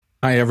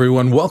Hi,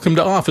 everyone. Welcome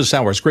to Office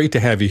Hours. Great to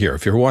have you here.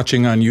 If you're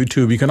watching on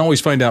YouTube, you can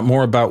always find out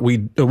more about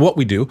what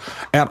we do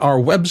at our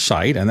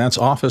website, and that's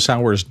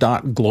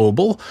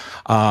officehours.global.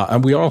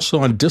 And we are also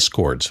on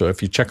Discord. So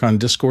if you check on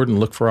Discord and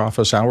look for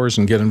Office Hours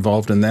and get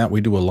involved in that, we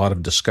do a lot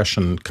of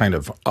discussion kind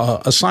of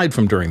aside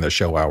from during the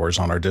show hours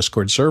on our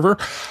Discord server.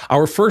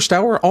 Our first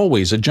hour,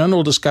 always a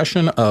general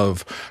discussion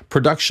of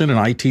production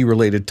and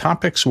IT-related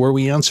topics where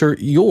we answer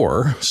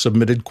your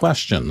submitted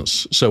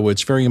questions. So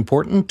it's very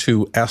important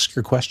to ask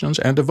your questions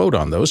and to vote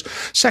on those.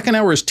 Second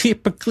hour is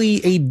typically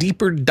a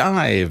deeper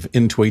dive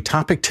into a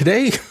topic.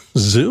 Today,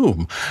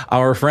 Zoom.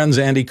 Our friends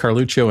Andy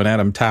Carluccio and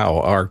Adam Tao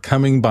are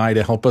coming by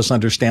to help us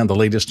understand the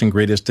latest and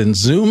greatest in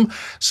Zoom.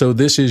 So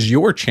this is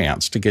your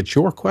chance to get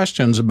your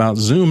questions about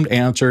Zoom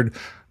answered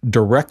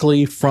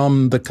directly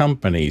from the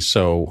company.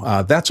 So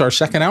that's our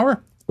second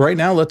hour. Right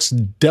now, let's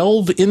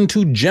delve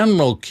into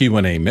general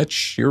Q&A.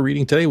 Mitch, you're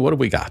reading today. What do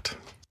we got?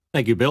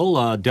 Thank you,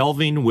 Bill.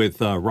 Delving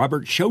with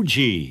Robert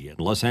Shoji in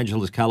Los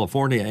Angeles,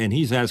 California, and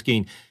he's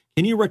asking,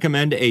 can you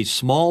recommend a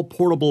small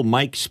portable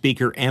mic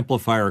speaker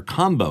amplifier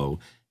combo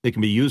that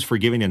can be used for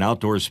giving an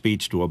outdoor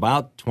speech to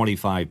about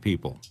 25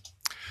 people?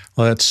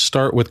 Let's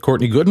start with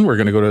Courtney Gooden. We're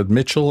going to go to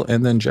Mitchell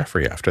and then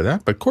Jeffrey after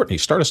that. But Courtney,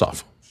 start us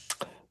off.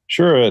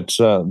 Sure. It's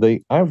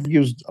I've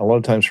used a lot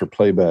of times for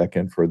playback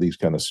and for these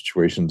kind of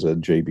situations a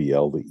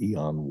JBL, the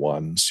Eon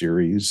 1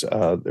 series.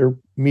 They're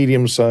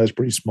medium sized,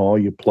 pretty small.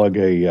 You plug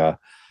a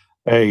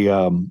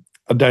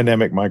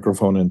dynamic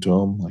microphone into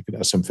them, like an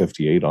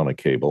SM58 on a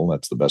cable.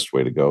 That's the best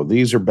way to go.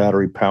 These are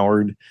battery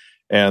powered,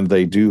 and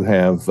they do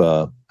have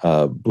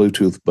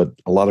Bluetooth, but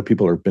a lot of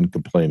people have been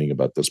complaining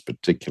about this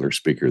particular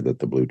speaker that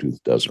the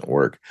Bluetooth doesn't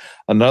work.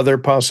 Another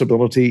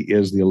possibility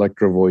is the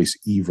Electro Voice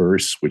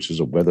eVerse, which is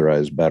a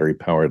weatherized battery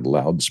powered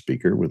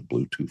loudspeaker with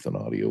Bluetooth and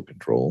audio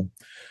control.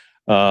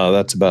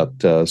 That's about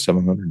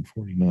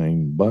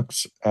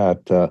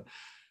 $749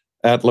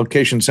 at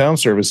Location Sound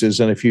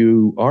Services. And if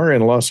you are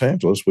in Los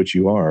Angeles, which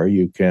you are,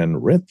 you can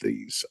rent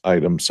these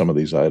items, some of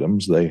these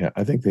items.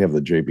 I think they have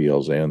the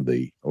JBLs and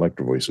the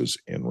Electro Voices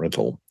in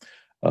rental.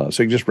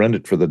 So you just rent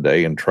it for the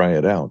day and try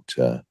it out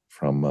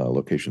from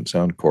Location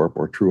Sound Corp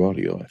or True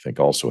Audio. I think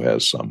also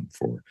has some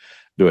for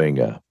doing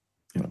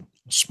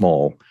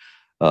small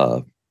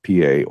PA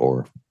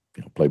or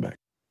playback.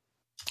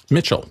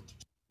 Mitchell.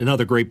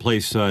 Another great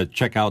place,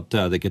 check out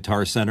the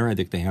Guitar Center. I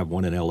think they have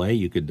one in L.A.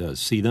 You could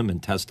see them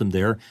and test them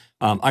there.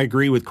 I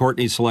agree with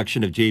Courtney's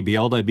selection of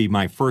JBL. That'd be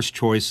my first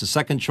choice. The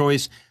second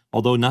choice,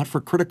 although not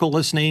for critical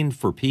listening,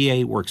 for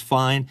PA works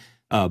fine.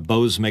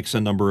 Bose makes a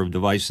number of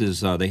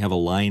devices. They have a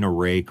line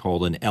array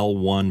called an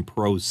L1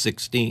 Pro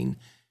 16.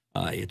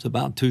 It's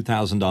about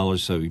 $2,000,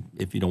 so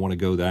if you don't want to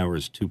go there,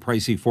 it's too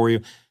pricey for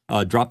you.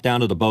 Drop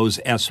down to the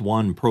Bose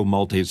S1 Pro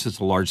Multi. It's just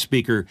a large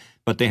speaker,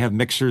 but they have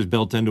mixers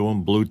built into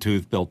them,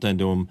 Bluetooth built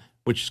into them,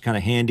 which is kind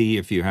of handy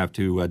if you have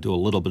to do a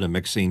little bit of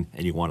mixing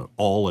and you want it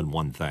all in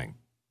one thing.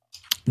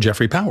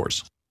 Jeffrey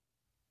Powers.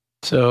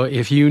 So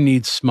if you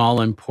need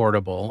small and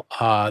portable,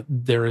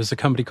 there is a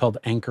company called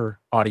Anchor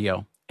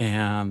Audio,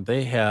 and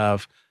they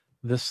have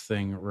this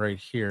thing right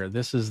here.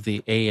 This is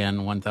the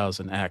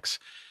AN1000X,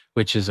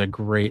 which is a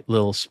great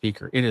little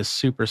speaker. It is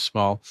super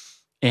small.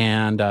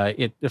 And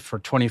it for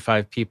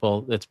 25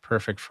 people, it's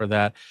perfect for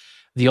that.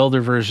 The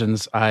older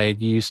versions I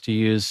used to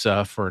use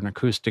for an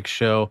acoustic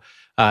show,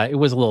 it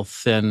was a little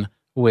thin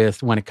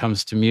when it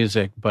comes to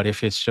music, but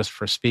if it's just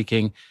for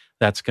speaking,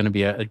 that's going to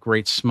be a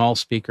great small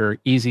speaker,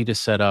 easy to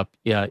set up,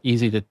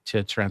 easy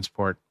to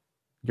transport.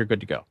 You're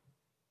good to go.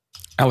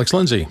 Alex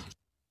Lindsay.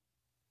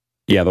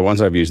 Yeah, the ones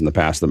I've used in the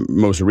past, the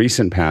most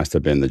recent past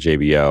have been the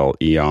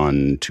JBL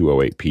Eon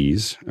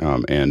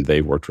 208Ps, and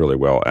they've worked really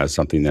well as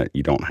something that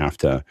you don't have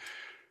to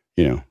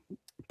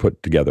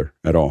put together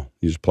at all.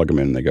 You just plug them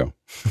in and they go.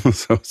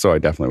 So I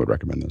definitely would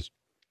recommend those.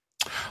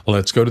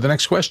 Let's go to the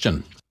next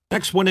question.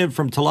 Next one in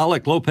from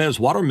Talalik Lopez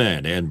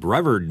Waterman in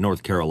Brevard,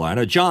 North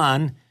Carolina.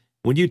 John,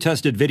 when you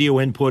tested video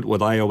input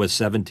with iOS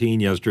 17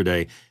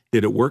 yesterday,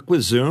 did it work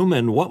with Zoom?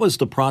 And what was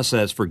the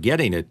process for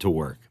getting it to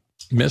work?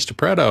 Mr.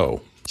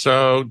 Preto.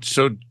 So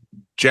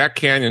Jack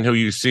Canyon, who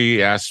you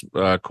see asked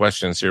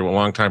questions here, a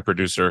longtime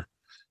producer,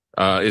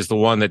 is the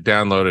one that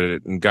downloaded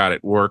it and got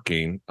it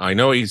working. I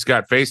know he's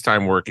got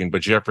FaceTime working,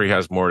 but Jeffrey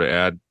has more to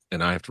add,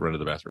 and I have to run to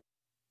the bathroom.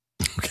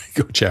 Okay,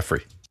 go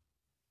Jeffrey.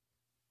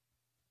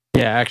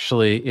 Yeah,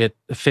 actually,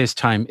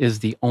 FaceTime is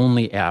the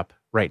only app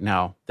right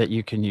now that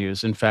you can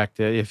use. In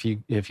fact, if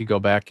you go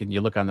back and you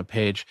look on the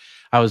page,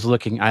 I was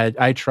looking.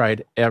 I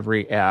tried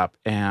every app,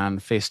 and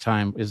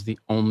FaceTime is the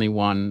only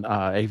one.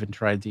 I even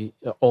tried the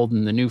old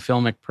and the new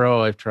Filmic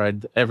Pro. I've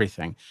tried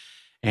everything.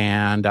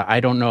 And I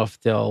don't know if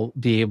they'll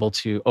be able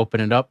to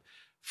open it up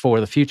for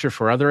the future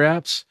for other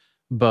apps,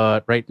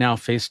 but right now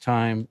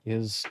FaceTime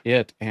is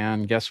it.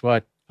 And guess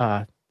what?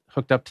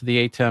 Hooked up to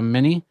the ATEM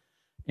Mini,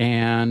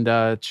 and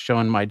it's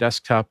showing my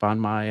desktop on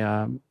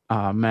my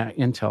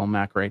Intel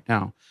Mac right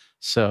now.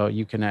 So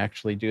you can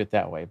actually do it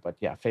that way. But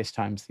yeah,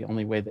 FaceTime's the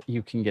only way that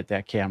you can get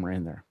that camera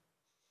in there.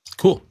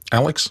 Cool.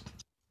 Alex?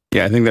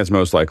 Yeah, I think that's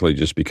most likely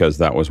just because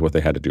that was what they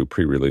had to do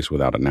pre-release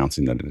without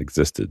announcing that it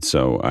existed.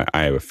 So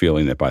I have a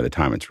feeling that by the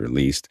time it's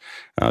released,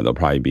 there'll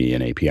probably be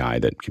an API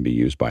that can be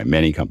used by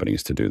many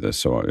companies to do this.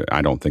 So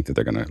I don't think that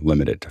they're going to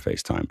limit it to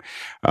FaceTime.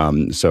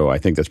 So I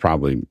think that's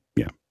probably,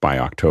 by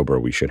October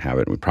we should have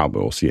it. We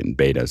probably will see it in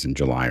betas in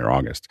July or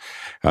August.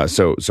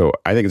 So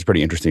I think it's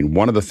pretty interesting.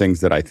 One of the things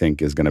that I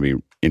think is going to be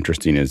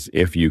interesting is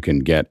if you can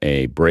get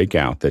a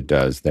breakout that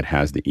has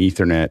the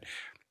Ethernet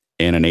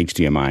and an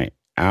HDMI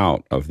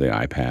out of the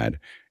iPad,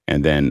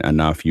 and then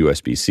enough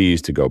USB-Cs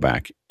to go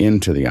back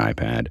into the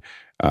iPad.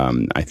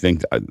 I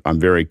think I'm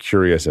very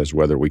curious as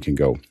whether we can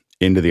go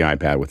into the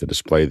iPad with a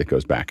display that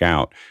goes back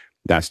out.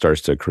 That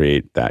starts to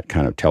create that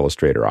kind of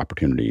telestrator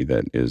opportunity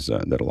that is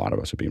that a lot of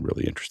us would be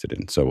really interested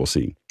in. So we'll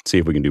see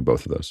if we can do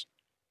both of those.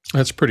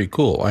 That's pretty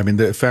cool. I mean,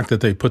 the fact that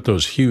they put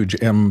those huge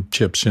M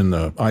chips in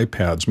the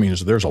iPads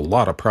means there's a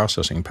lot of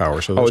processing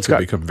power. So it's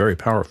going to become very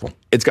powerful.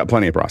 It's got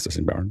plenty of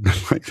processing power.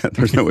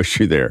 There's no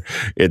issue there.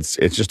 It's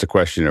just a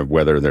question of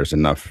whether there's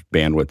enough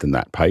bandwidth in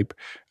that pipe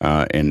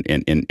and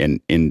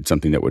in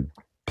something that would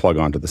plug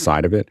onto the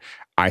side of it.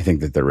 I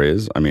think that there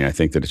is. I mean, I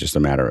think that it's just a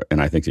matter,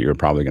 and I think that you're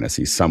probably going to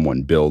see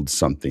someone build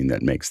something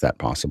that makes that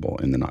possible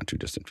in the not too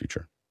distant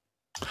future.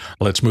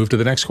 Let's move to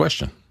the next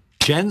question.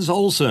 Jens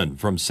Olson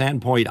from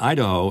Sandpoint,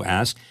 Idaho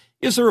asks,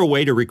 is there a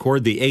way to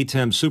record the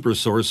ATEM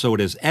supersource so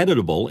it is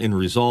editable in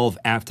Resolve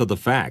after the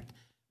fact?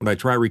 When I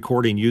try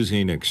recording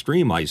using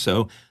Extreme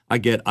ISO, I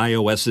get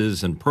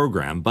iOSs and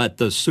program, but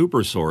the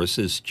supersource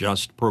is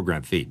just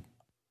program feed.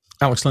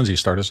 Alex Lindsay,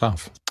 start us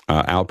off.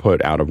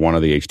 Output out of one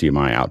of the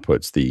HDMI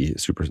outputs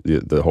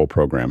the whole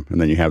program, and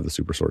then you have the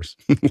super source.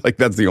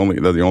 That's the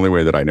only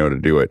way that I know to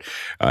do it.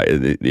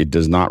 It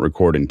does not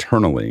record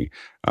internally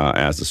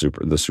as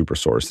the super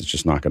source. It's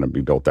just not going to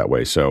be built that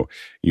way. So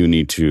you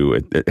need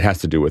to. It has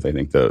to do with, I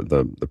think,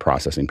 the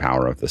processing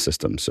power of the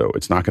system. So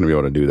it's not going to be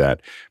able to do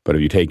that. But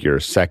if you take your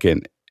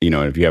second,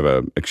 if you have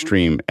a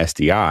Extreme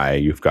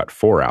SDI, you've got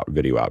 4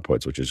 video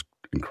outputs, which is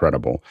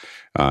incredible.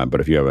 But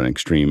if you have an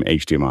Extreme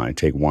HDMI,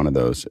 take one of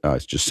those,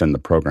 just send the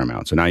program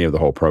out. So now you have the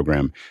whole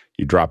program.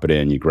 You drop it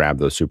in, you grab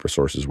those super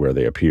sources where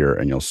they appear,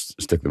 and you'll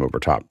stick them over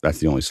top. That's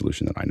the only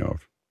solution that I know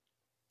of.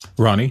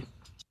 Ronnie?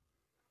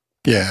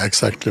 Yeah,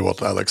 exactly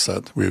what Alex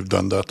said. We've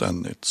done that,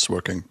 and it's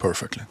working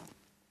perfectly.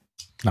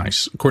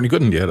 Nice. Courtney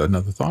Gooden, you had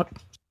another thought?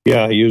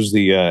 Yeah, I use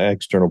the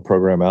external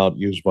program out.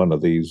 Use one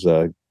of these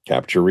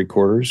capture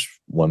recorders,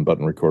 one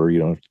button recorder. You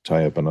don't have to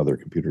tie up another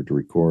computer to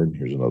record.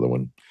 Here's another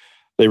one.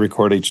 They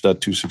record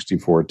H.264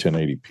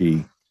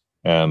 1080p,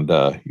 and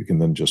you can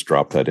then just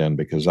drop that in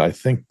because I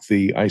think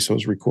the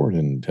ISOs record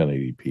in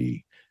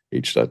 1080p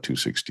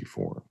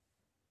H.264.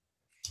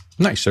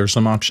 Nice. There's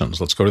some options.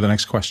 Let's go to the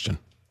next question.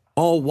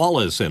 Paul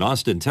Wallace in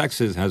Austin,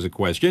 Texas has a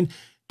question.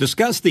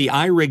 Discuss the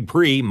iRig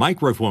Pre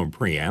microphone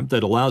preamp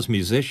that allows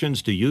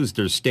musicians to use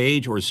their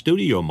stage or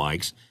studio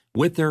mics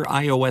with their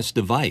iOS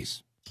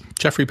device.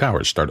 Jeffrey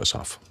Powers, start us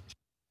off.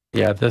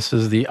 Yeah, this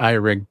is the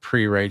iRig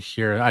Pre right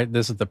here.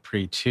 This is the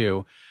Pre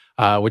 2,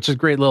 which is a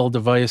great little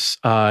device.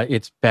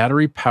 It's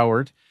battery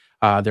powered.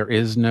 There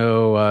is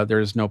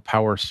no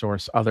power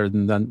source other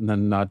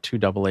than 2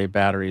 AA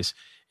batteries.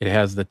 It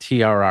has the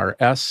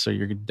TRRS, so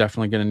you're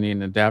definitely going to need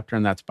an adapter,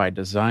 and that's by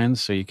design.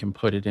 So you can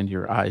put it into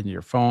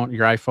your phone,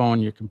 your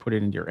iPhone. You can put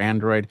it into your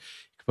Android.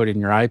 You can put it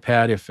in your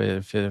iPad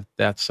if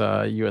that's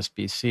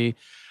USB-C.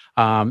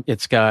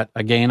 It's got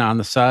a gain on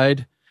the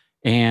side.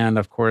 And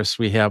of course,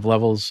 we have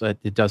levels.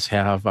 It does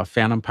have a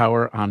phantom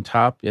power on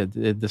top.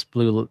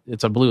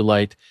 It's a blue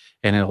light,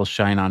 and it'll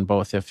shine on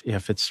both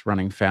if it's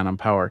running phantom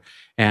power.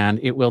 And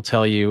it will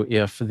tell you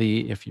if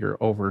you're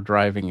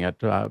overdriving it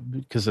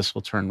because this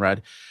will turn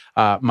red.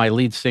 My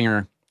lead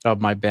singer of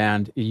my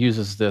band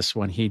uses this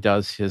when he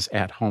does his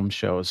at-home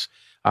shows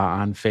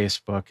on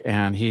Facebook,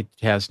 and he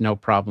has no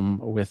problem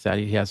with that.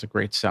 He has a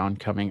great sound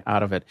coming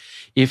out of it.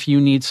 If you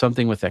need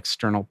something with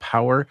external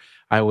power,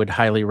 I would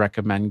highly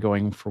recommend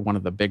going for one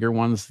of the bigger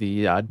ones,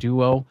 the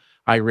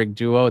iRig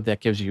Duo, that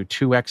gives you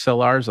 2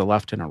 XLRs, a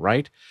left and a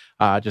right.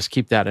 Just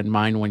keep that in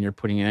mind when you're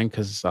putting it in,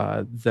 because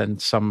then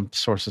some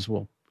sources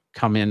will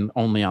come in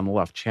only on the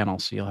left channel,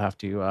 so you'll have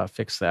to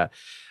fix that.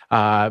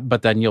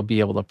 But then you'll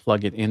be able to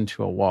plug it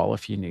into a wall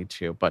if you need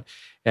to. But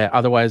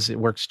otherwise, it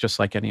works just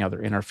like any other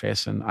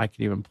interface, and I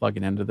could even plug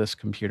it into this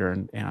computer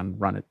and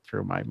run it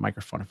through my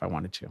microphone if I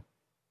wanted to.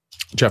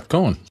 Jeff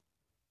Cohen.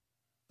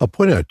 I'll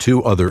point out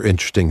 2 other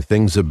interesting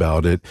things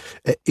about it.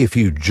 If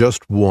you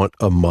just want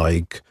a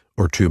mic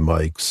or 2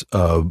 mics,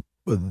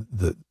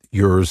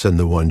 yours and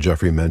the one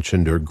Jeffrey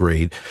mentioned are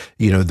great.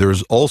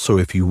 There's also,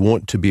 if you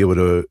want to be able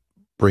to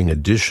bring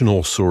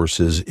additional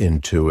sources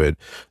into it,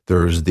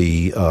 there's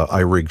the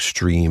iRig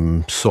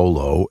Stream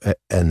Solo,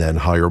 and then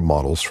higher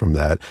models from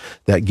that.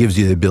 That gives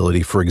you the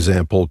ability, for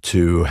example,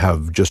 to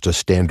have just a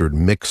standard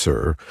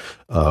mixer,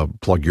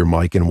 plug your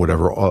mic in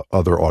whatever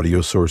other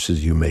audio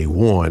sources you may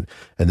want,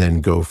 and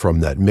then go from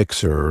that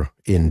mixer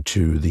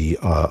into the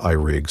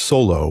iRig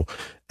Solo,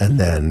 and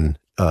then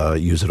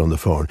use it on the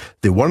phone.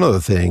 The one other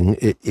thing,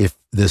 if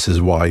this is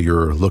why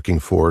you're looking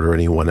for it or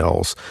anyone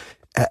else,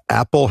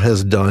 Apple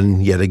has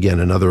done yet again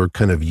another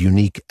kind of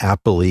unique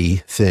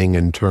Apple-y thing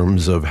in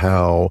terms of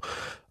how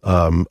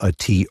a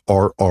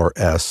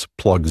TRRS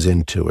plugs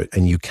into it.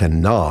 And you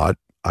cannot,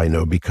 I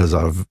know because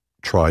I've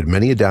tried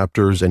many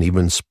adapters and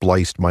even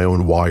spliced my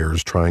own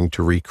wires trying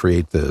to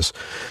recreate this,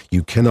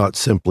 you cannot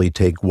simply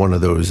take one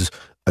of those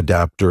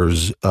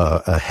adapters,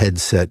 a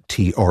headset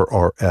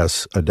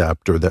TRRS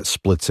adapter that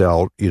splits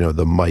out,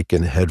 the mic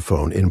and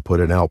headphone input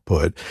and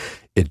output.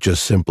 It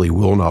just simply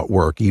will not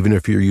work. Even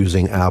if you're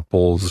using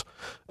Apple's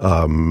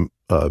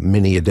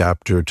mini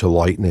adapter to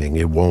Lightning,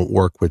 it won't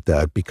work with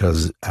that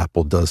because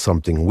Apple does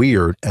something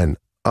weird, and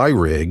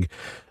iRig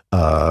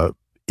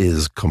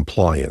is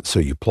compliant. So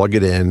you plug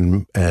it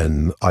in,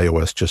 and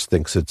iOS just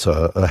thinks it's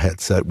a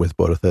headset with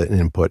both an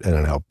input and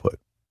an output.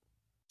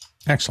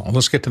 Excellent.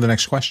 Let's get to the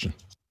next question.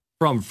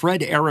 From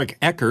Fred Eric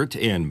Eckert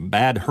in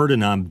Bad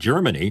Herdenam,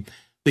 Germany,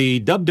 the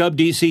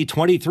WWDC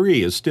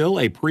 23 is still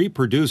a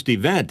pre-produced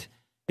event.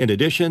 In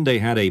addition, they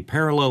had a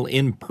parallel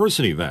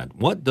in-person event.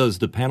 What does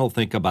the panel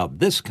think about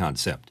this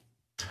concept?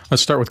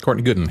 Let's start with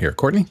Courtney Gooden here.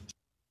 Courtney?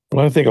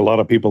 Well, I think a lot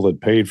of people that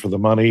paid for the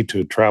money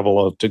to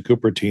travel out to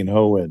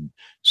Cupertino and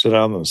sit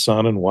out in the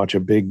sun and watch a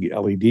big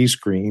LED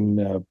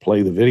screen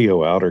play the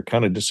video out are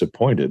kind of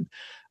disappointed.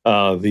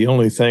 The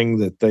only thing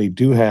that they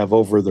do have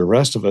over the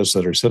rest of us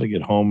that are sitting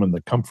at home in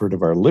the comfort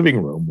of our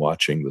living room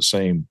watching the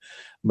same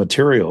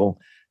material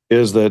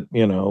is that,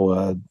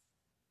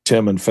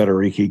 Tim and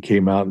Federici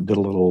came out and did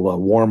a little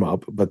warm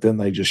up, but then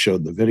they just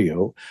showed the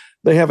video.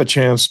 They have a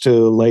chance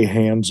to lay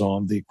hands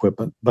on the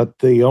equipment, but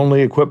the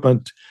only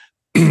equipment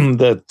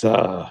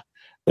that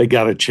they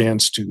got a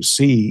chance to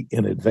see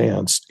in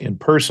advance in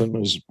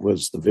person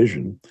was the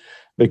Vision,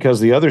 because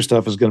the other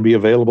stuff is going to be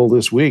available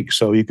this week.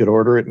 So you could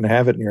order it and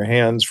have it in your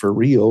hands for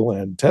real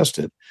and test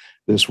it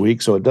this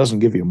week. So it doesn't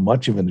give you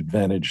much of an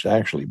advantage to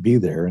actually be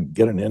there and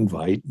get an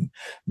invite and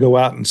go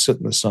out and sit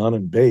in the sun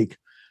and bake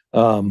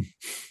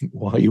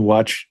while you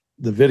watch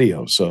the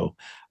video. So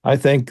I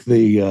think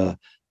the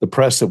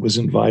press that was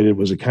invited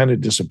was kind of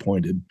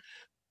disappointed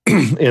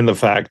in the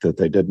fact that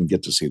they didn't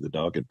get to see the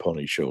Dog and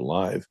Pony Show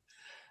live.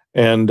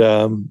 And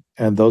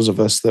those of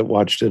us that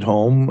watched at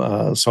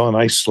home saw a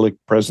nice slick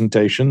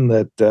presentation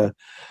that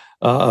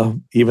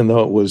even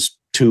though it was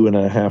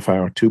 2.5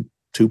 hours,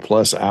 two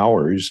plus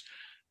hours,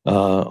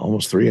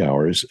 almost 3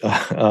 hours,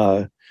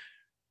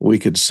 we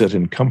could sit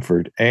in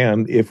comfort.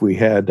 And if we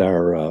had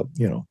our,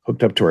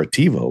 hooked up to our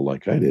TiVo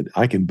like I did,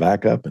 I can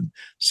back up and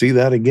see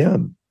that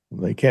again.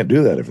 They can't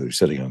do that if they're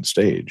sitting on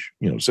stage,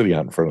 sitting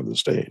out in front of the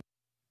stage.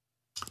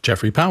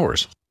 Jeffrey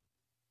Powers.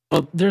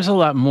 Well, there's a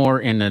lot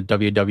more in a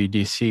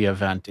WWDC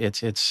event.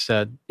 It's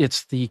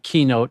the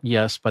keynote,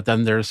 yes, but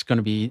then there's going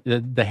to be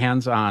the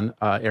hands-on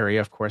area,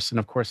 of course. And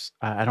of course,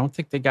 I don't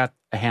think they got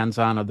a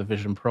hands-on of the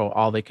Vision Pro.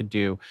 All they could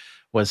do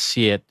was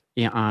see it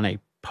on a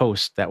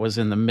post that was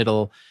in the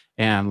middle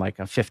and like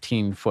a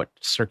 15-foot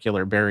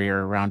circular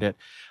barrier around it.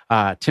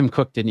 Tim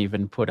Cook didn't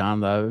even put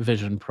on the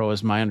Vision Pro,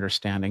 is my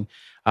understanding.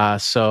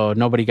 So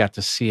nobody got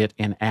to see it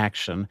in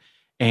action.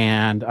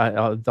 And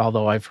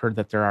although I've heard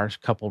that there are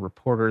a couple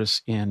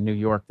reporters in New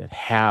York that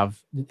have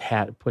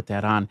had put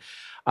that on,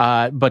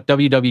 but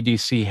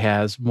WWDC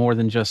has more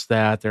than just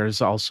that.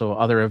 There's also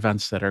other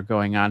events that are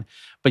going on.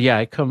 But yeah,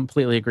 I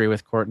completely agree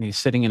with Courtney.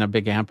 Sitting in a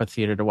big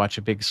amphitheater to watch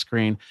a big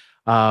screen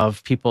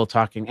of people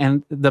talking.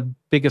 And the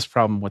biggest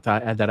problem with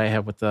that I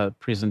have with the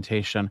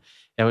presentation,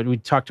 and we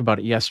talked about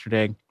it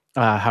yesterday,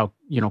 how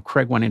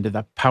Craig went into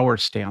the power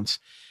stance.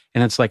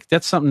 And it's like,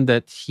 that's something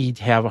that he'd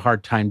have a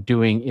hard time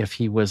doing if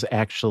he was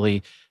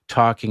actually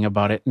talking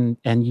about it.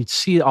 And you'd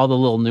see all the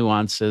little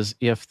nuances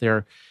if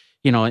they're,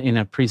 in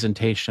a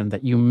presentation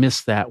that you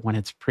miss that when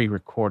it's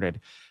pre-recorded.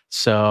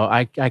 So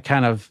I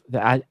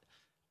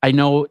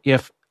know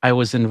if I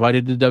was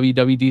invited to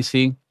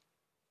WWDC,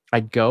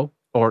 I'd go,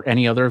 or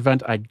any other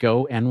event, I'd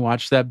go and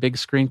watch that big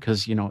screen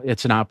because,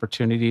 it's an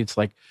opportunity. It's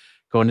like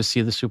going to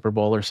see the Super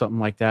Bowl or something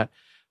like that.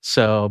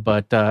 So,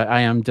 but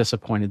I am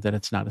disappointed that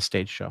it's not a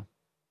stage show.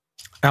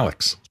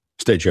 Alex.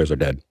 Stage shows are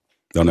dead.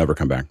 They'll never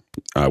come back.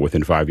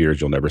 Within 5 years,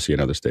 you'll never see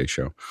another stage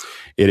show.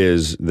 It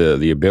is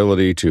the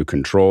ability to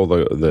control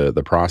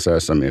the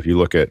process. I mean, if you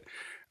look at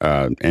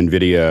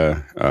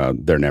NVIDIA,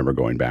 they're never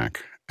going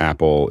back.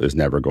 Apple is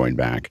never going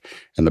back.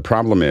 And the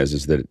problem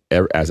is that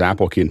as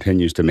Apple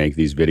continues to make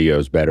these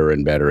videos better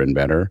and better and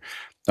better,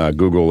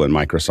 Google and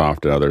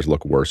Microsoft and others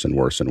look worse and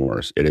worse and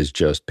worse. It is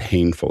just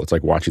painful. It's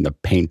like watching the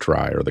paint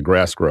dry or the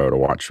grass grow to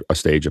watch a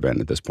stage event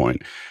at this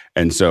point.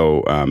 And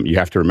so you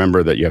have to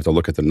remember that you have to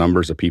look at the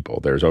numbers of people.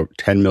 There's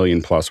 10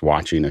 million plus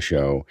watching a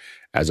show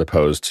as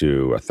opposed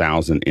to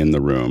 1,000 in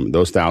the room.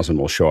 Those 1,000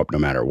 will show up no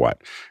matter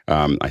what.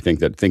 I think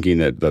that thinking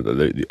that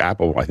the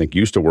Apple, I think,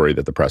 used to worry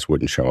that the press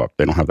wouldn't show up.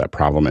 They don't have that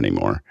problem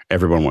anymore.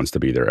 Everyone wants to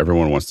be there.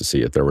 Everyone wants to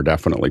see it. There were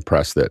definitely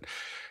press that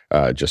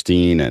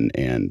Justine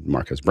and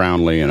Marcus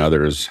Brownlee and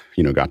others,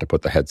 got to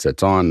put the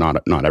headsets on.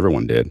 Not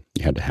everyone did.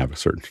 You had to have a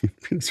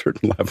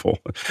certain level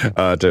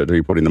to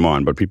be putting them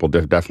on, but people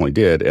definitely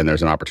did. And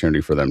there's an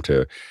opportunity for them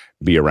to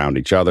be around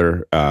each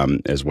other,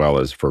 as well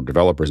as for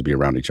developers to be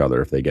around each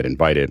other if they get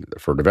invited.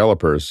 For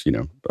developers,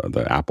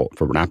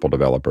 for an Apple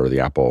developer, the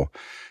Apple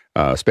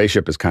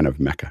spaceship is kind of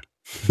Mecca.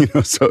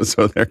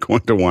 So they're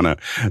going to want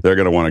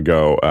to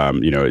go.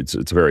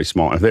 It's very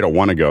small. If they don't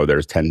want to go,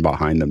 there's 10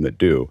 behind them that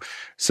do.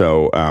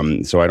 So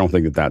I don't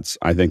think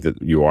I think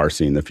that you are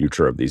seeing the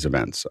future of these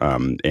events.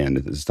 And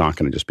it's not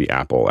going to just be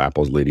Apple.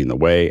 Apple's leading the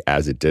way,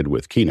 as it did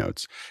with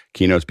keynotes.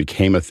 Keynotes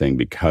became a thing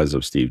because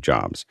of Steve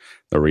Jobs.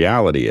 The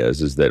reality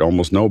is that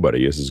almost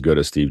nobody is as good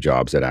as Steve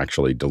Jobs at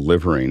actually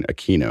delivering a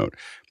keynote.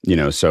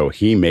 So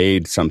he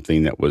made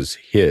something that was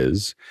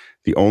his.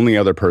 The only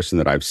other person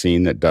that I've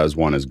seen that does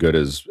one as good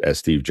as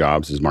Steve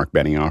Jobs is Mark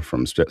Benioff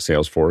from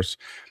Salesforce.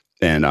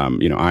 And,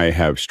 I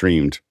have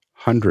streamed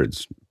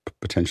hundreds,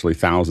 potentially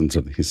thousands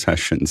of these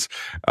sessions,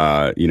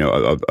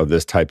 of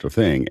this type of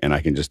thing. And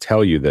I can just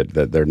tell you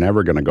that they're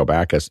never going to go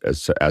back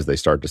as they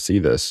start to see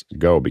this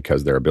go,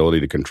 because their ability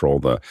to control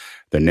the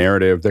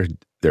narrative,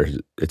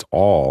 it's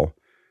all.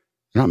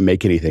 They're not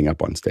making anything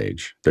up on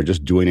stage. They're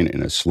just doing it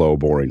in a slow,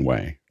 boring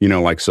way.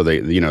 So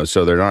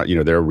they're not,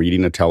 they're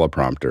reading a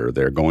teleprompter.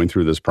 They're going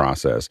through this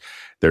process.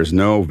 There's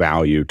no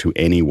value to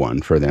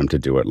anyone for them to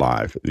do it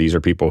live. These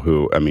are people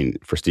who,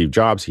 for Steve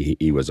Jobs,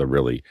 he was a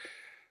really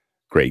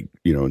great,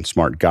 and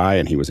smart guy,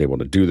 and he was able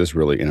to do this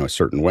really in a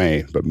certain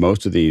way. But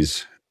most of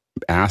these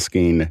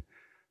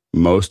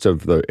most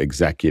of the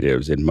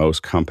executives in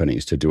most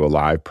companies to do a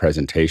live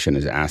presentation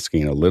is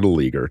asking a little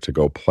leaguer to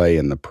go play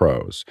in the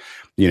pros.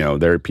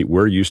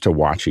 We're used to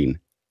watching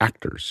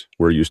actors.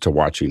 We're used to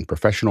watching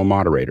professional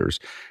moderators,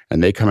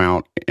 and they come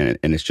out and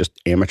it's just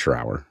amateur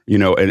hour.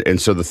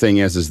 And so the thing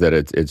is that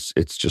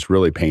it's just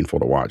really painful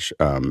to watch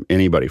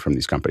anybody from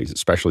these companies,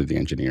 especially the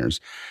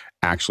engineers,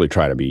 actually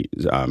try to be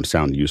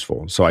sound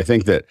useful. So I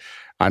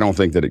don't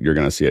think that you're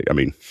going to see it.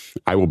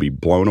 I will be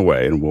blown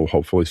away, and we'll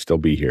hopefully still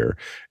be here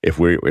if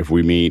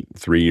we meet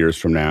 3 years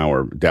from now,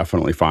 or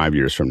definitely 5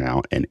 years from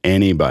now, and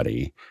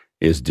anybody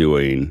is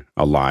doing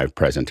a live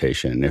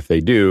presentation. And if they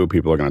do,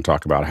 people are going to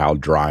talk about how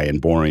dry and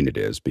boring it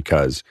is,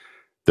 because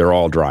they're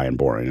all dry and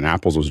boring. And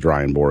Apple's was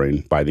dry and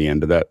boring by the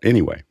end of that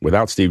anyway.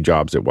 Without Steve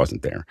Jobs, it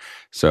wasn't there.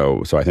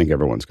 So I think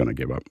everyone's going to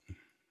give up.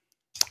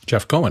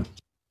 Jeff Cohen.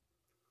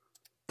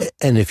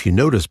 And if you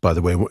notice, by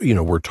the way,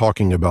 we're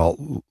talking about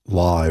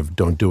live,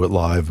 don't do it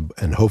live,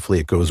 and hopefully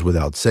it goes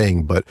without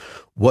saying, but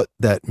what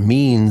that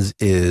means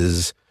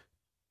is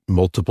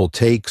multiple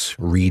takes,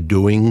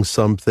 redoing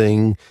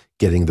something,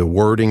 getting the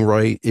wording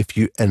right. If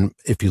you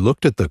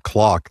looked at the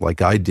clock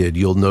like I did,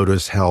 you'll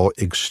notice how,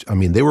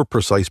 they were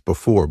precise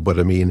before, but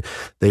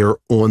they are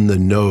on the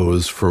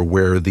nose for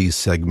where these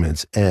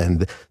segments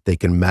end. They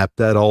can map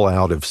that all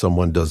out. If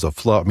someone does a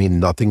flub,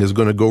 nothing is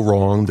going to go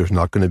wrong. There's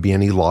not going to be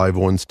any live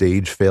on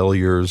stage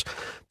failures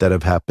that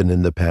have happened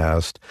in the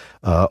past.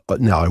 Now,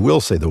 I will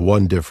say the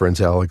one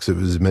difference, Alex, it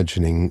was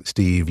mentioning,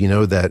 Steve,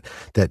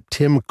 that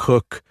Tim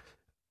Cook,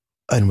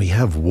 and we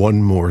have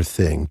one more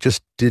thing,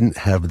 just didn't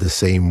have the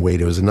same weight.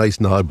 It was a nice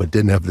nod, but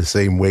didn't have the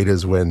same weight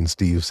as when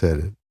Steve said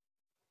it.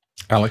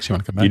 Alex, you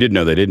want to come back? You did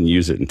know they didn't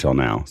use it until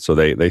now. So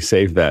they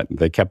saved that.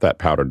 They kept that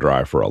powder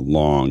dry for a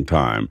long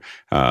time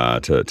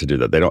to do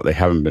that. They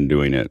haven't been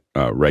doing it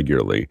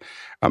regularly.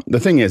 The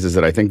thing is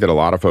that I think that a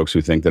lot of folks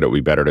who think that it would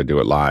be better to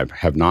do it live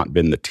have not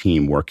been the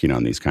team working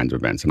on these kinds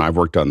of events. And I've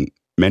worked on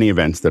many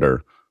events that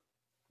are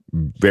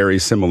very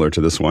similar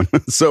to this one.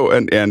 So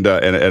and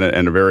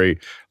a very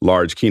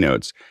large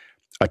keynotes.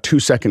 A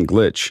 2-second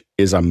glitch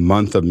is a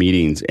month of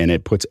meetings, and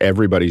it puts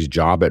everybody's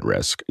job at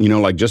risk.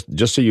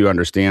 Just so you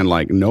understand,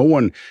 no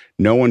one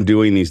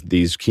doing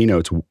these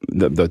keynotes,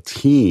 the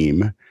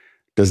team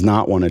does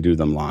not want to do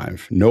them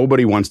live.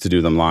 Nobody wants to do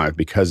them live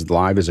because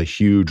live is a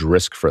huge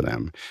risk for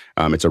them.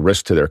 It's a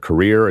risk to their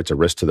career. It's a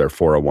risk to their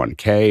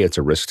 401k. It's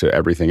a risk to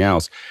everything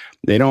else.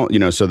 They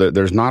don't, so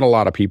there's not a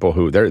lot of people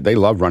who they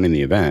love running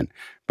the event,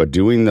 but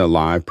doing the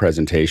live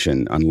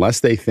presentation,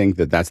 unless they think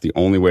that that's the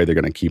only way they're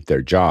going to keep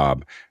their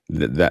job,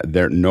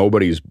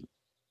 nobody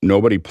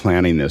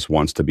planning this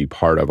wants to be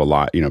part of a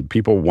lot.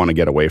 People want to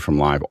get away from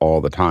live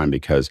all the time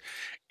because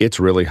it's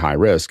really high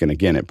risk. And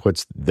again, it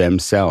puts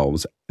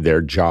themselves,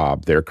 their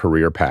job, their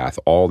career path,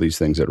 all these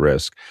things at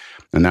risk.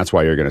 And that's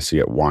why you're going to see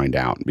it wind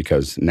out,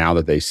 because now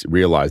that they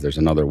realize there's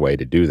another way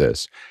to do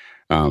this,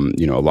 a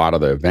lot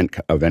of the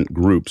event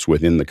groups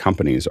within the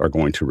companies are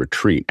going to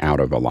retreat out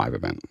of a live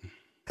event.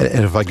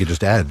 And if I could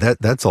just add,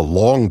 that's a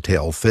long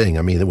tail thing.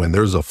 When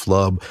there's a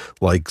flub,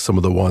 like some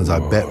of the ones I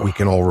bet we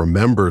can all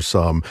remember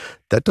some,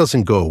 that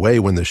doesn't go away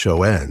when the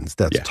show ends.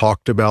 That's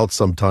talked about.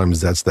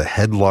 Sometimes that's the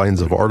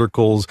headlines of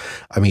articles.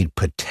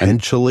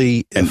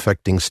 Potentially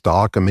affecting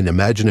stock.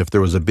 Imagine if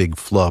there was a big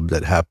flub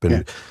that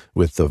happened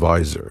with the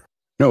visor.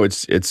 No,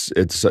 it's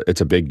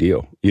a big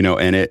deal,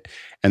 and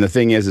the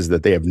thing is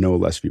that they have no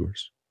less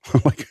viewers,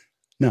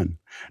 none.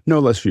 no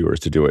less viewers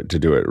to do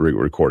it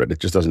recorded. It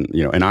just doesn't,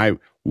 and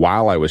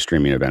while I was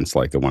streaming events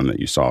like the one that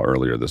you saw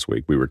earlier this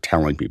week, we were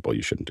telling people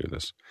you shouldn't do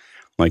this.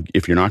 Like,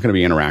 if you're not going to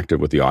be interactive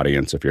with the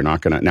audience, if you're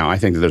not going to, now I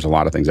think that there's a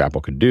lot of things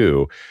Apple could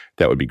do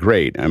that would be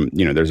great.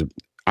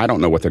 I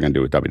don't know what they're going to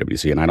do with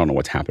WWDC, and I don't know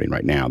what's happening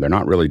right now. They're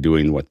not really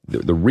doing what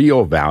the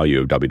real value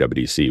of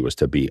WWDC was,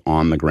 to be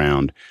on the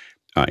ground,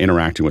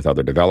 interacting with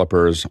other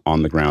developers,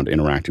 on the ground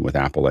interacting with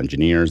Apple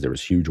engineers. There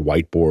was huge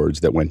whiteboards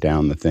that went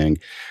down the thing,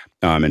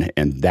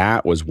 and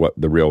that was what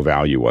the real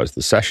value was.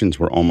 The sessions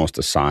were almost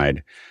a sideshow,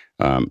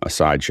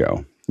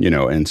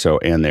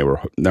 and they were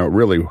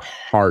really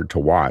hard to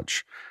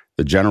watch.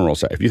 The general,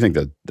 if you think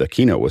that the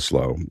keynote was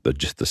slow,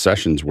 the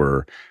sessions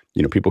were,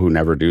 people who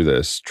never do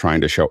this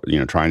trying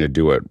to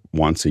do it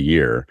once a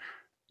year,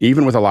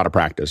 even with a lot of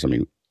practice. I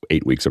mean,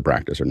 8 weeks of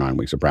practice or 9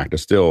 weeks of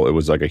practice, still, it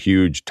was like a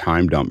huge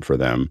time dump for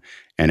them,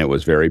 and it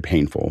was very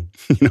painful,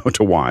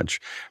 to watch.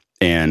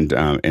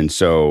 And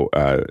so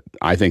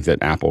I think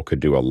that Apple could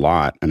do a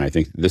lot, and I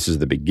think this is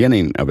the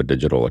beginning of a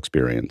digital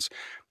experience.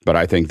 But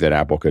I think that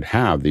Apple could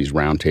have these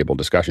roundtable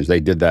discussions. They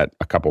did that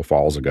a couple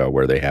falls ago,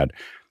 where they had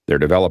their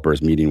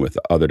developers meeting with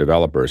other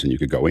developers, and you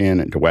could go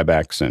into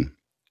WebEx, and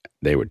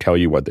they would tell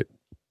you what the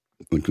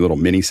little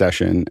mini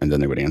session, and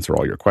then they would answer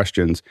all your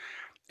questions.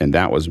 And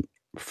that was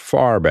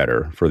far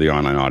better for the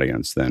online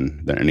audience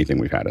than anything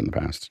we've had in the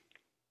past.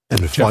 And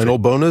the final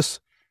bonus,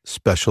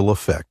 special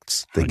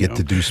effects. They get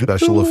to do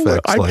special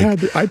effects.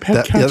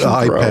 iPad Capture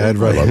Pro. iPad,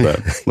 right. I love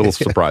that. Little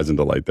surprise and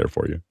delight there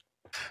for you.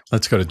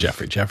 Let's go to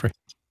Jeffrey. Jeffrey.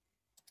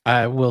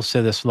 I will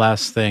say this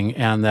last thing,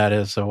 and that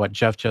is what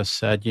Jeff just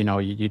said.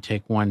 You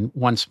take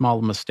one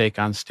small mistake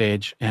on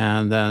stage,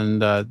 and then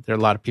there are a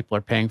lot of people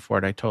are paying for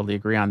it. I totally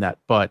agree on that.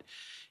 But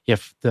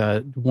if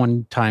the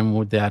one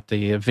time that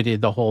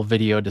the whole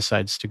video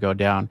decides to go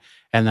down,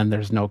 and then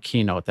there's no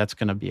keynote, that's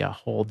going to be a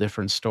whole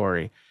different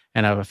story.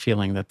 And I have a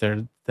feeling that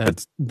then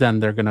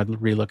they're going to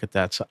relook at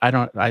that. So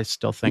I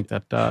still think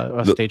that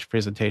a stage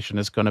presentation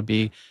is going to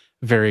be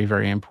very,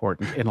 very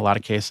important in a lot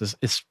of cases,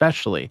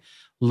 especially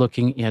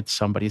looking at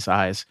somebody's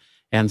eyes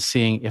and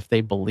seeing if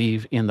they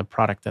believe in the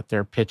product that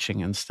they're pitching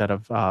instead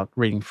of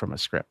reading from a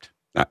script.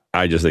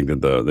 I just think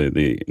that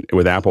the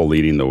with Apple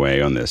leading the way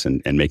on this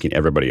and making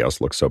everybody else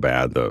look so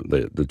bad,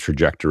 the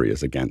trajectory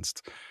is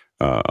against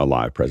a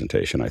live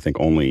presentation. I think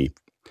only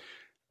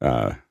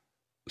the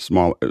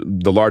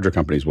larger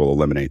companies will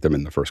eliminate them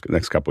in the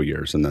next couple of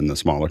years, and then the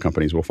smaller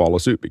companies will follow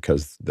suit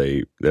because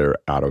they're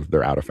out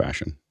of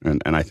fashion.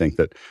 And I think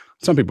that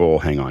some people will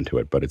hang on to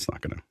it, but it's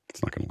not gonna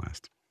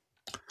last.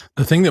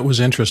 The thing that was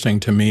interesting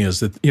to me is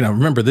that,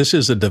 remember, this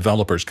is a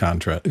developers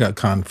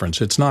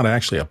conference. It's not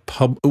actually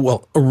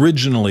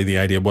originally the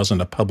idea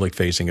wasn't a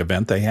public-facing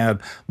event. They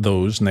had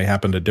those, and they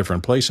happened at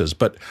different places.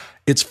 But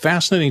it's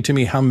fascinating to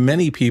me how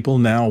many people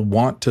now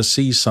want to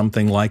see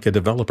something like a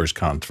developers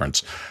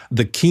conference.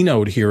 The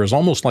keynote here is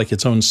almost like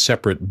its own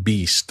separate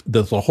beast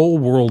that the whole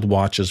world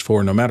watches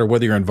for, no matter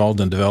whether you're involved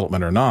in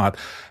development or not.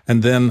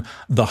 And then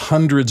the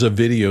hundreds of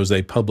videos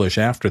they publish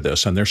after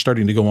this, and they're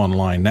starting to go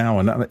online now.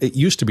 And it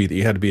used to be that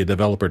you had to be a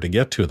developer to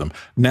get to them.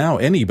 Now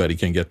anybody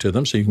can get to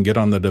them, so you can get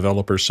on the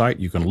developer site.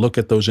 You can look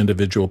at those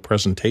individual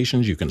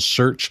presentations. You can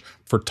search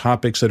for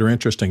topics that are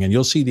interesting, and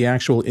you'll see the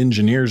actual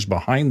engineers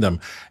behind them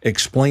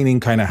explaining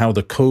kind of how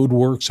the code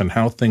works and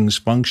how things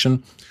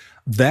function.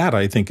 That,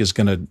 I think, is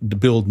going to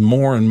build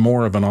more and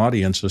more of an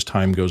audience as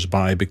time goes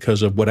by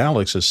because of what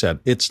Alex has said.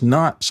 It's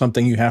not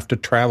something you have to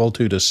travel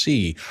to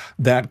see.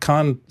 That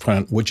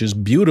content, which is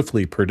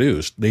beautifully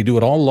produced, they do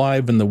it all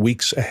live in the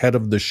weeks ahead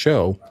of the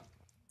show.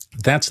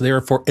 That's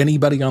there for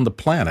anybody on the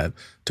planet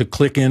to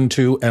click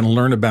into and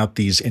learn about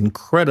these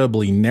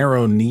incredibly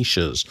narrow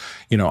niches.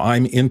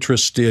 I'm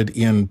interested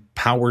in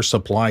power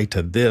supply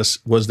to this.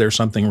 Was there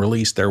something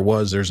released?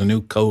 There's a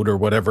new code or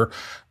whatever,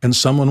 and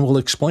someone will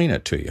explain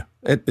it to you.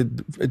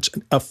 It's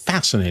a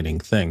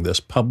fascinating thing, this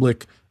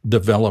public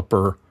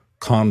developer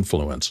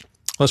confluence.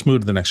 Let's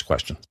move to the next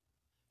question.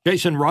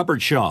 Jason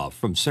Robert Shaw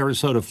from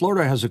Sarasota,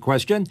 Florida has a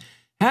question.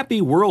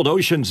 Happy World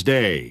Oceans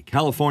Day.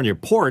 California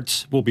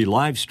ports will be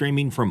live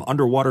streaming from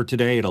underwater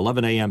today at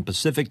 11 a.m.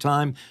 Pacific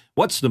time.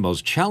 What's the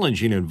most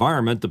challenging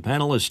environment the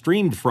panel is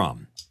streamed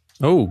from?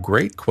 Oh,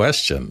 great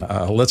question.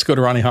 Let's go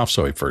to Ronnie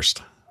Hofsøy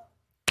first.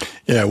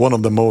 Yeah, one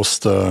of the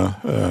most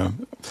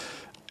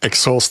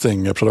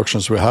exhausting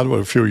productions we had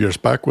was a few years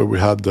back, where we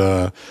had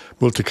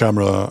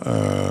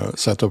multi-camera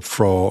set up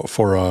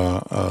for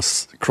a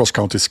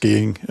cross-country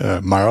skiing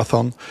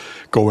marathon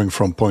going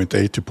from point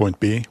A to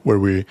point B, where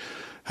we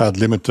had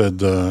limited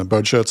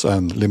budgets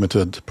and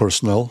limited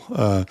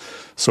personnel.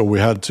 So we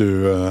had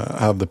to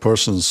have the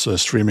persons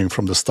streaming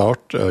from the start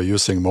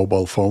using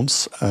mobile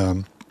phones,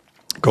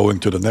 going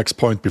to the next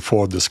point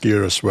before the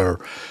skiers were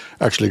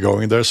actually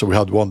going there. So we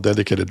had one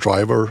dedicated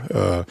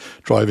driver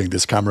driving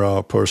this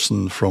camera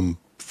person from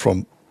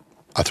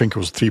I think it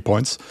was 3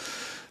 points.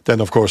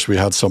 Then, of course, we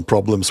had some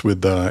problems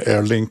with the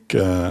Airlink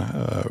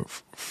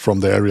from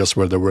the areas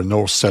where there were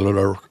no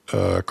cellular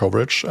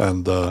coverage.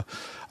 And I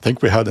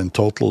think we had in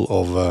total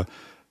of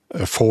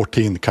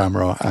 14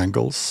 camera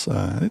angles.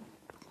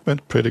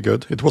 went pretty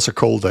good. It was a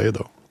cold day,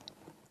 though.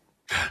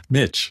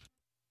 Mitch.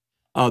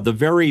 The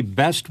very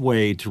best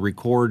way to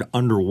record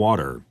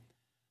underwater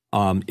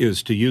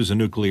is to use a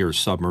nuclear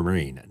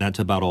submarine. That's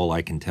about all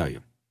I can tell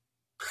you.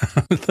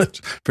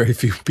 Very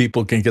few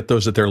people can get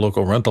those at their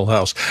local rental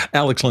house.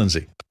 Alex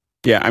Lindsay.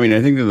 Yeah, I mean,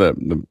 I think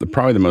the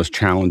probably the most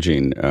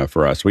challenging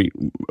for us, we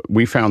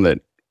found that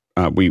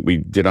we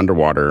did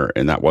underwater,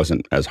 and that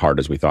wasn't as hard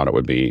as we thought it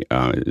would be.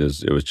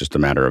 It was just a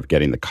matter of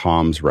getting the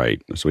comms right.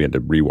 So we had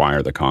to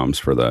rewire the comms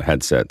for the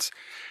headsets.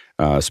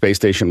 Space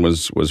station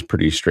was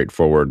pretty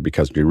straightforward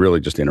because you're really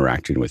just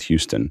interacting with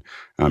Houston.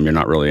 You're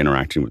not really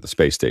interacting with the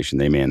space station.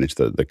 They manage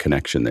the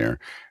connection there.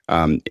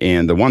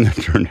 And the one that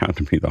turned out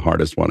to be the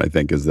hardest one, I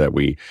think, is that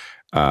we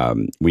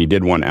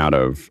did one out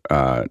of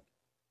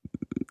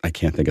I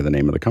can't think of the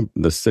name of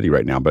the city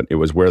right now, but it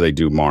was where they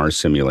do Mars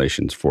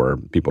simulations for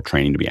people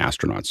training to be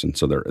astronauts. And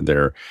so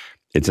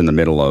it's in the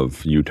middle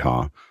of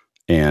Utah,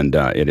 and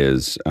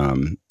it's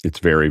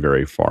very,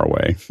 very far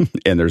away,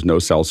 and there's no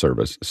cell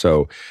service.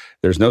 So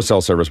there's no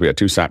cell service. We had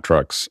 2 sat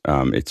trucks.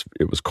 It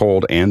was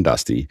cold and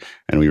dusty,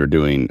 and we were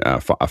doing a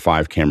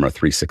 5-camera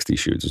 360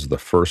 shoot. This is the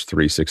first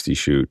 360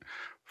 shoot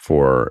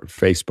for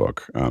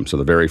Facebook. So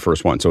the very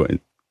first one. So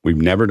we've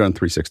never done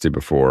 360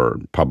 before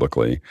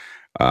publicly.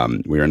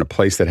 We're in a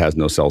place that has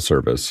no cell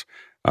service.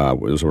 So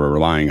we're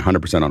relying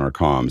 100% on our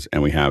comms,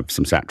 and we have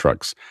some sat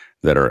trucks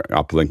that are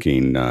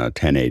uplinking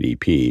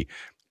 1080p.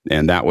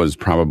 And that was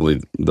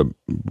probably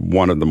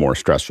one of the more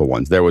stressful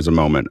ones. There was a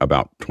moment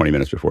about 20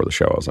 minutes before the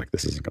show. I was like,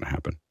 this isn't going to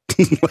happen.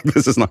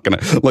 This is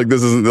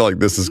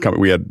coming.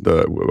 We had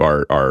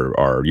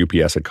our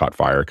UPS had caught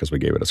fire because we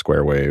gave it a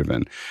square wave,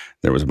 and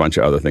there was a bunch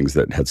of other things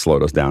that had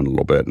slowed us down a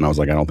little bit. And I was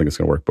like, I don't think it's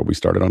going to work. But we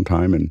started on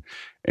time, and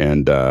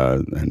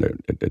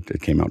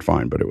it came out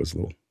fine, but it was a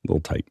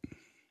little tight.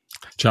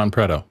 John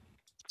Preto.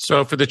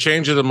 So for the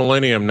change of the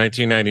millennium,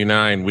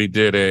 1999, we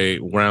did a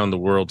round the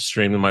world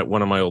stream in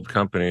one of my old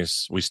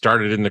companies. We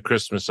started in the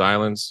Christmas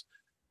Islands.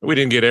 We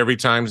didn't get every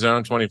time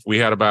zone. We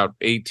had about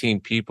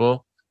 18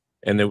 people,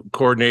 and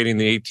coordinating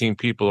the 18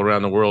 people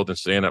around the world and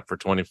staying up for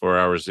 24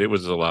 hours. It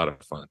was a lot of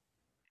fun.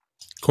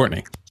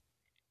 Courtney.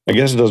 I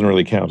guess it doesn't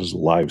really count as a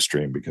live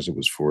stream because it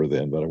was for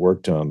then, but I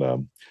worked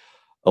on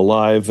a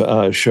live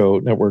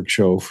network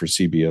show for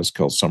CBS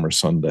called Summer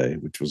Sunday,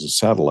 which was a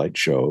satellite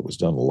show. It was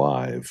done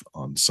live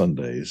on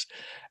Sundays.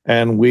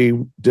 And we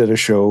did a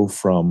show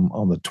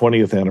on the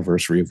 20th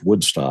anniversary of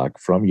Woodstock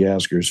from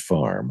Yasgur's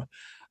farm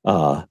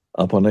up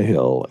on a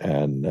hill.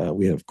 And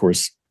we had, of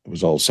course, it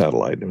was all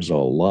satellite. It was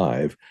all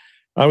live.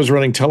 I was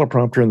running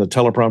teleprompter, and the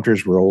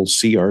teleprompters were old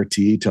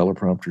CRT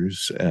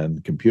teleprompters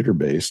and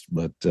computer-based,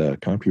 but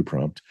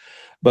CompuPrompt.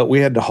 But we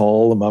had to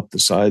haul them up the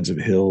sides of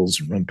hills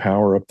and run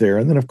power up there.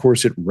 And then, of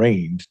course, it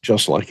rained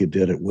just like it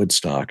did at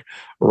Woodstock.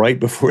 Right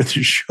before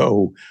the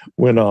show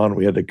went on,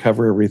 we had to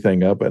cover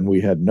everything up, and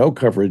we had no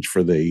coverage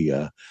for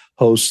the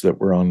hosts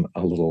that were on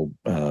a little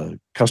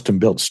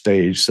custom-built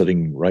stage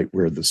sitting right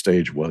where the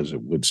stage was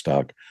at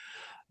Woodstock.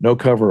 No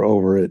cover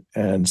over it.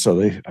 And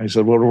so I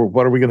said, well,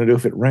 what are we going to do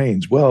if it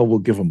rains? Well, we'll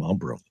give them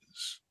umbrellas.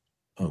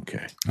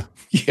 Okay.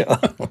 Yeah.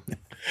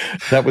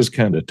 That was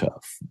kind of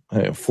tough.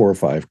 I have 4 or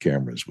 5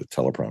 cameras with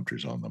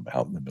teleprompters on them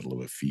out in the middle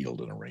of a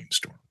field in a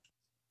rainstorm.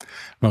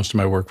 Most of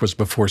my work was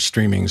before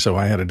streaming, so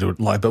I had to do it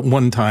live. But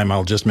one time,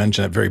 I'll just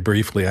mention it very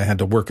briefly, I had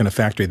to work in a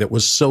factory that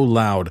was so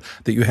loud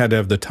that you had to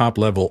have the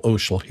top-level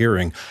OSHL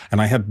hearing, and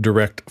I had to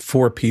direct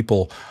 4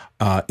 people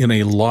in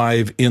a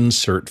live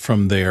insert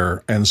from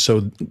there. And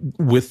so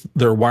with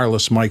their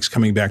wireless mics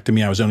coming back to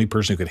me, I was the only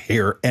person who could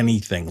hear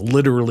anything.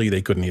 Literally,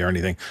 they couldn't hear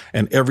anything.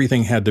 And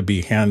everything had to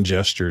be hand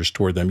gestures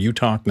toward them. You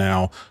talk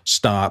now,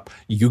 stop,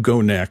 you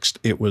go next.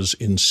 It was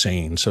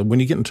insane. So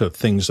when you get into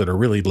things that are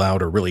really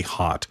loud or really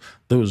hot,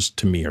 those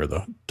to me are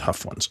the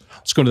tough ones.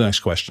 Let's go to the next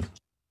question.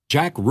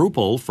 Jack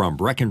Rupel from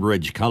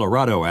Breckenridge,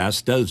 Colorado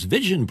asks, does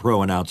Vision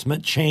Pro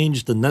announcement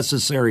change the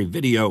necessary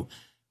video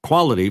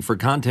quality for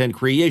content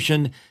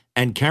creation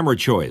and camera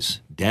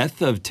choice?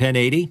 Death of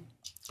 1080?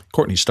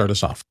 Courtney, start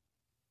us off.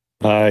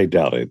 I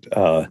doubt it.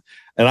 And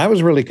I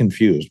was really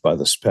confused by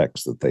the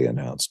specs that they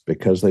announced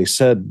because they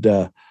said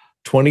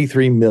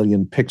 23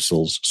 million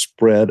pixels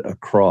spread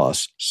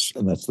across,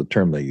 and that's the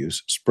term they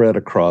use, spread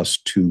across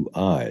 2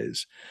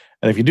 eyes.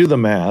 And if you do the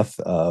math,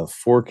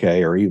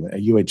 4K or even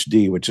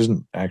UHD, which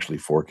isn't actually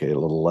 4K, a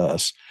little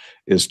less,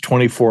 is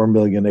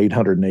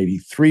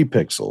 24,883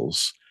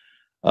 pixels.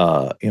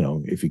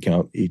 If you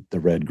count the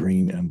red,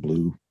 green, and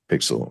blue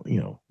pixel,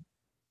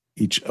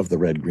 each of the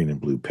red, green, and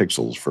blue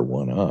pixels for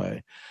one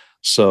eye.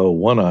 So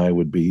one eye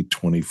would be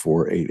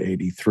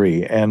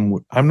 24,883. And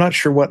I'm not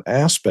sure what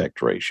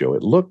aspect ratio.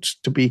 It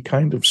looked to be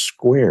kind of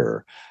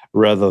square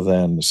rather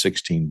than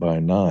 16 by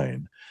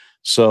 9.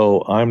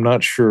 So I'm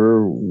not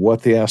sure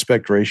what the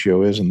aspect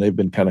ratio is, and they've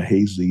been kind of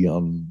hazy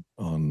on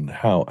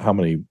how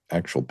many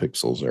actual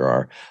pixels there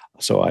are.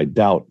 So I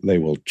doubt they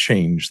will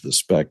change the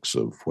specs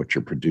of what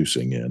you're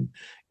producing in.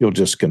 You'll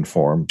just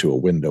conform to a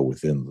window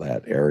within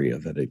that area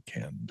that it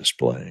can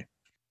display.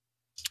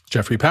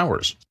 Jeffrey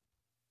Powers.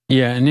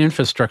 Yeah, and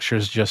infrastructure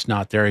is just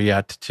not there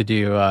yet to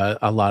do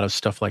a lot of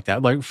stuff like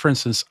that. Like, for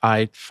instance,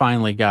 I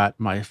finally got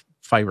my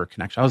fiber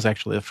connection. I was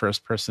actually the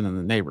first person in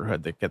the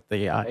neighborhood to get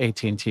the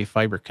AT&T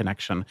fiber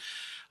connection.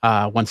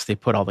 Once they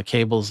put all the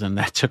cables in,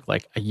 that took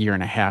like a year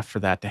and a half for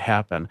that to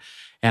happen.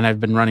 And I've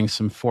been running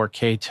some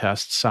 4K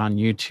tests on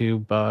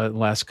YouTube the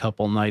last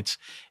couple nights,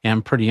 and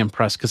I'm pretty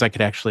impressed because I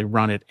could actually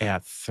run it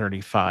at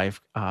 35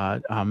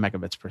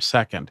 megabits per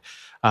second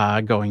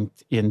going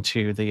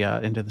into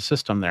the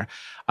system there.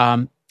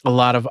 A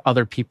lot of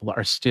other people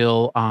are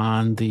still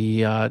on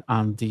the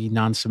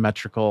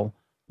non-symmetrical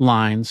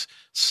lines,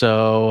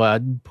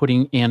 so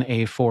putting in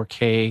a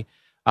 4K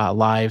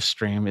live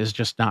stream is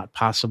just not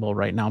possible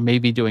right now.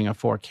 Maybe doing a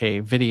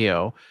 4K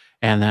video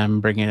and then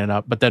bringing it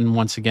up. But then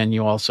once again,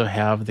 you also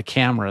have the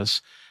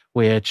cameras,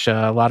 which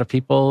a lot of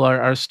people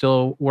are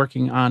still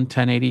working on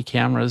 1080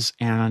 cameras,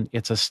 and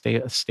it's a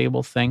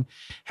stable thing.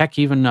 Heck,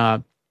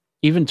 even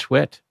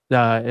Twit,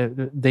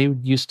 they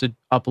used to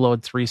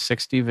upload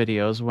 360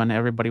 videos when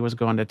everybody was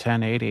going to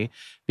 1080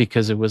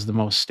 because it was the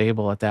most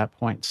stable at that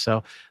point.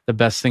 So the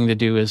best thing to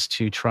do is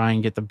to try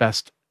and get the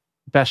best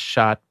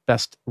shot,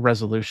 best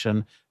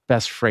resolution,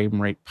 best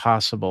frame rate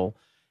possible.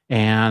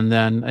 And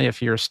then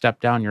if you're a step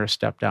down, you're a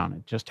step down.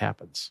 It just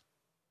happens.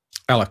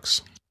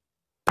 Alex.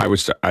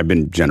 I've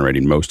been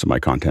generating most of my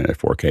content at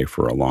 4K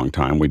for a long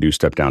time. We do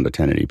step down to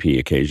 1080p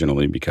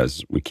occasionally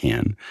because we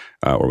can,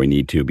 or we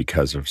need to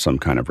because of some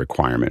kind of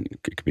requirement.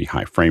 It could be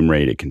high frame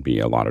rate. It can be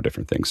a lot of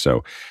different things.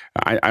 So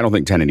I don't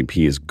think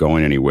 1080p is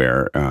going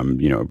anywhere,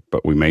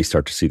 but we may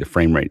start to see the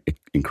frame rate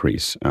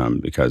increase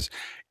because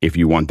if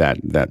you want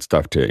that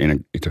stuff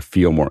to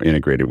feel more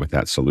integrated with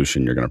that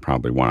solution, you're going to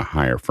probably want a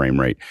higher frame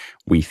rate.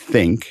 We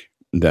think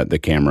that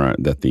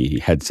the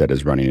headset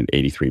is running at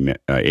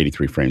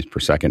 83 frames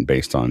per second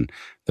based on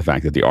the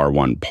fact that the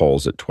R1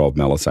 polls at 12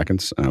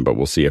 milliseconds, but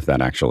we'll see if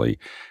that actually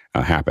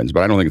happens.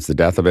 But I don't think it's the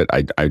death of it.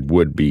 I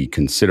would be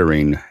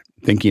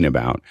thinking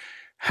about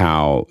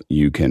how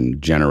you can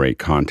generate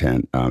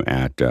content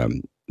at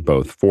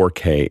both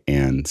 4K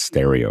and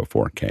stereo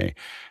 4K.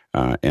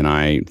 And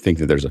I think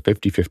that there's a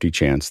 50-50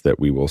 chance that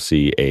we will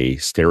see a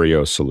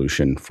stereo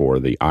solution for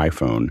the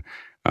iPhone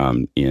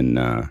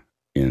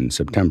in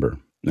September.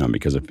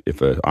 Because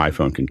if an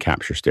iPhone can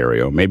capture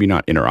stereo, maybe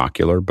not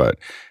interocular, but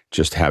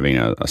just having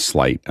a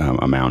slight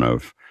amount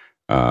of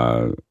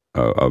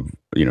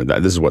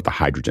this is what the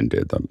hydrogen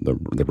did.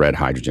 The red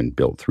hydrogen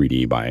built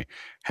 3D by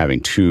having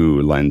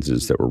two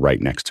lenses that were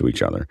right next to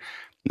each other.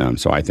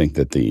 So I think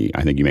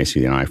you may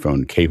see an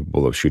iPhone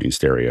capable of shooting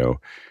stereo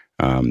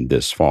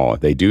this fall. If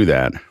they do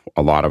that,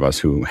 a lot of us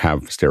who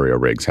have stereo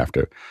rigs have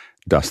to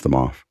dust them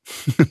off,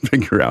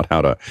 figure out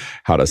how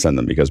to send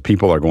them, because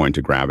people are going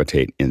to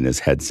gravitate in this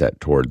headset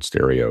towards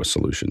stereo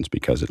solutions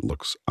because it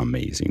looks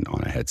amazing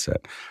on a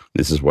headset.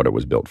 This is what it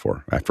was built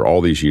for. After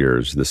all these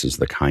years, this is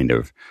the kind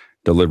of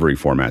delivery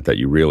format that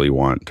you really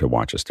want to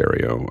watch a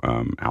stereo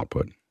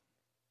output.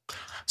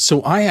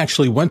 So I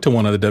actually went to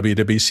one of the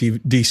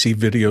WWDC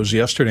videos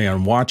yesterday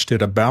and watched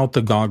it about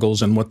the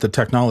goggles and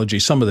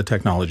some of the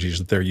technologies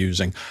that they're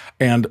using.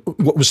 And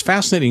what was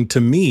fascinating to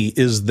me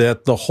is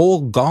that the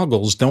whole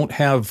goggles don't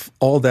have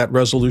all that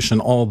resolution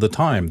all the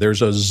time.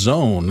 There's a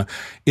zone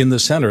in the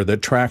center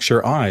that tracks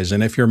your eyes.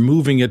 And if you're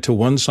moving it to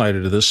one side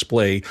of the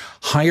display,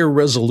 higher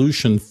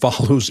resolution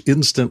follows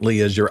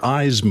instantly as your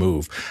eyes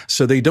move.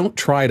 So they don't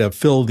try to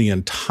fill the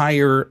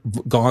entire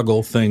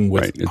goggle thing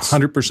with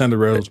 100%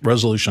 of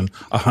resolution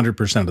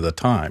 100% of the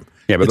time.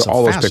 Yeah, but it's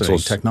all those fascinating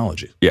pixels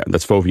technology. Yeah,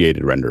 that's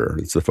foveated renderer.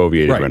 It's the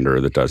foveated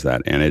renderer that does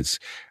that, and it's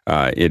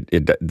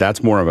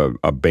that's more of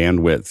a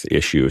bandwidth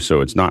issue.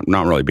 So it's not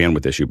really a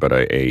bandwidth issue, but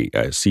a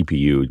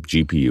CPU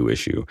GPU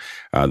issue.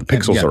 The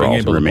pixels are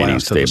all remaining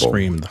stable. To the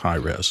screen, the high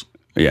res.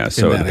 Yeah,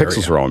 so the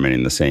pixels are all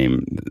remaining the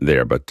same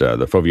there, but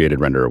the foveated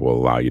renderer will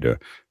allow you to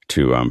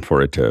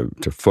for it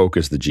to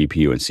focus the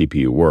GPU and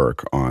CPU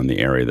work on the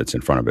area that's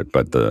in front of it.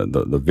 But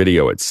the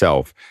video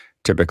itself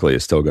typically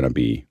is still going to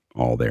be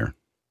all there.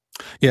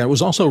 Yeah, it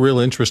was also real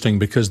interesting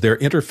because their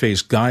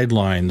interface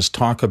guidelines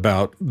talk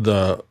about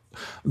the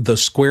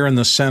square in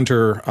the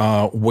center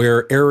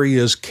where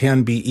areas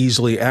can be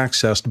easily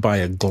accessed by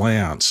a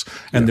glance.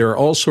 And there are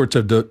all sorts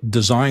of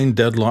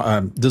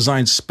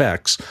design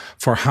specs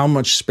for how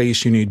much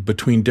space you need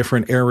between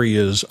different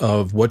areas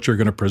of what you're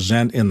going to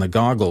present in the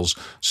goggles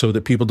so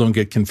that people don't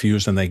get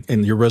confused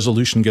and your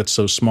resolution gets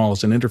so small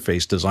as an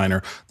interface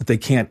designer that they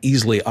can't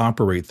easily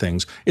operate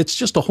things. It's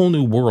just a whole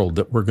new world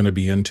that we're going to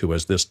be into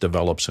as this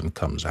develops and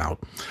comes out.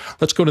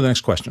 Let's go to the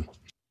next question.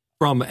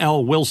 From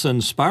L. Wilson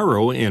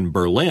Spiro in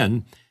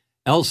Berlin,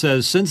 L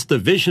says, since the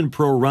Vision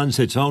Pro runs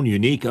its own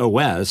unique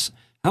OS,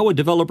 how would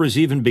developers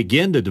even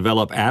begin to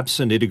develop apps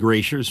and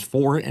integrations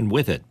for and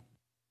with it?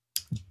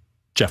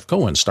 Jeff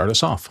Cohen, start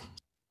us off.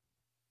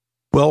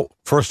 Well,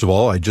 first of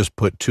all, I just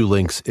put 2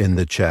 links in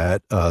the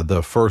chat.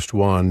 The first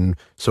one,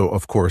 so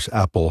of course,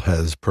 Apple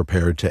has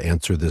prepared to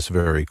answer this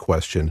very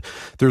question.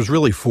 There's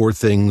really 4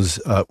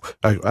 things,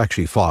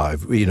 actually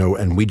 5,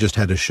 and we just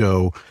had a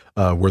show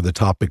where the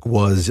topic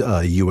was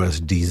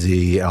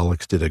USDZ.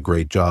 Alex did a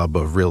great job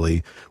of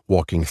really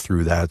walking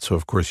through that. So,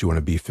 of course, you want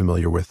to be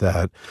familiar with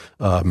that.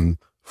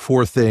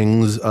 4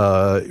 things,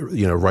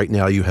 right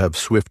now you have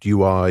Swift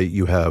UI,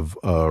 you have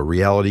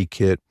Reality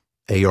Kit,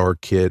 AR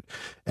Kit,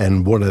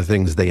 and one of the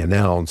things they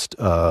announced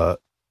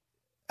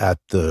at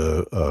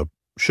the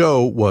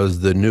show was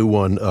the new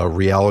one,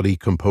 Reality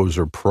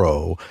Composer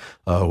Pro,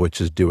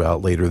 which is due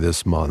out later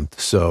this month.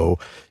 So,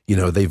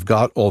 they've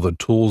got all the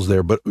tools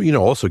there, but,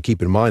 also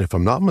keep in mind, if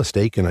I'm not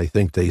mistaken, I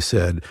think they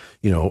said,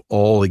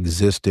 all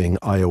existing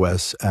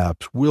iOS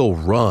apps will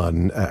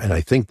run, and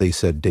I think they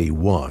said day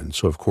 1.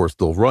 So, of course,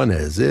 they'll run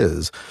as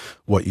is.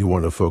 What you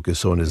want to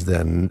focus on is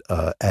then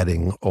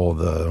adding all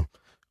the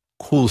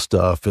cool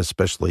stuff,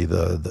 especially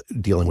the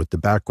dealing with the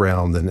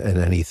background and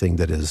anything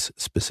that is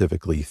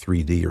specifically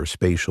 3D or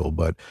spatial.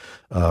 But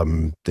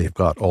they've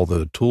got all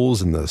the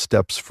tools and the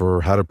steps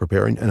for how to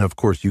prepare. And of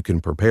course, you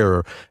can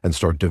prepare and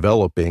start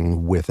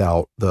developing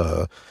without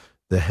the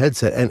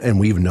headset. And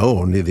we've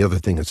known, the other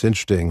thing that's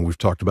interesting, we've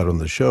talked about on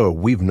the show,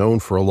 we've known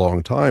for a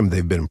long time,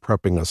 they've been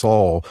prepping us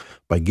all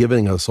by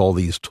giving us all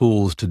these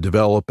tools to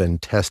develop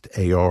and test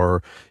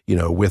AR,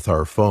 with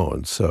our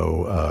phones.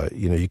 So,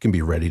 you can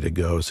be ready to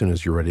go as soon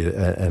as you're ready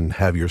to, and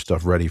have your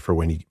stuff ready for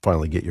when you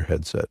finally get your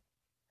headset.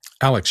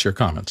 Alex, your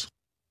comments.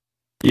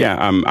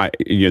 Yeah,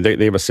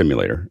 they have a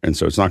simulator, and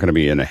so it's not going to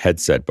be in a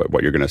headset, but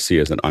what you're going to see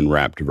is an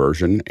unwrapped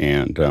version,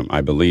 and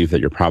I believe that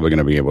you're probably going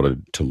to be able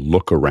to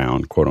look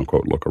around, quote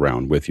unquote, look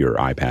around with your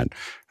iPad,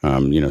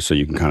 so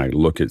you can kind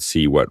of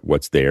see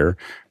what's there.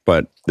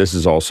 But this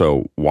is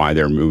also why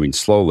they're moving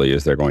slowly,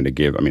 is they're going to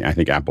give, I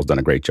think Apple's done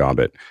a great job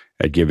at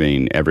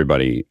giving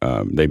everybody,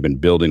 they've been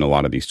building a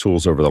lot of these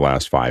tools over the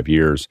last 5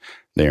 years.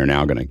 They are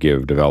now going to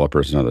give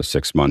developers another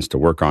 6 months to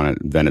work on it.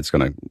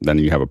 Then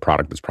you have a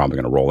product that's probably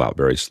going to roll out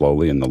very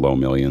slowly in the low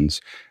millions,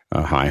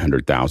 high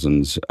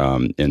 100,000s.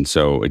 And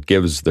so it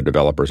gives the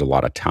developers a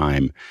lot of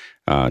time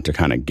to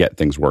kind of get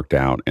things worked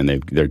out. And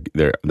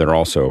they're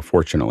also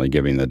fortunately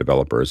giving the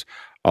developers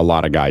a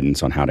lot of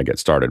guidance on how to get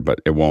started, but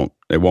it won't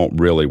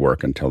really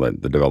work until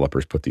the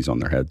developers put these on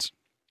their heads.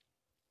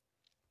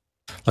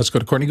 Let's go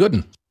to Courtney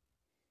Gooden.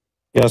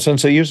 Yeah,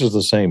 since it uses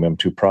the same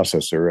M2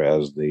 processor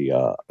as the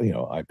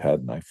iPad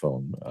and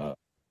iPhone,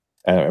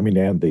 and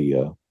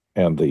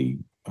the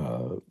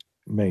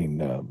main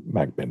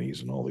Mac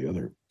Minis and all the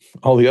other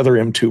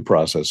M2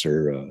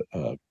 processor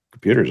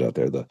computers out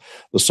there, the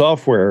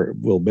software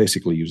will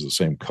basically use the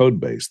same code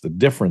base. The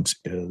difference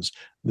is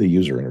the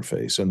user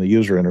interface, and the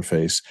user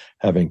interface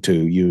having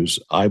to use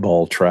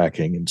eyeball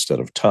tracking instead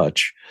of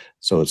touch.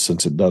 So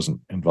since it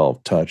doesn't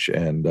involve touch,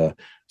 and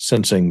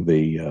sensing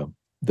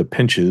the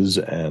pinches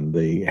and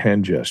the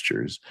hand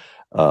gestures,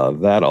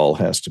 that all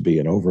has to be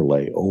an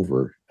overlay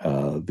over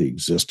the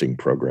existing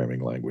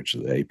programming language,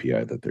 the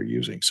API that they're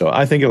using. So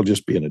I think it'll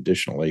just be an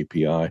additional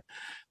API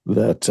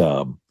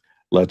that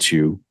lets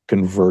you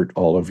convert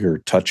all of your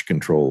touch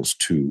controls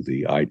to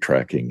the eye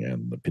tracking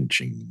and the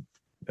pinching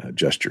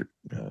gesture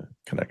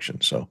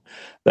connection. So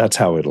that's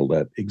how it'll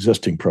let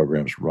existing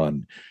programs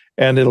run.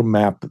 And it'll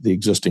map the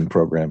existing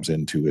programs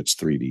into its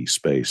 3D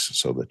space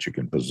so that you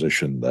can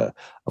position a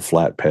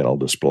flat panel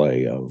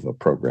display of a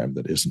program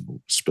that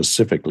isn't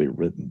specifically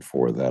written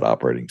for that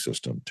operating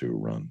system to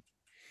run.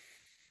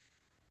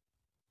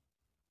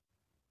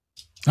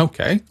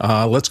 Okay,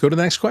 let's go to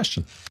the next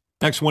question.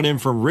 Next one in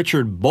from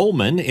Richard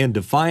Bowman in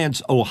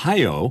Defiance,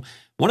 Ohio.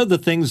 One of the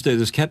things that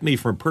has kept me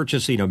from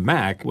purchasing a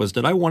Mac was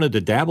that I wanted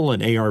to dabble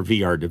in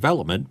AR/VR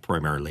development,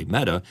 primarily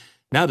Meta.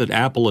 Now that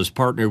Apple has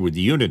partnered with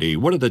Unity,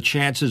 what are the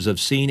chances of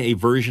seeing a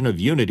version of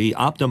Unity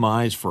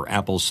optimized for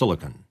Apple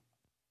Silicon?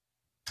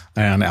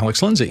 And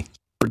Alex Lindsay.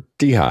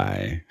 Pretty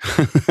high.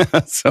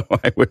 So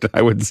I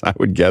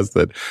would guess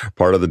that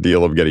part of the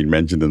deal of getting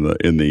mentioned in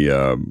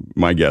the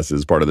my guess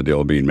is part of the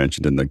deal of being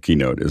mentioned in the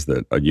keynote is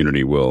that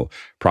Unity will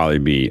probably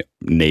be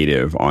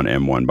native on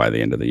M1 by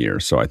the end of the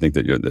year. So I think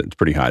that it's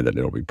pretty high that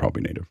it'll be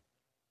probably native.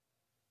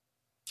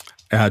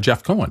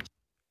 Jeff Cohen.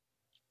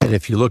 And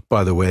if you look,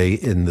 by the way,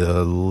 in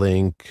the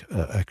link,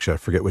 actually, I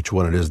forget which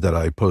one it is that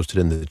I posted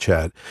in the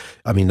chat.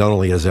 I mean, not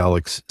only, as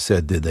Alex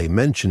said, did they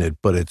mention it,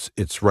 but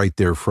it's right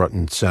there front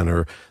and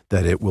center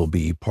that it will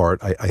be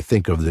part, I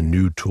think, of the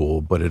new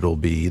tool, but it'll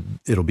be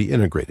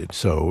integrated.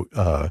 So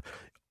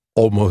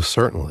almost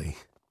certainly.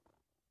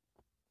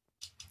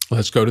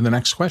 Let's go to the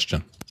next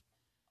question.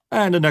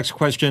 And the next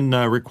question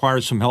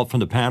requires some help from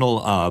the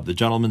panel. The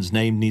gentleman's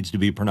name needs to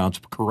be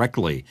pronounced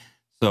correctly.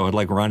 So I'd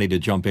like Ronnie to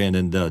jump in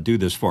and do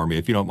this for me,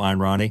 if you don't mind,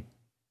 Ronnie.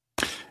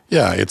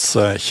 Yeah, it's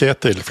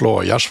Kjetil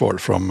Flå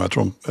Gjersvold from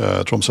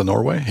Tromsø,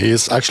 Norway. He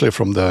is actually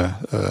from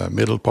the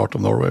middle part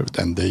of Norway,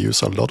 and they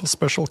use a lot of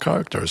special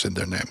characters in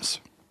their names.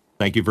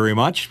 Thank you very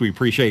much. We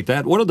appreciate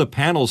that. What are the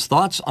panel's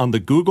thoughts on the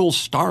Google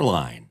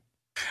Starline?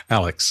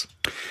 Alex.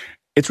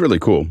 It's really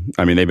cool.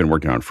 I mean, they've been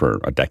working on it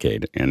for a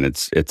decade, and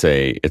it's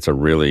a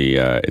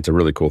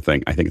really cool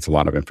thing. I think it's a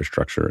lot of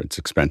infrastructure. It's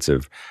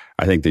expensive.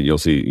 I think that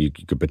you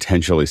could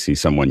potentially see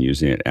someone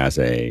using it as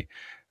a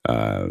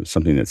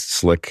something that's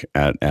slick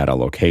at a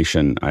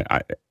location.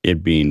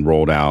 It being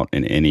rolled out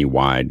in any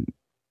wide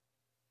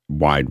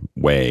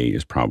way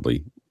is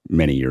probably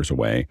many years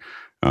away.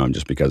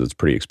 Just because it's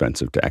pretty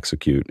expensive to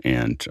execute,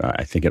 and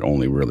I think it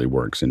only really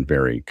works in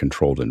very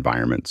controlled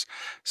environments.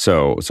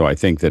 So I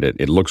think that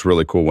it looks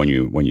really cool when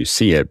you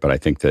see it, but I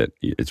think that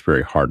it's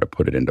very hard to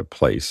put it into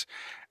place.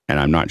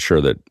 And I'm not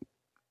sure that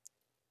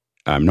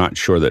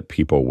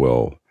people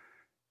will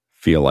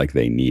feel like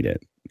they need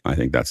it. I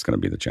think that's going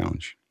to be the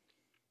challenge.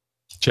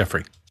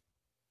 Jeffrey.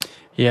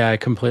 Yeah, I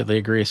completely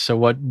agree. So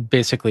what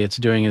basically it's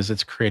doing is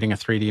it's creating a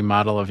 3D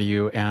model of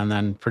you and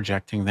then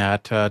projecting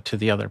that to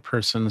the other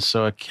person.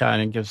 So it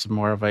kind of gives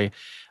more of a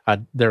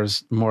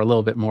there's a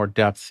little bit more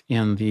depth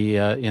in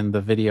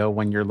the video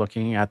when you're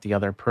looking at the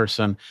other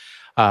person.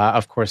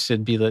 Of course,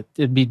 it'd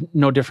be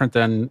no different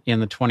than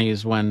in the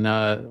 20s when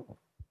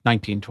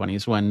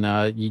 1920s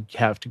when you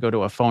have to go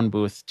to a phone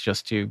booth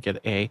just to get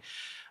a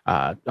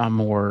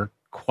more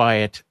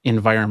quiet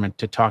environment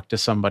to talk to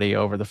somebody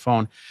over the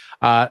phone.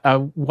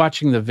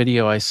 Watching the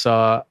video, I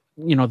saw,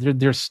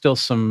 there's still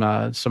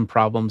some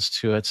problems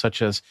to it,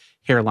 such as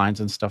hairlines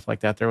and stuff like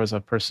that. There was a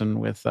person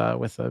with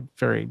a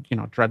very,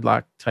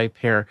 dreadlock type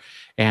hair,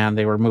 and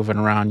they were moving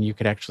around. You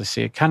could actually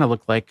see it kind of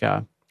looked like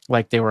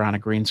they were on a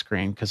green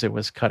screen because it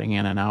was cutting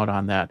in and out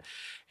on that.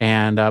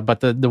 And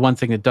but the one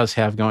thing it does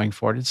have going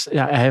for it,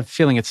 I have a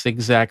feeling it's the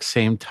exact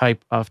same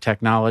type of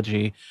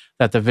technology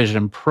that the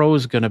Vision Pro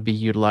is going to be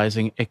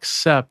utilizing,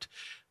 except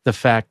the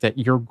fact that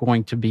you're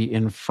going to be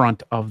in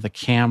front of the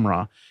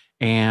camera,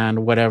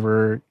 and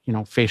whatever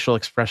facial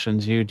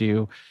expressions you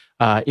do,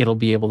 it'll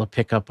be able to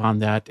pick up on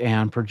that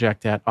and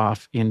project that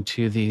off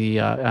into the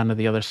onto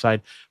the other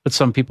side. But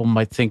some people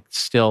might think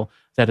still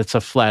that it's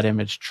a flat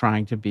image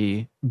trying to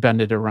be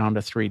bended around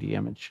a 3D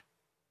image.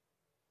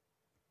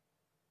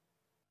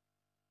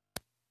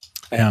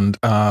 And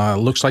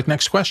looks like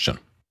next question.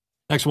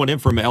 Next one in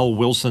from L.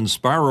 Wilson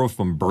Sparrow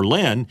from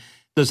Berlin.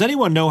 Does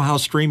anyone know how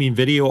streaming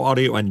video,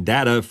 audio, and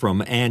data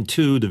from AND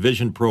to the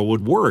Vision Pro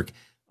would work?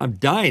 I'm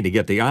dying to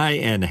get the eye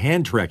and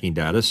hand tracking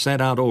data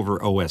sent out over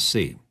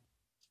OSC.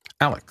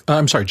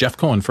 Jeff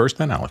Cohen first,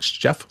 then Alex.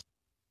 Jeff?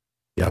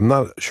 Yeah, I'm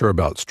not sure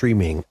about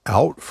streaming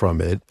out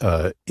from it.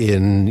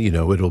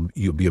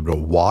 You'll be able to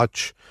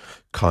watch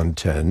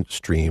content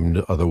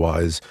streamed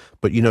otherwise,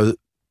 but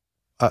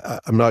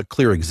I'm not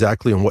clear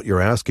exactly on what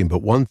you're asking,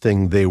 but one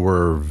thing they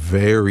were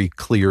very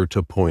clear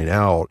to point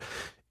out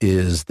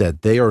is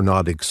that they are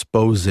not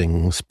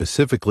exposing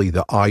specifically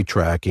the eye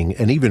tracking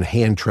and even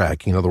hand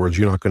tracking. In other words,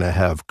 you're not going to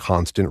have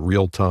constant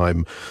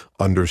real-time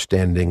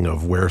understanding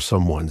of where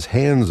someone's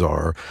hands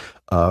are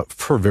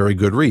for very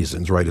good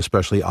reasons, right?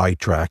 Especially eye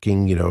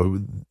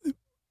tracking.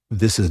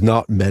 This is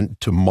not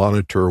meant to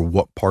monitor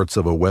what parts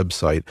of a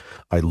website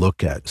I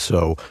look at.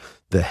 So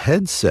the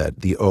headset,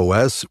 the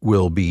OS,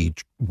 will be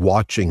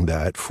watching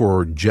that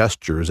for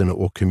gestures, and it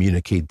will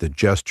communicate the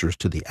gestures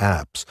to the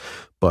apps.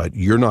 But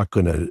you're not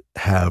going to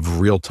have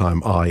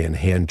real-time eye and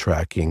hand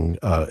tracking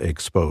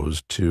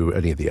exposed to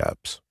any of the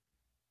apps.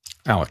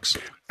 Alex?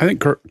 I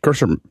think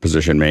cursor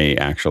position may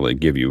actually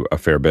give you a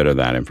fair bit of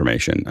that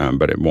information,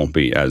 but it won't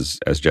be, as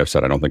Jeff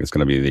said, I don't think it's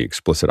going to be the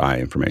explicit eye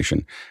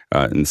information.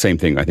 And the same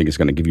thing, I think it's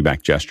going to give you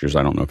back gestures.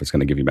 I don't know if it's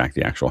going to give you back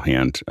the actual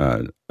hand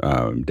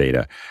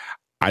data.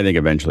 I think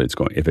eventually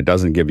if it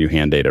doesn't give you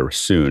hand data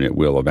soon, it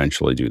will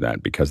eventually do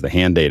that, because the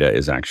hand data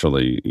is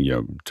actually,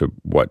 to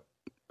what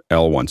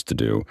L wants to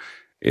do,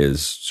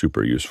 is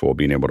super useful,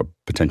 being able to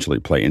potentially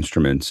play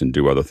instruments and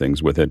do other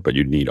things with it, but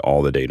you need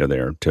all the data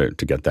there to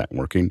get that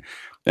working.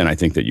 And I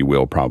think that you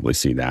will probably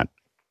see that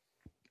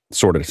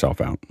sort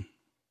itself out.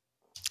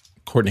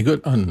 Courtney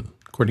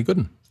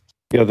Gooden.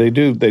 Yeah, they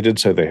do. They did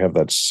say they have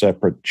that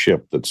separate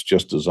chip that's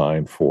just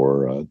designed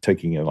for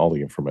taking in all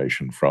the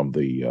information from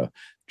the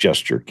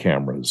gesture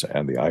cameras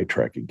and the eye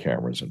tracking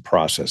cameras and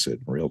process it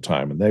in real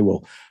time. And they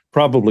will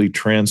probably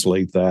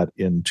translate that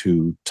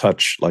into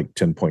touch, like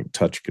 10-point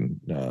touch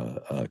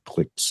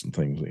clicks and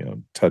things,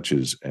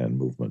 touches and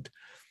movement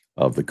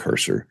of the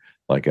cursor,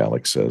 like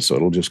Alex says. So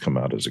it'll just come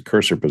out as a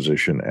cursor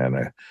position and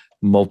a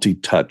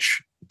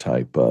multi-touch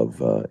type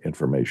of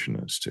information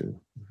as to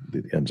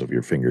the ends of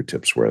your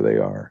fingertips where they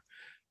are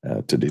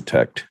to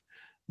detect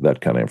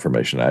that kind of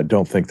information. I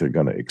don't think they're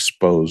going to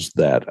expose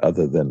that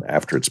other than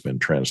after it's been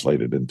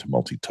translated into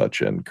multi-touch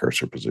and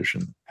cursor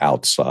position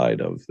outside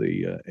of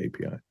the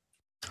API.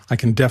 I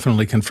can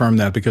definitely confirm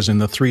that, because in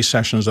the 3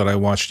 sessions that I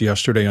watched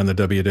yesterday on the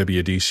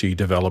WWDC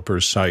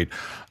developers site,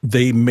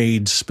 they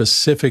made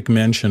specific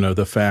mention of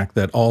the fact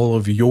that all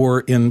of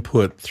your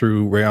input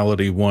through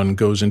Reality One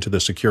goes into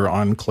the secure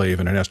enclave,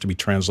 and it has to be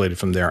translated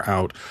from there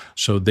out.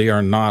 So they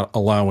are not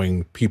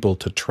allowing people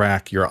to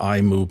track your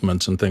eye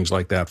movements and things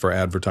like that for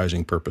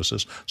advertising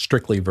purposes,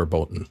 strictly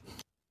verboten.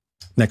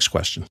 Next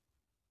question.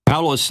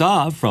 Paulo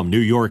Saab from New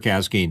York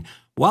asking,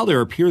 While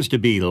there appears to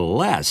be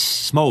less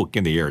smoke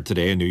in the air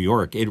today in New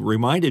York, it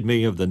reminded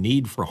me of the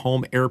need for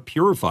home air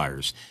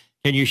purifiers.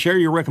 Can you share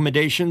your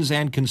recommendations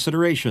and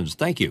considerations?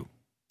 Thank you.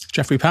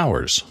 Jeffrey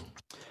Powers.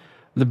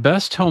 The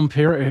best home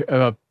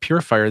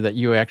purifier that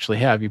you actually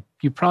have,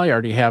 you probably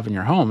already have in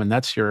your home, and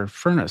that's your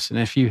furnace. And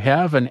if you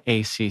have an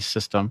AC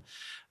system,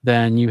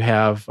 then you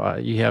have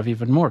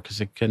even more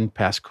because it can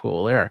pass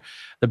cool air.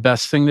 The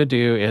best thing to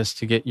do is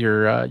to get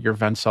your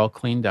vents all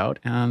cleaned out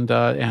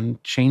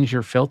and change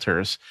your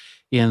filters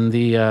on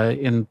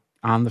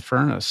the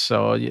furnace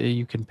so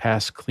you can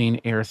pass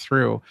clean air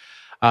through.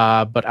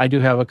 But I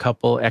do have a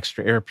couple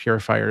extra air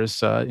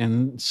purifiers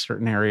in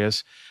certain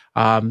areas.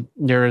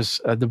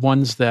 There's the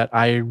ones that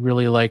I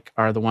really like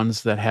are the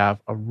ones that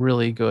have a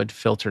really good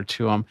filter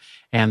to them,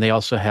 and they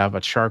also have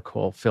a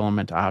charcoal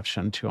filament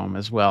option to them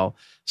as well,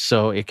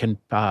 so it can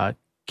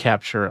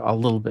capture a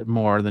little bit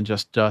more than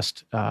just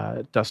dust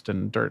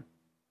and dirt.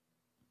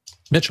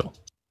 Mitchell.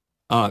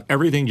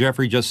 Everything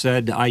Jeffrey just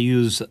said, I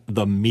use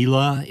the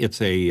Miele. It's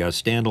a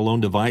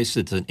standalone device.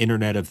 It's an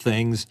Internet of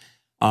Things.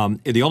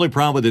 The only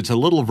problem with it's a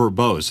little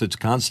verbose. It's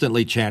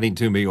constantly chatting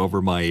to me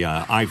over my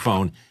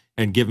iPhone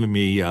and giving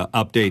me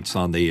updates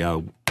on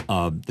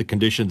the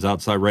conditions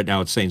outside. Right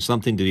now, it's saying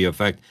something to the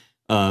effect,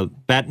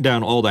 batten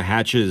down all the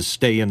hatches,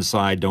 stay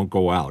inside, don't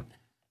go out.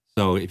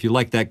 So if you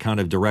like that kind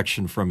of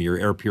direction from your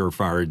air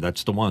purifier,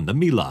 that's the one, the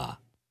Miele.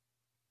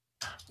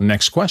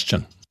 Next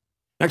question.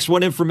 Next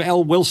one in from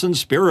L. Wilson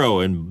Spiro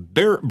in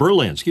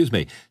Berlin,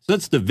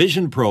 Since the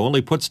Vision Pro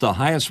only puts the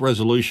highest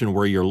resolution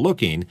where you're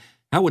looking,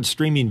 how would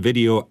streaming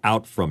video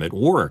out from it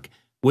work?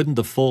 Wouldn't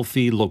the full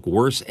feed look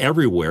worse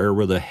everywhere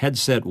where the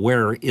headset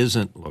wearer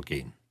isn't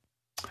looking?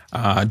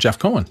 Jeff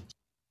Cohen.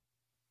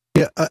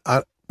 Yeah,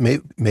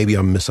 maybe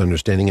I'm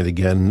misunderstanding it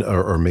again,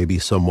 or maybe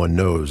someone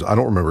knows. I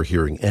don't remember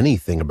hearing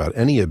anything about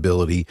any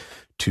ability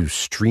to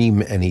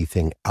stream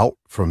anything out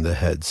from the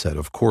headset.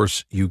 Of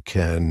course, you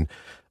can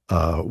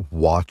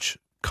watch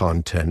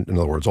content. In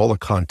other words, all the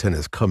content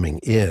is coming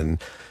in.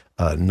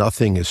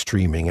 Nothing is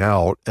streaming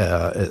out,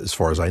 as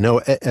far as I know.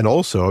 And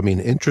also, I mean,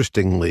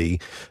 interestingly,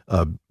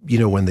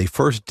 when they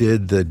first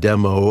did the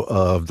demo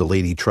of the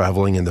lady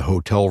traveling in the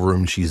hotel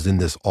room, she's in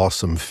this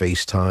awesome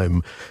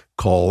FaceTime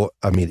call.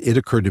 I mean, it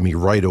occurred to me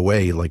right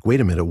away, like,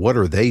 wait a minute, what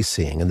are they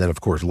seeing? And then,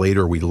 of course,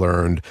 later we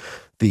learned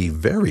the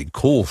very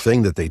cool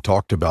thing that they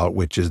talked about,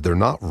 which is they're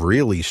not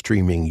really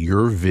streaming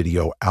your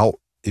video out.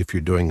 If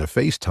you're doing a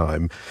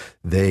FaceTime,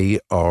 they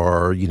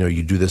are,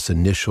 you do this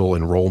initial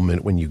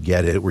enrollment when you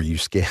get it, where you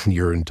scan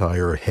your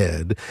entire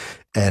head,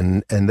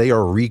 and they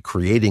are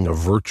recreating a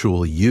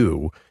virtual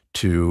you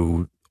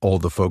to all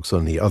the folks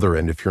on the other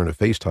end if you're in a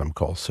FaceTime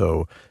call.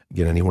 So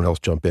again, anyone else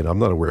jump in? I'm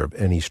not aware of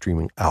any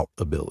streaming out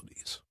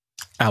abilities.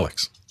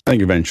 Alex. I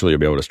think eventually you'll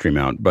be able to stream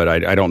out, but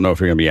I don't know if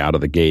you're going to be out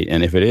of the gate.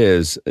 And if it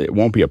is, it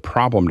won't be a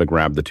problem to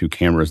grab the two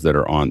cameras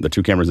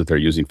that they're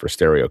using for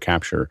stereo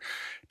capture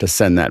to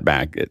send that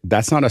back.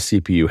 That's not a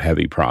CPU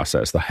heavy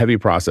process. The heavy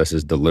process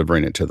is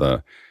delivering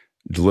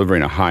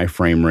a high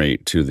frame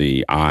rate to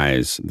the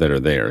eyes that are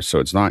there. So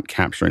it's not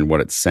capturing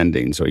what it's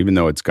sending. So even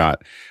though it's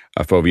got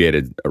a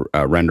foveated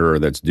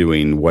renderer that's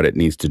doing what it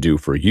needs to do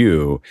for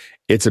you,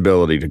 its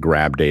ability to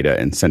grab data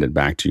and send it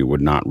back to you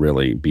would not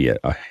really be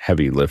a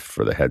heavy lift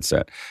for the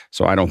headset.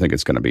 So I don't think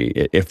it's going to be,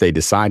 if they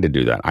decide to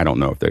do that, I don't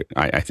know if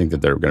I think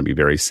that they're going to be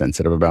very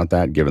sensitive about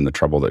that, given the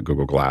trouble that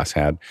Google Glass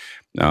had.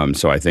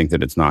 So I think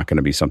that it's not going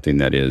to be something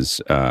that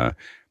is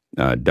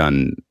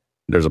done.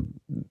 There's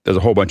a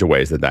whole bunch of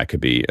ways that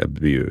could be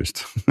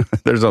abused.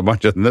 there's a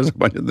bunch of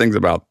things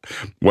about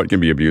what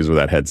can be abused with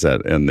that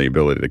headset and the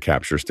ability to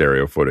capture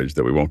stereo footage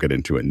that we won't get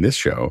into in this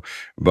show.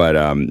 But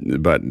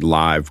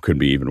live could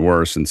be even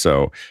worse. And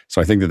so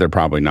I think that they're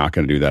probably not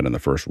going to do that in the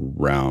first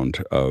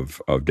round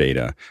of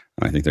data.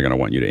 I think they're going to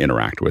want you to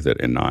interact with it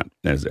and not,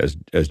 as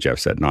Jeff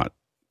said, not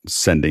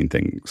sending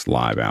things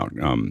live out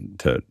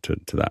to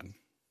that.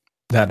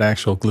 That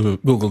actual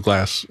Google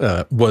Glass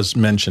was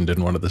mentioned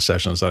in one of the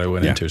sessions that I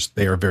went into.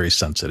 They are very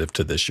sensitive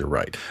to this. You're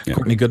right. Yeah.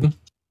 Courtney Gooden?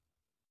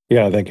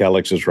 Yeah, I think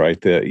Alex is right.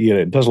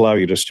 It does allow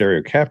you to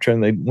stereo capture.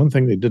 And one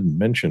thing they didn't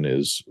mention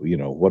is,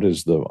 what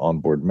is the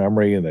onboard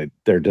memory? And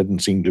there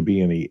didn't seem to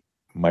be any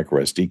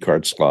micro SD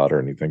card slot or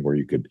anything where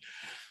you could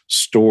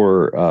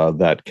store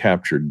that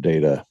captured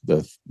data,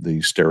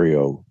 the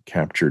stereo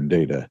captured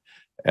data,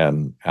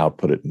 and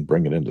output it and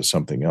bring it into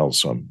something else.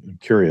 So I'm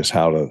curious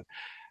how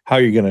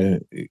you're going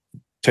to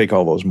take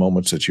all those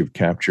moments that you've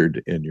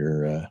captured in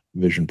your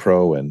Vision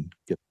Pro and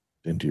get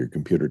into your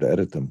computer to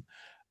edit them.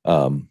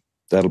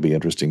 That'll be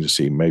interesting to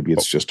see. Maybe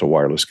it's just a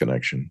wireless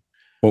connection.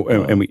 Well,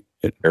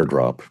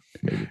 AirDrop,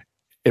 maybe.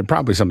 It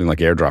probably something like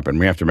AirDrop, and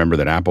we have to remember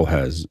that Apple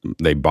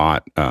they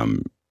bought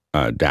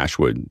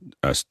Dashwood,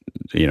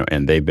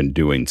 and they've been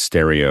doing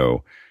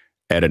stereo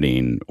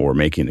editing or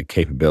making the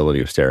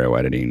capability of stereo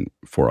editing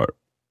for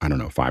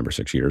 5 or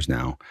 6 years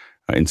now.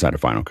 Inside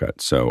of Final Cut.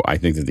 So I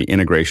think that the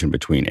integration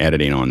between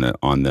editing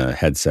on the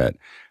headset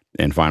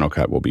and Final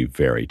Cut will be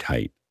very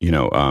tight,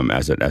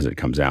 as it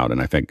comes out.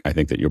 And I think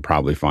that you'll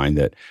probably find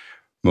that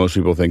Most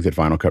people think that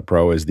Final Cut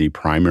Pro is the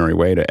primary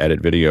way to edit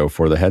video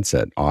for the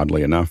headset.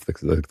 Oddly enough,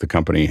 the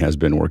company has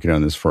been working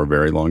on this for a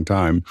very long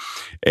time,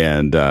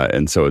 and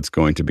so it's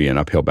going to be an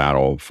uphill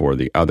battle for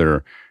the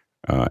other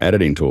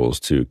editing tools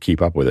to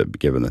keep up with it,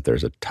 given that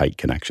there's a tight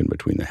connection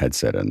between the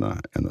headset and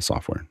the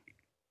software.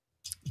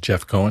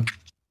 Jeff Cohen?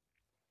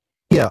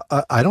 Yeah,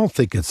 I don't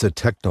think it's a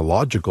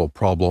technological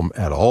problem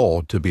at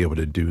all to be able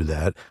to do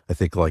that. I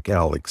think, like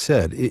Alex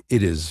said, it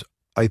is,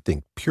 I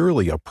think,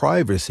 purely a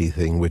privacy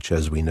thing, which,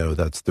 as we know,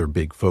 that's their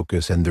big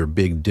focus and their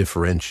big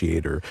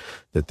differentiator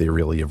that they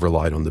really have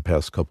relied on the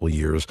past couple of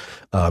years.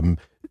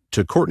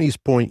 To Courtney's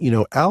point,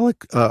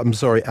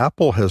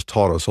 Apple has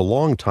taught us a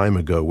long time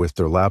ago with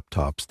their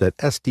laptops that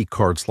SD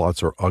card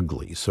slots are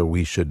ugly, so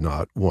we should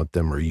not want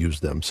them or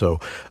use them. So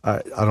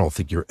I don't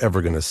think you're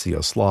ever going to see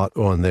a slot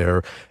on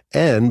there.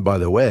 And by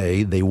the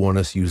way, they want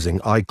us using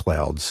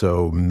iCloud.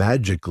 So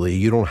magically,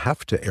 you don't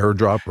have to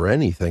AirDrop or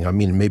anything. I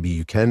mean, maybe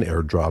you can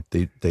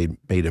AirDrop. They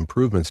made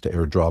improvements to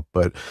AirDrop,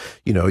 but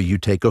you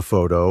take a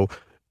photo.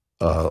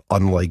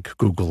 Unlike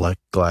Google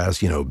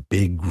Glass,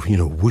 big,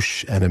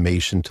 whoosh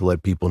animation to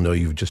let people know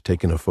you've just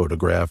taken a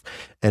photograph,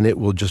 and it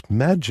will just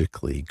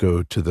magically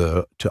go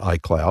to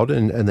iCloud,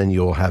 and then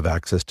you'll have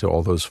access to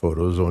all those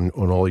photos on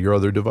all your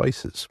other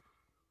devices.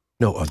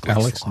 No ugly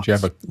Alex, slots. do you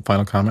have a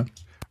final comment?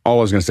 All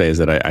I was going to say is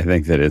that I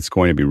think that it's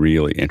going to be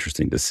really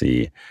interesting to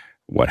see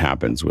what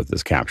happens with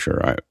this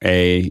capture.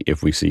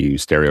 If we see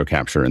stereo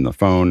capture in the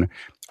phone,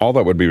 all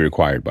that would be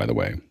required, by the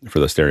way, for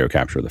the stereo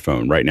capture of the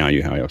phone. Right now,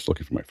 I was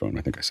looking for my phone.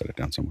 I think I set it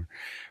down somewhere.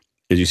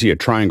 Is you see a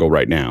triangle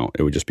right now,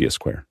 it would just be a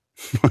square.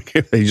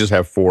 If they just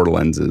have 4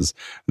 lenses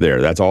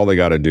there, that's all they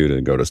got to do to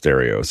go to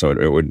stereo. So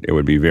it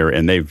would be very,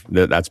 and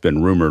that's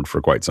been rumored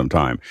for quite some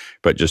time.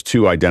 But just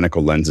 2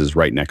 identical lenses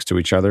right next to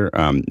each other,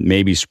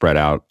 maybe spread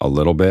out a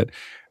little bit.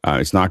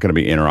 It's not going to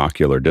be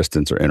interocular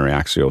distance or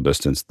interaxial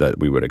distance that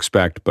we would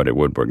expect, but it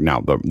would work.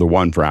 Now, the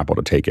one for Apple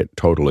to take it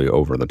totally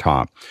over the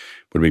top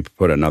would be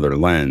put another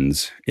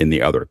lens in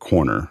the other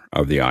corner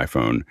of the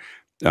iPhone.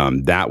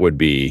 That would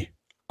be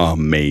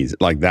amazing.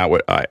 Like that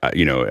would,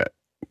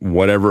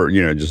 whatever,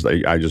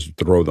 I just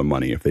throw the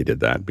money if they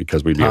did that,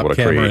 because we'd be Top able to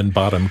camera create and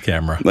bottom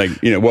camera.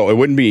 Well, it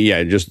wouldn't be,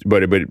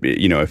 but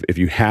if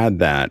you had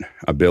that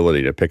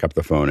ability to pick up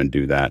the phone and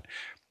do that,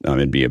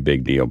 it'd be a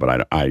big deal.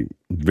 But I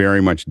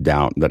very much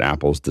doubt that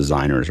Apple's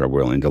designers are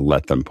willing to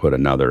let them put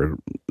another,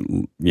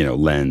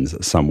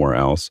 lens somewhere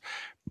else.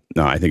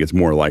 No, I think it's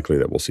more likely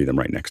that we'll see them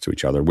right next to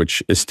each other,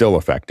 which is still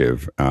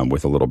effective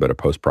with a little bit of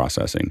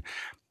post-processing,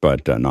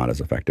 but not as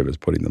effective as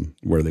putting them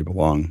where they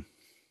belong.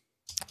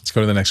 Let's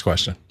go to the next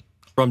question.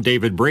 From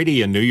David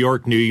Brady in New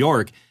York, New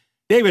York.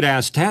 David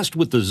asked, tasked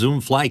with the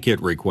Zoom Fly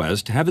Kit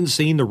request, haven't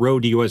seen the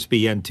Rode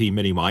USB NT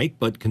mini mic,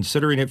 but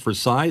considering it for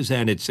size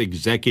and its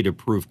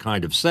executive-proof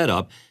kind of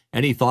setup,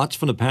 any thoughts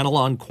from the panel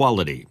on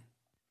quality?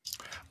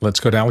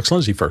 Let's go to Alex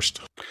Lindsay first.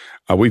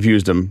 We've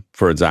used them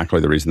for exactly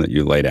the reason that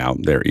you laid out.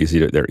 They're easy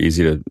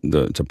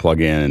to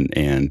plug in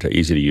and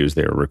easy to use.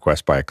 They're a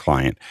request by a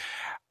client.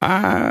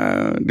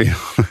 I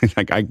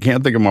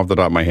can't think of them off the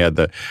top of my head.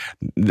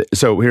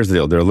 So here's the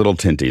deal: they're a little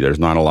tinty. There's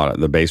not a lot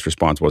of the bass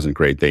response wasn't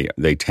great.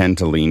 They tend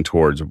to lean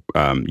towards.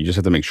 You just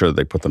have to make sure that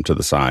they put them to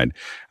the side.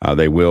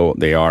 They'll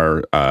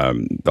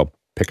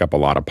pick up a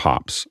lot of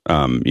pops.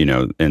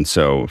 And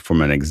so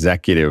from an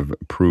executive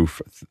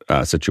proof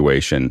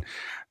situation,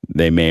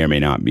 they may or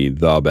may not be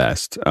the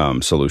best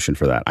solution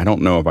for that. I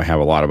don't know if I have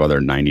a lot of other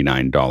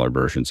 $99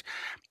 versions.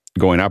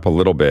 Going up a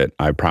little bit,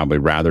 I'd probably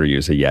rather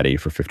use a Yeti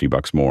for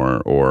 $50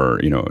 more, or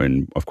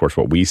and of course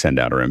what we send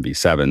out are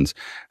MV7s.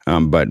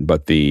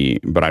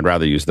 But I'd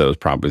rather use those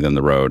probably than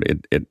the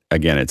Rode.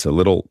 It's a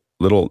little.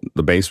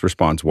 The bass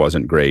response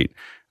wasn't great.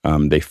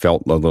 They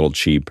felt a little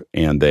cheap,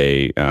 and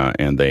they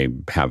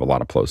have a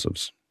lot of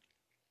plosives.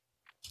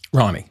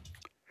 Ronnie.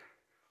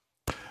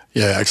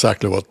 Yeah,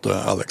 exactly what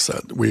Alex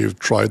said. We've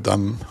tried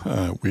them.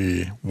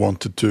 We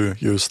wanted to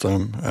use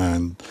them,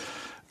 and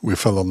we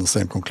fell on the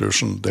same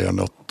conclusion. They are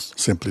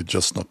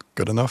just not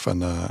good enough,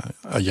 and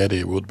a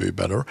Yeti would be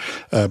better.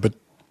 But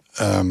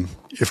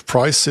if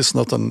price is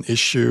not an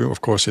issue,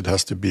 of course it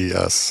has to be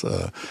as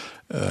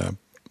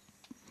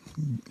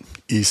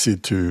easy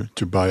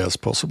to buy as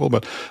possible.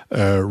 But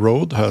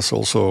Rode has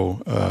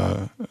also,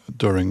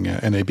 during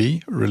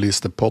NAB,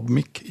 released the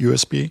PodMic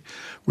USB,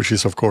 which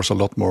is, of course, a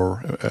lot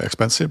more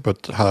expensive,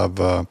 but have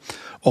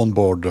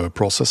onboard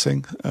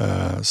processing.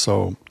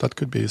 So that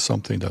could be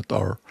something that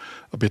are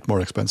a bit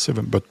more expensive,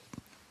 but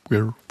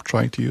we're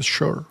trying to use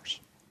Shure's.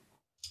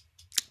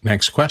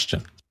 Next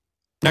question.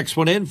 Next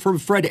one in from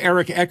Fred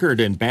Eric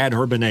Eckert in Bad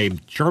Herbene,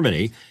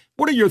 Germany.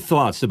 What are your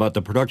thoughts about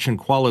the production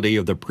quality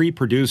of the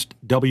pre-produced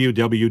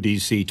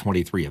WWDC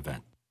 23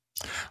 event?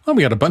 Well,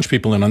 we got a bunch of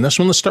people in on this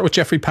one. Let's start with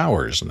Jeffrey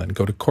Powers and then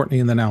go to Courtney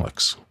and then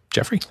Alex.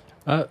 Jeffrey?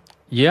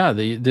 Yeah,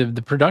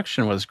 the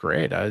production was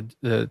great.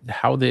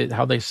 How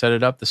they set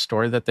it up, the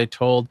story that they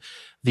told,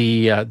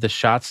 the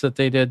shots that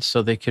they did,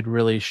 so they could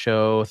really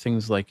show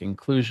things like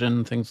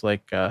inclusion, things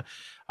like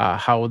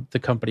how the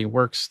company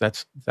works.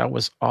 That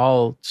was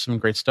all some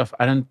great stuff.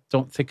 I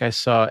don't think I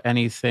saw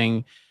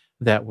anything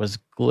that was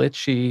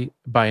glitchy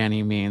by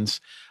any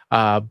means.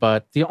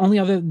 But the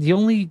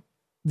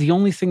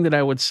only thing that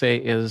I would say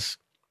is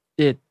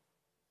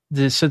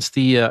since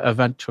the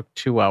event took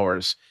 2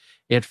 hours,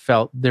 it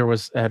felt there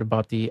was at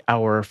about the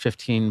hour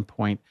 15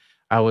 point,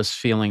 I was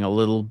feeling a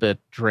little bit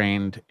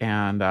drained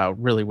and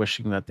really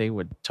wishing that they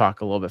would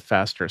talk a little bit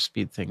faster,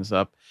 speed things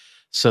up,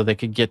 so they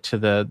could get to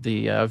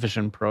the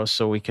Vision Pro,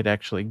 so we could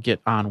actually get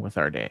on with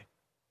our day.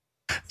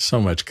 So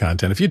much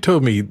content. If you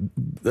told me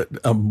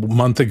a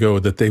month ago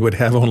that they would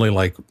have only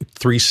like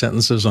 3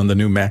 sentences on the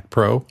new Mac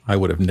Pro, I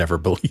would have never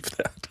believed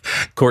that.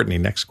 Courtney,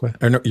 next question.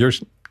 Or no,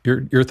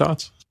 your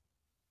thoughts?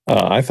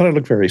 I thought it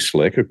looked very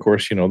slick. Of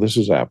course, this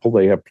is Apple.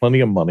 They have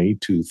plenty of money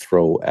to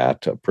throw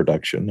at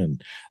production,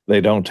 and they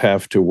don't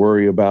have to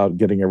worry about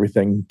getting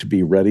everything to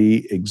be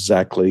ready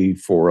exactly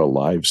for a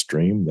live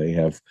stream. They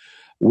have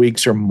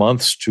weeks or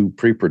months to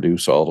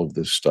pre-produce all of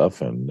this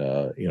stuff and,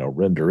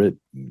 render it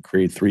and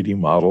create 3D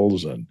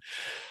models and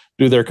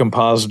do their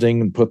compositing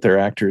and put their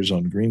actors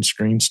on green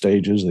screen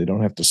stages. They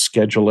don't have to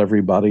schedule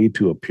everybody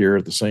to appear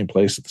at the same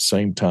place at the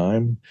same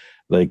time.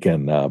 They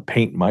can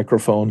paint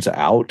microphones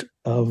out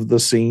of the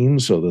scene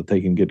so that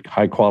they can get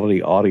high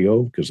quality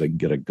audio, because they can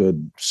get a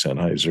good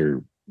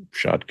Sennheiser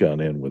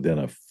shotgun in within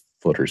a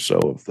foot or so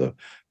of the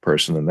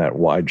person in that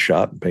wide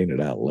shot and paint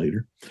it out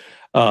later.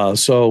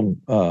 So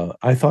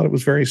I thought it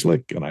was very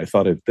slick, and I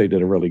thought they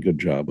did a really good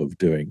job of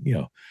doing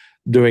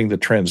the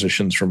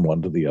transitions from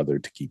one to the other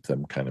to keep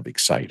them kind of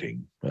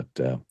exciting. But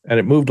and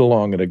it moved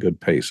along at a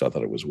good pace. I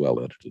thought it was well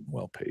edited and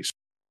well paced.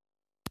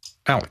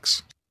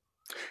 Alex.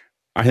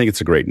 I think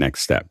it's a great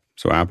next step.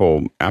 So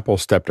Apple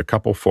stepped a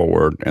couple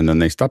forward, and then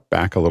they stepped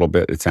back a little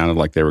bit. It sounded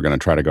like they were going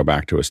to try to go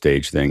back to a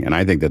stage thing. And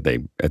I think that they,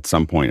 at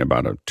some point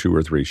about 2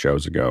 or 3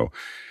 shows ago,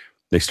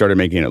 they started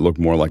making it look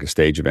more like a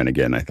stage event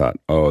again. I thought,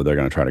 oh, they're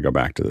going to try to go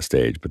back to the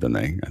stage, but then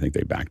I think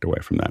they backed away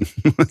from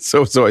that.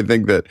 So I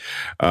think that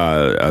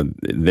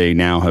they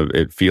now have,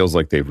 it feels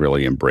like they've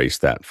really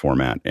embraced that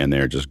format, and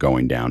they're just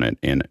going down it.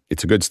 And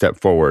it's a good step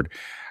forward.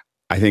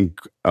 I think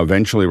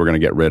eventually we're going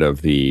to get rid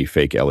of the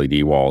fake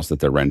LED walls that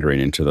they're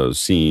rendering into those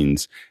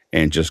scenes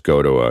and just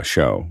go to a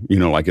show.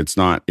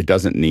 It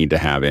doesn't need to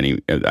have any.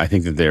 I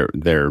think that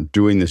they're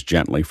doing this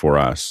gently for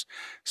us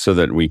so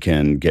that we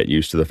can get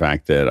used to the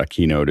fact that a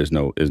keynote is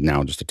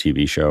now just a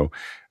TV show.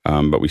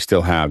 But we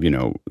still have,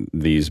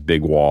 these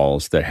big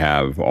walls that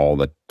have all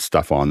the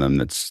stuff on them.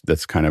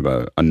 That's kind of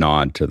a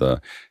nod to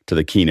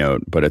the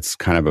keynote, but it's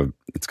kind of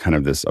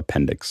this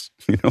appendix,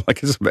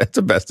 it's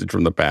a vestige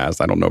from the past.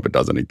 I don't know if it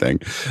does anything.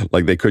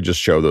 Like, they could just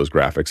show those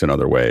graphics in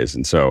other ways.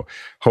 And so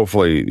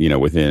hopefully,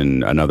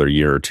 within another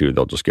year or two,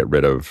 they'll just get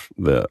rid of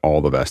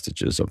all the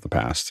vestiges of the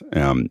past,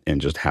 and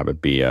just have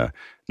it be a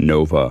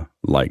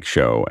Nova-like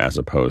show as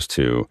opposed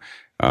to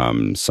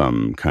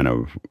some kind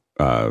of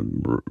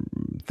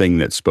thing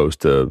that's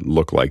supposed to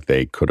look like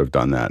they could have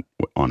done that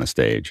on a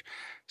stage.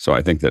 So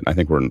I think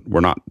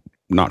we're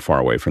not far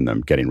away from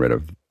them getting rid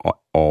of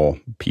all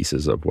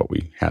pieces of what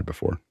we had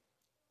before.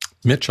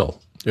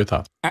 Mitchell, your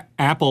thoughts?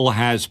 Apple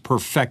has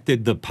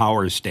perfected the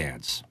power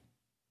stance.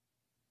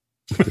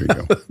 There you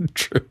go.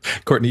 True.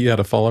 Courtney, you had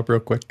a follow-up real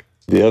quick?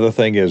 The other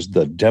thing is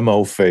the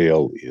demo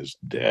fail is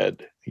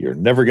dead. You're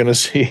never going to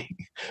see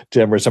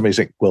Tim or somebody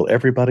saying, "Will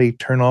everybody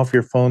turn off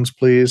your phones,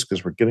 please?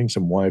 Because we're getting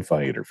some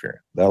Wi-Fi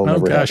interference." That'll never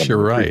happen. Oh, gosh, you're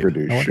right.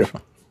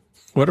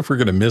 What if we're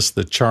going to miss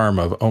the charm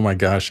of, oh, my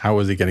gosh, how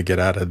is he going to get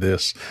out of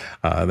this?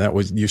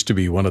 That used to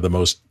be one of the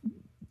most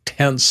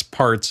tense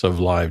parts of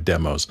live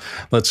demos.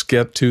 Let's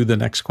get to the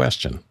next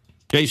question.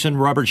 Jason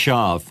Robert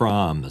Shaw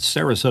from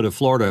Sarasota,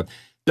 Florida.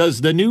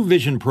 Does the new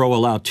Vision Pro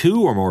allow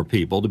 2 or more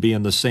people to be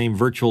in the same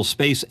virtual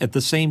space at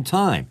the same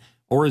time?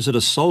 Or is it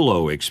a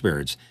solo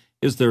experience?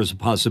 Is there a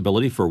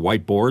possibility for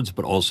whiteboards,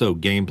 but also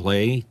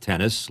gameplay,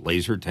 tennis,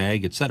 laser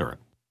tag, etc.?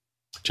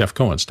 Jeff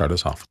Cohen, start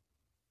us off.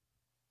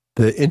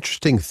 The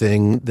interesting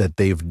thing that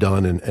they've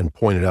done and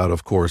pointed out,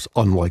 of course,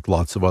 unlike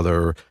lots of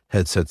other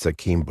headsets that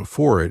came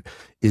before it,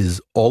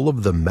 is all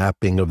of the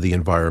mapping of the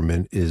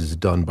environment is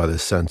done by the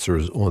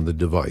sensors on the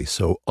device.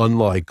 So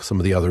unlike some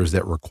of the others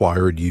that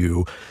required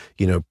you,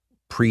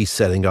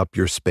 pre-setting up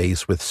your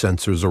space with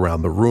sensors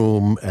around the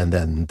room, and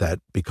then that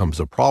becomes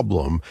a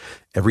problem,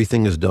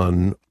 everything is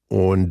done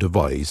on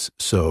device,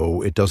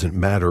 so it doesn't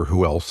matter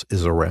who else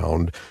is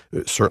around.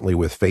 Certainly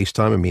with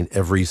FaceTime, I mean,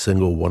 every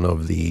single one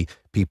of the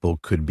people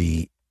could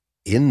be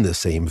in the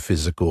same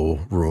physical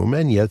room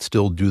and yet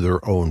still do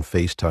their own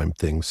FaceTime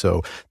thing.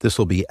 So this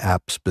will be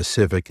app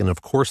specific. And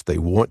of course they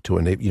want to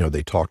enable,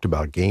 they talked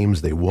about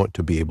games. They want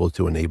to be able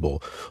to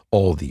enable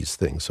all these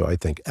things. So I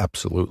think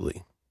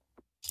absolutely.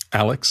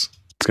 Alex?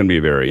 It's going to be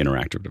a very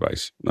interactive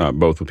device,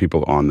 both with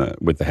people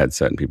with the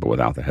headset and people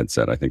without the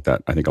headset. I think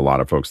a lot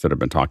of folks that have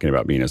been talking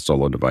about being a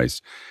solo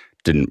device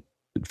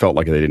felt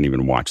like they didn't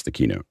even watch the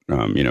keynote.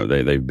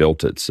 They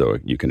built it so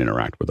you can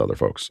interact with other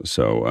folks.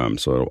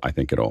 So I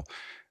think you'll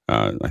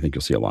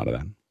see a lot of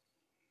that.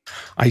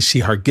 I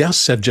see our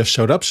guests have just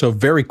showed up. So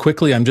very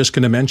quickly, I'm just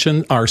going to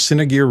mention our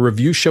Cinegear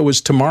review show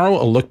is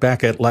tomorrow. A look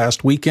back at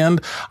last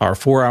weekend, our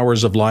 4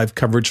 hours of live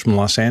coverage from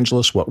Los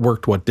Angeles, what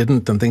worked, what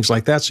didn't, and things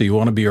like that. So you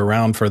want to be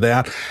around for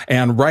that.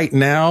 And right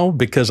now,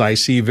 because I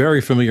see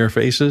very familiar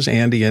faces,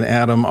 Andy and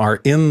Adam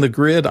are in the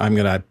grid. I'm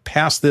going to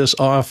pass this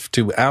off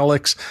to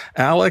Alex.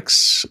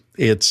 Alex,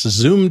 it's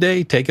Zoom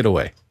Day. Take it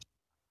away.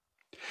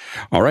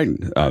 All right.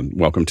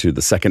 Welcome to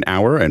the second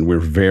hour, and we're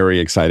very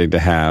excited to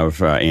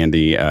have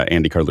Andy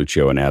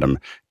Carluccio and Adam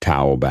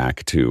Tao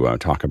back to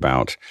talk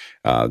about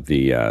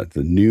the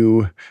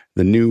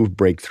new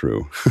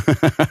breakthrough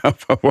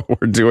of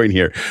what we're doing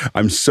here.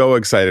 I'm so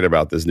excited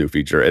about this new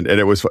feature, and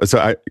it was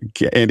so.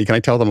 Andy, can I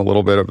tell them a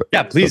little bit of?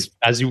 Yeah, please.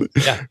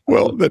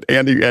 Well, that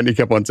Andy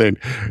kept on saying,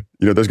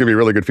 there's going to be a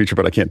really good feature,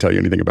 but I can't tell you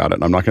anything about it,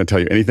 and I'm not going to tell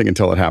you anything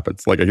until it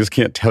happens. Like I just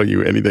can't tell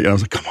you anything. And I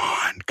was like, come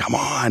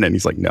on, and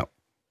he's like, no.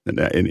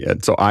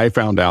 And so I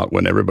found out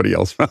when everybody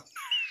else found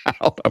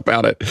out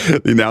about it.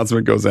 The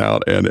announcement goes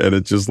out, and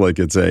it's just like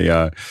it's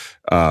a.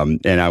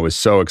 And I was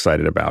so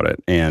excited about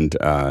it. And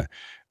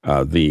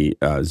the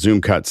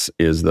ZoomCuts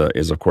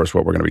is of course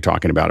what we're going to be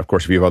talking about. Of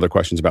course, if you have other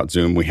questions about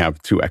Zoom, we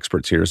have two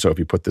experts here. So if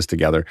you put this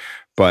together,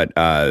 but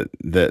the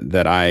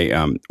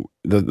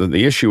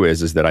issue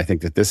is that I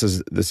think that this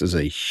is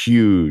a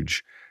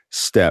huge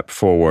step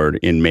forward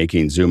in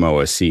making Zoom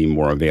OSC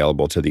more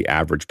available to the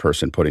average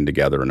person putting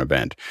together an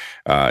event.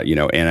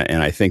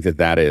 And I think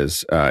that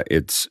is,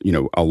 it's,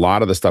 a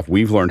lot of the stuff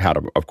we've learned how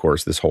to, of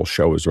course, this whole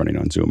show is running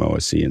on Zoom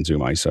OSC and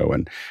Zoom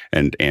ISO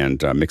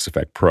and Mix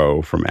Effect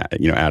Pro from,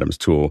 Adam's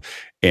tool.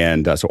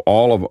 And so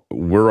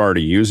we're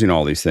already using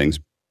all these things,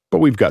 but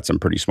we've got some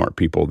pretty smart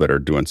people that are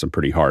doing some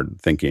pretty hard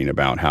thinking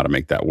about how to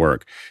make that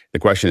work. The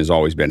question has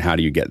always been, how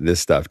do you get this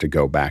stuff to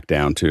go back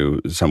down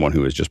to someone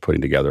who is just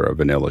putting together a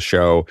vanilla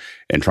show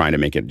and trying to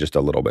make it just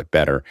a little bit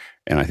better?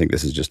 And I think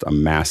this is just a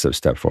massive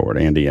step forward.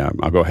 Andy,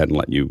 I'll go ahead and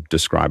let you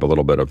describe a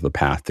little bit of the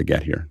path to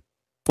get here.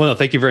 Well, no,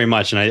 thank you very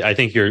much. And I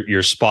think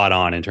you're spot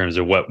on in terms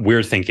of what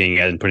we're thinking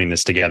and putting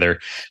this together.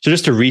 So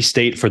just to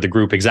restate for the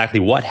group exactly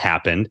what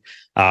happened,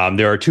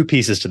 there are two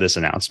pieces to this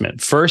announcement.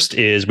 First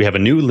is we have a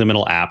new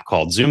liminal app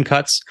called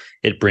ZoomCuts.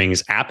 It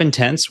brings App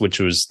Intents, which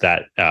was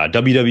that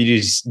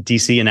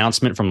WWDC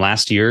announcement from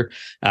last year.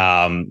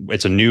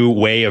 It's a new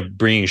way of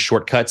bringing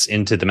shortcuts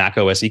into the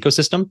macOS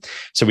ecosystem.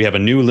 So we have a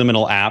new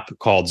liminal app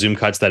called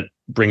ZoomCuts that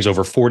brings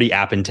over 40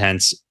 app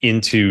intents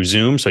into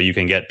Zoom, so you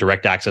can get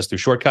direct access through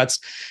shortcuts.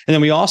 And then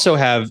we also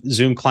have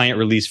Zoom Client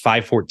Release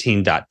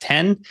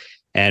 5.14.10.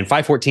 And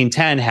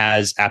 5.14.10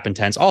 has app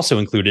intents also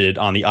included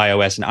on the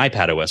iOS and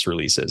iPadOS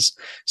releases.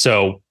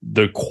 So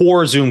the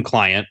core Zoom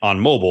client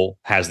on mobile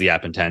has the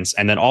app intents.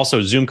 And then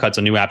also ZoomCuts,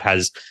 a new app,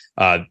 has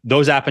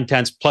those app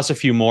intents plus a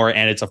few more.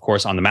 And it's, of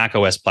course, on the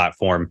macOS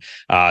platform.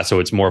 So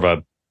it's more of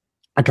a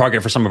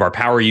target for some of our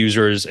power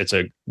users. It's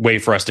a way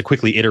for us to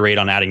quickly iterate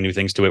on adding new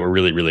things to it. We're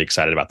really, really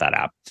excited about that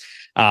app.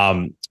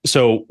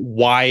 So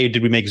why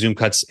did we make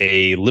ZoomCuts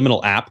a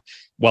liminal app?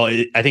 Well,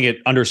 I think it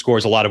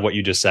underscores a lot of what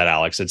you just said,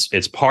 Alex.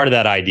 It's part of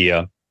that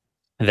idea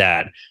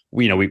that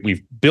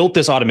we've built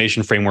this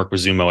automation framework with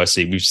Zoom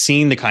OSC. We've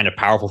seen the kind of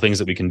powerful things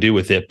that we can do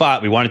with it,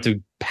 but we wanted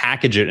to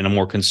package it in a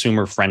more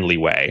consumer-friendly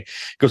way.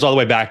 It goes all the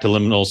way back to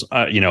Liminal's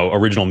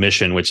original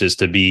mission, which is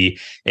to be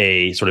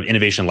a sort of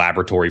innovation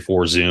laboratory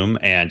for Zoom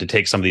and to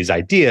take some of these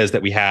ideas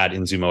that we had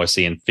in Zoom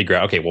OSC and figure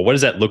out, okay, well, what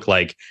does that look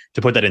like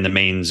to put that in the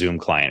main Zoom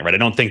client, right? I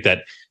don't think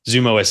that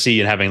Zoom OSC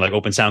and having like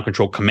open sound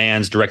control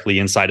commands directly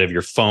inside of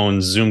your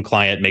phone's Zoom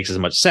client makes as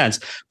much sense,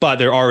 but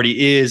there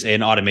already is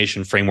an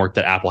automation framework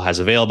that Apple has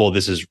available.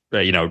 This is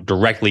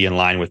directly in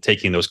line with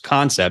taking those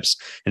concepts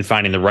and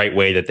finding the right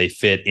way that they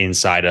fit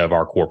inside of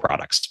our core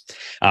products.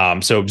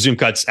 So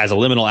ZoomCuts as a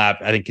liminal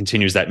app, I think,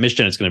 continues that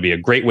mission. It's going to be a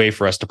great way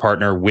for us to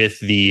partner with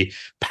the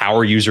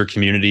power user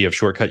community of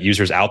shortcut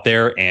users out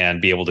there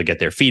and be able to get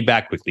their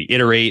feedback, quickly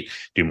iterate,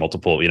 do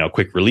multiple,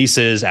 quick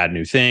releases, add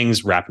new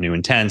things, wrap new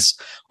intents,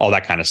 all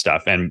that kind of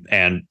stuff.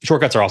 And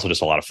shortcuts are also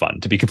just a lot of fun,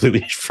 to be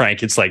completely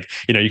frank. It's like,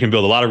 you can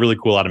build a lot of really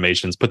cool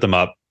automations, put them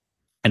up,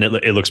 and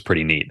it looks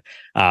pretty neat.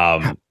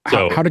 How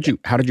did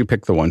you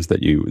pick the ones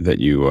that you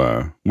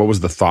what was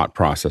the thought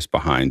process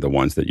behind the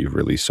ones that you've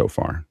released so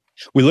far?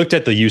 We looked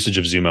at the usage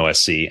of Zoom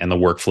OSC and the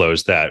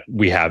workflows that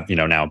we have,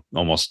 now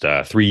almost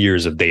 3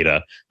 years of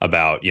data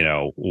about,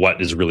 what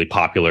is really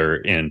popular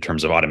in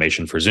terms of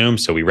automation for Zoom.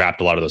 So we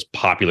wrapped a lot of those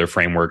popular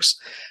frameworks.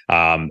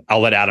 I'll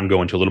let Adam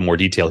go into a little more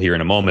detail here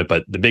in a moment,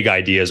 but the big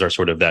ideas are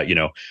sort of that,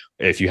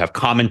 if you have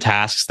common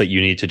tasks that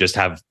you need to just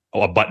have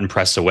a button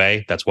press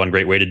away, that's one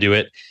great way to do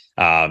it.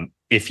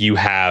 If you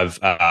have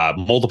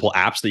multiple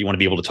apps that you want to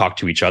be able to talk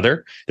to each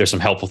other, there's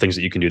some helpful things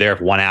that you can do there. If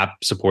one app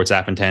supports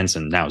app intents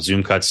and now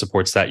ZoomCuts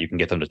supports that, you can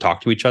get them to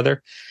talk to each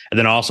other. And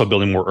then also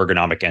building more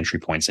ergonomic entry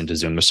points into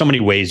Zoom. There's so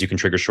many ways you can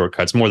trigger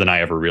shortcuts, more than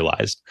I ever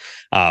realized.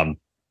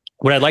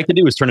 What I'd like to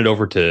do is turn it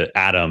over to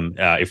Adam,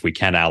 if we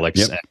can,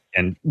 Alex, yep,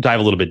 and dive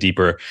a little bit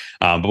deeper.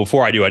 But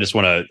before I do, I just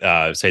want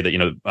to say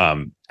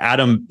that,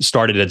 Adam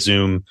started at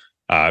Zoom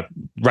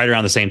right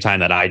around the same time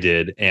that I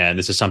did. And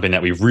this is something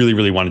that we really,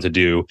 really wanted to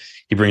do.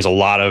 He brings a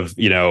lot of,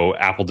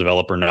 Apple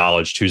developer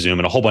knowledge to Zoom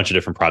and a whole bunch of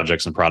different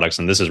projects and products.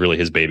 And this is really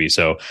his baby.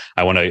 So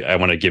I want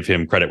to give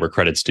him credit where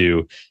credit's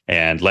due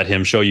and let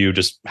him show you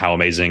just how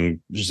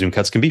amazing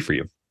ZoomCuts can be for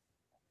you.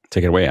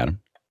 Take it away, Adam.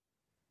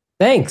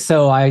 Thanks.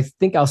 So I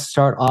think I'll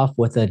start off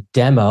with a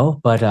demo,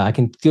 but I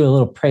can do a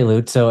little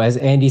prelude. So as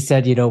Andy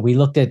said, we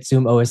looked at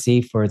Zoom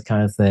OSE for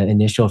kind of the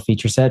initial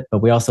feature set,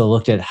 but we also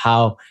looked at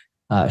how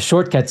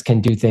shortcuts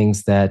can do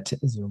things that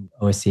Zoom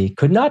OSE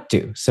could not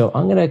do. So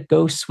I'm going to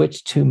go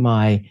switch to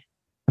my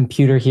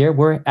computer here.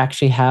 We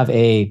actually have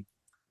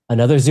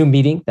another Zoom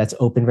meeting that's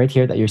open right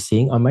here that you're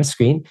seeing on my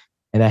screen.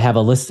 And I have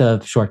a list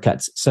of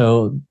shortcuts.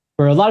 So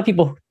for a lot of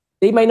people,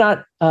 they might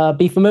not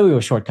be familiar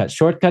with shortcuts.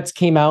 Shortcuts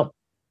came out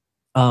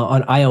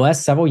on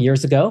iOS several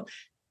years ago,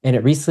 and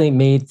it recently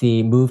made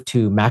the move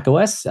to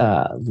macOS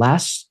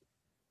last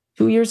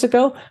 2 years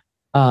ago.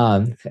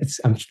 I'm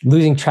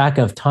losing track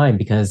of time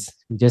because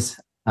we just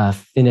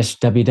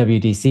finished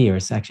WWDC, or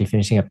it's actually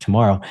finishing up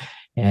tomorrow,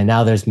 and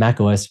now there's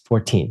macOS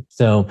 14.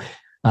 So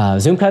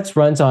ZoomCuts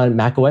runs on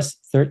macOS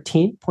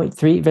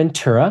 13.3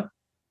 Ventura,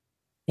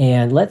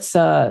 and let's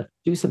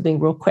do something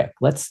real quick.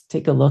 Let's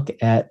take a look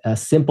at a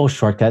simple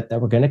shortcut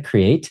that we're going to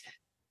create.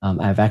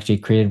 I've actually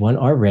created one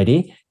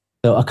already.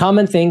 So a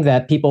common thing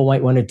that people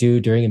might want to do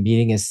during a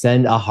meeting is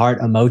send a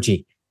heart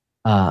emoji.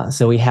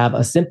 So we have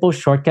a simple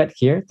shortcut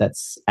here that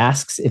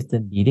asks if the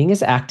meeting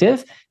is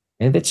active.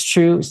 And if it's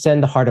true,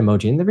 send the heart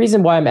emoji. And the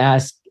reason why I'm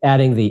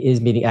adding the is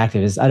meeting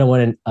active is I don't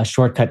want a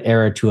shortcut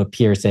error to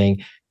appear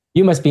saying,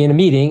 you must be in a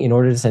meeting in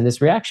order to send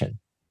this reaction.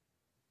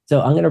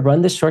 So I'm going to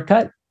run this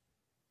shortcut.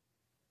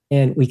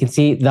 And we can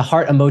see the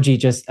heart emoji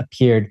just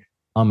appeared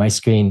on my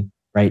screen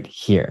right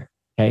here.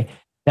 Okay.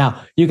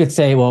 Now you could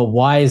say, well,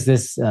 why is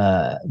this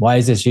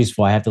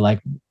useful? I have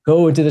to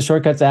go into the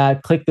shortcuts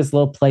app, click this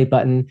little play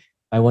button.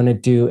 I want to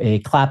do a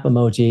clap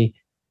emoji,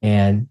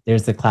 and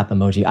there's the clap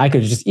emoji. I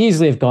could just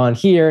easily have gone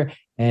here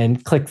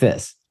and click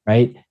this,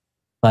 right?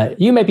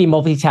 But you might be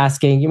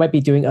multitasking, you might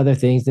be doing other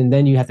things, and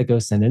then you have to go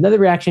send another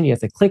reaction. You have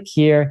to click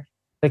here,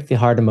 click the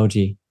heart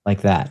emoji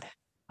like that.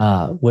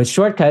 With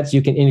shortcuts,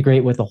 you can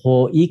integrate with a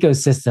whole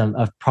ecosystem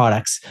of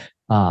products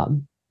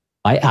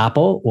by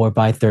Apple or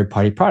by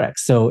third-party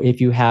products. So if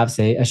you have,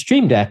 say, a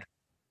Stream Deck,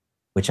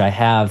 which I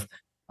have,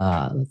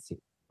 let's see,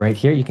 right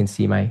here, you can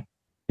see my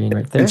screen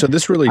right there. And so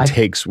this really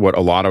takes what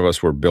a lot of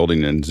us were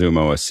building in Zoom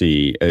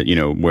OSE,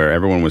 where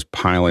everyone was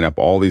piling up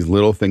all these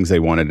little things they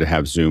wanted to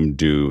have Zoom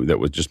do that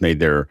was just made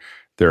their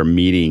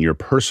meeting, your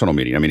personal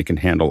meeting. I mean, it can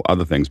handle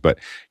other things, but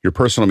your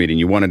personal meeting,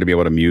 you wanted to be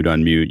able to mute,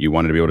 unmute, you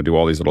wanted to be able to do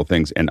all these little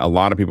things. And a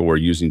lot of people were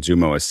using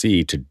Zoom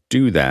OSE to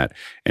do that.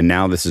 And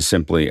now this is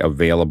simply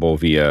available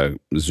via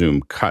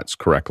ZoomCuts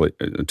correctly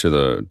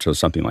to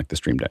something like the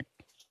Stream Deck.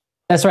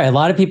 That's right. A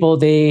lot of people,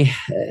 they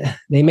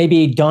may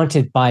be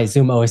daunted by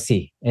Zoom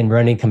OSE and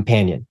running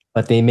Companion,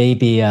 but they may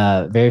be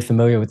very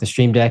familiar with the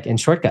Stream Deck and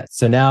shortcuts.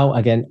 So now,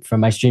 again, from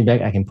my Stream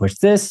Deck, I can push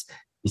this.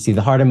 You see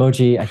the heart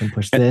emoji. I can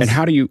push this. And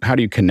how do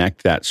you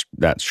connect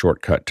that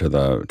shortcut to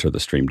the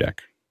Stream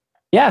Deck?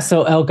 Yeah,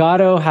 so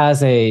Elgato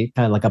has a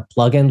kind of like a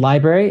plugin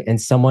library, and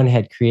someone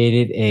had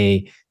created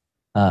a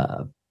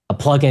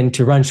plugin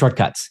to run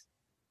shortcuts.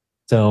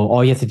 So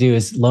all you have to do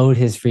is load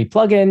his free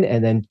plugin,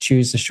 and then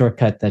choose the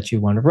shortcut that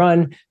you want to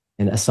run,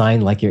 and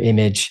assign your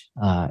image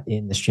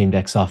in the Stream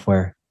Deck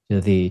software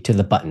to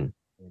the button.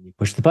 And you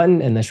push the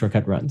button, and the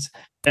shortcut runs.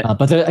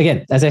 But there,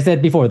 again, as I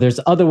said before, there's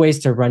other ways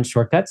to run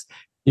shortcuts.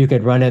 You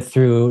could run it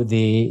through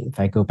if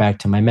I go back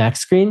to my Mac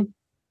screen,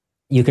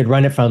 you could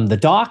run it from the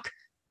dock.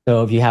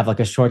 So if you have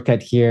a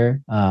shortcut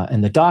here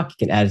in the dock, you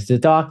can add it to the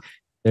dock.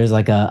 There's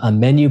a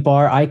menu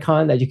bar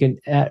icon that you can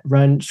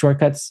run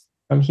shortcuts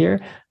from here.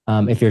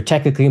 If you're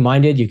technically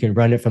minded, you can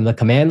run it from the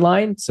command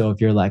line. So if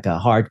you're a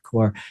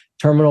hardcore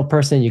terminal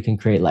person, you can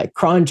create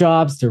cron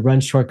jobs to run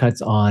shortcuts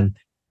on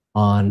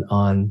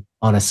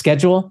a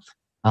schedule.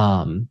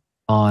 On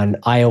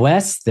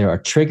iOS, there are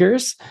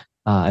triggers.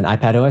 On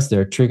iPadOS, there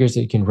are triggers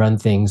that you can run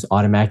things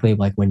automatically,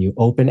 like when you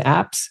open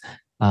apps.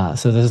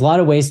 So there's a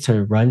lot of ways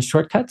to run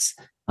shortcuts.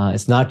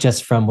 It's not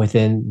just from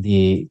within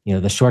the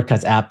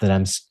shortcuts app that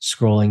I'm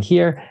scrolling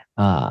here.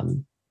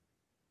 And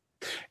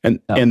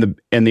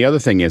the other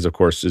thing is, of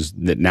course, is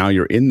that now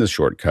you're in the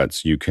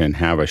shortcuts. You can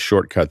have a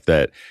shortcut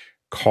that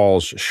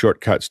calls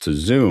shortcuts to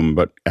Zoom,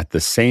 but at the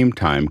same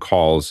time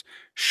calls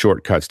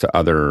shortcuts to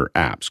other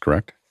apps.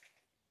 Correct?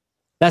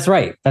 That's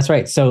right. That's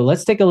right. So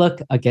let's take a look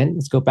again.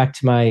 Let's go back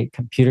to my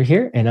computer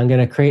here, and I'm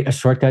going to create a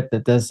shortcut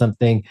that does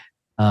something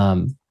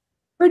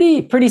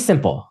pretty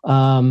simple.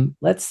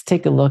 Let's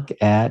take a look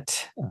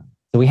at.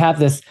 So we have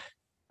this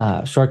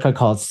shortcut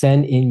called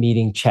Send in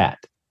Meeting Chat.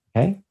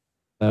 Okay.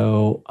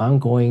 So I'm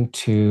going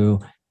to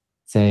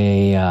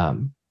say,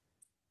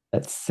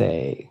 let's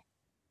say,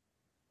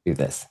 do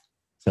this.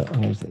 So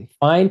I'm going to say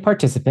find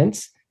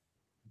participants.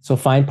 So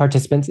find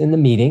participants in the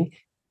meeting.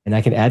 And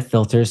I can add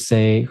filters,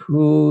 say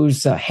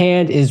whose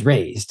hand is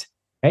raised,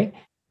 okay?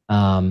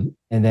 And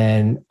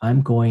then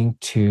I'm going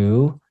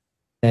to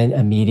send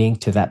a meeting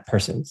to that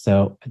person.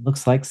 So it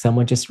looks like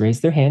someone just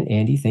raised their hand.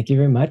 Andy, thank you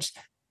very much.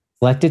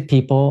 Selected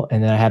people,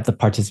 and then I have the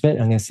participant.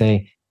 I'm going to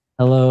say,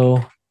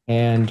 hello,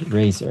 hand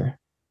raiser.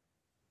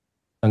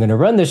 I'm going to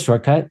run this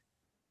shortcut.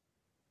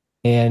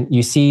 And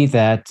you see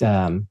that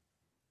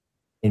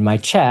in my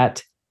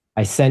chat,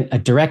 I sent a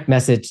direct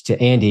message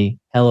to Andy,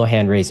 hello,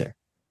 hand raiser.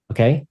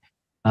 Okay.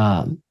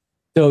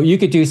 So you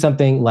could do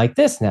something like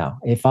this now.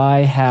 If I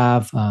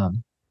have,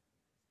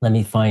 let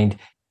me find,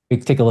 we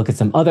can take a look at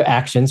some other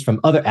actions from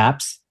other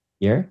apps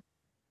here.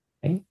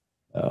 Okay.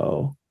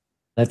 So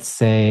let's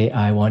say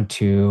I want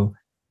to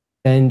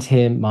send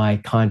him my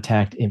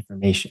contact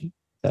information.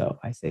 So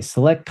I say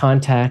select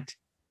contact,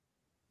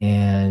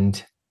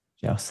 and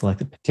I'll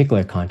select a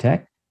particular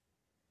contact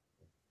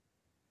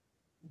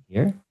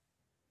here.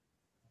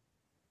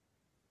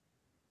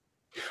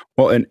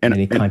 Well, and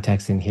any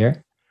contacts in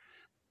here.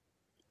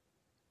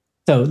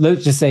 So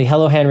let's just say,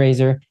 hello, hand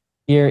raiser.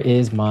 Here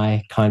is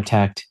my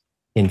contact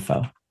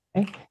info.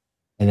 Okay.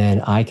 And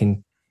then I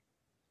can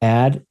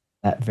add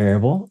that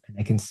variable, and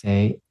I can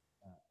say,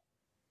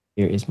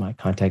 here is my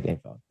contact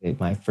info,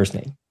 my first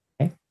name.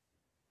 Okay.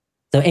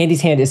 So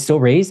Andy's hand is still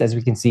raised, as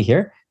we can see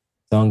here.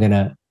 So I'm going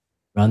to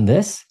run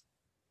this,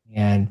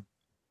 and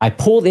I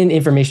pulled in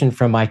information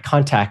from my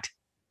contact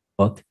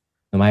book,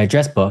 my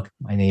address book,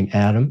 my name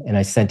Adam, and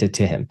I sent it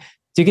to him.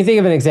 So you can think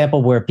of an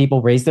example where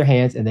people raise their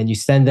hands and then you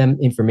send them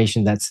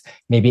information that's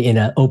maybe in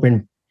an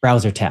open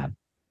browser tab.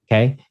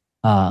 Okay,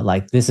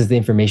 like this is the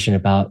information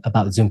about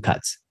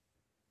ZoomCuts,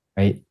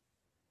 right?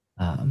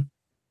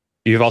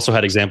 You've also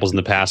had examples in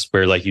the past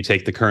where like you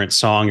take the current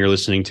song you're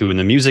listening to in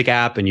the music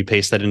app and you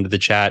paste that into the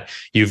chat.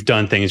 You've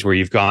done things where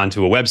you've gone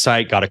to a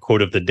website, got a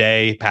quote of the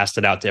day, passed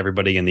it out to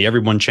everybody in the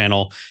Everyone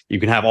channel. You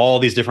can have all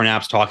these different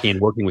apps talking and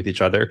working with each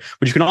other,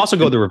 but you can also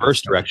go the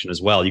reverse direction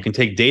as well. You can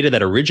take data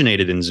that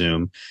originated in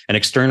Zoom and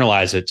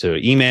externalize it to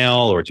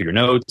email or to your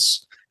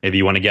notes. Maybe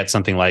you want to get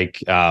something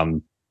like,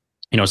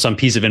 some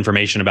piece of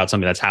information about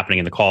something that's happening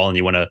in the call, and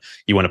you want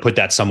to put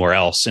that somewhere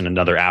else in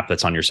another app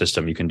that's on your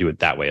system. You can do it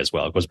that way as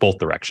well. It goes both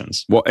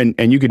directions. Well, and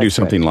you could do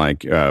something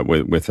like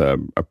with a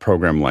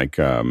program like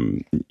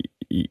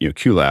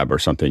QLab or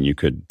something. You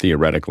could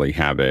theoretically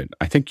have it.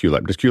 I think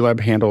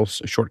QLab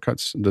handles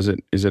shortcuts? Is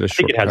it a shortcut? I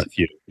think it has a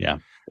few. Yeah,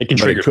 it can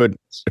trigger.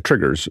 It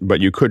triggers, but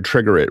you could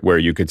trigger it where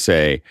you could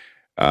say,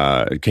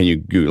 "Can you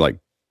do like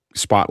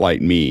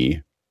spotlight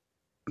me?"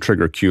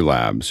 Trigger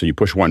QLab. So you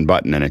push one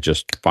button and it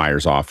just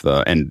fires off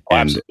the and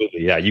absolutely.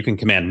 Yeah, you can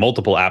command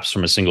multiple apps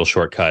from a single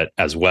shortcut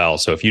as well.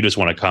 So if you just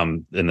want to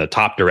come in the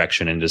top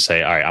direction and just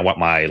say, all right, I want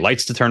my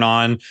lights to turn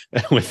on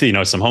with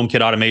some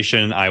HomeKit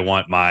automation. I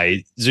want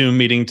my Zoom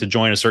meeting to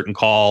join a certain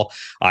call.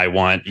 I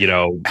want,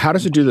 How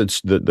does it do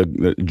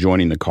the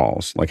joining the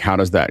calls? Like how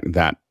does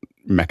that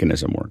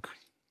mechanism work?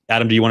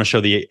 Adam, do you want to show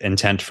the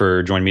intent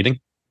for join meeting?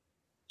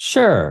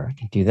 Sure, I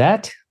can do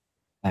that.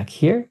 Back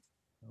here.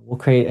 We'll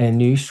create a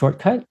new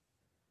shortcut,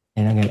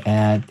 and I'm going to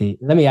add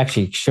let me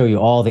actually show you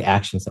all the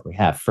actions that we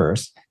have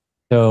first.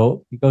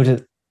 So you go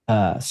to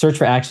search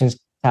for actions,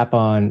 tap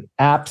on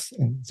apps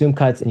and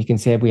ZoomCuts, and you can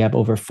see we have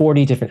over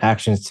 40 different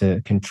actions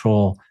to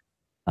control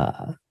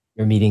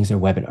your meetings or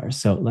webinars.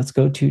 So let's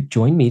go to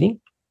join meeting.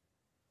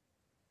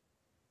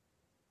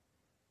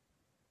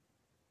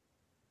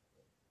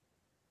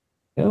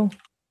 Go.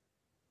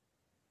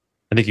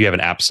 I think you have an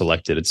app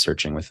selected. It's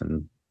searching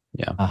within.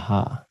 Yeah.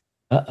 Aha.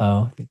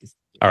 Uh-oh.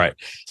 All right.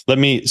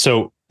 There's.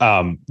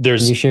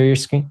 Can you share your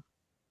screen?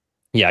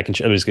 Yeah, I can.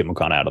 Let me just get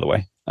Mukana out of the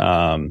way.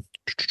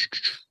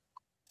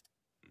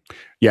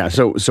 Yeah.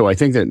 So I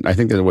think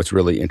that what's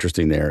really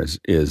interesting there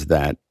is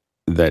that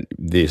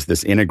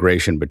this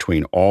integration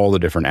between all the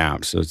different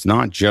apps. So it's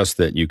not just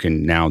that you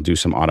can now do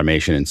some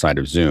automation inside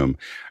of Zoom.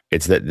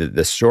 It's that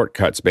the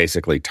shortcuts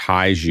basically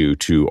ties you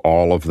to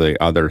all of the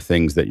other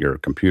things that your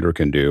computer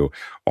can do,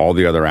 all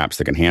the other apps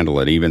that can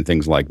handle it, even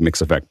things like Mix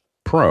Effect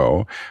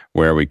Pro,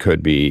 where we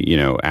could be,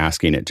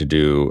 asking it to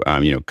do,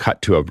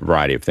 cut to a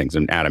variety of things.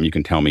 And Adam, you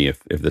can tell me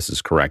if this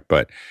is correct,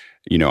 but,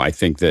 I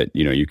think that,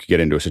 you could get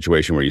into a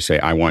situation where you say,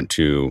 I want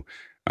to,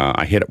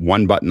 I hit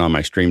one button on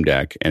my Stream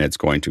Deck and it's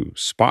going to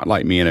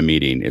spotlight me in a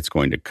meeting. It's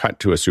going to cut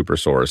to a super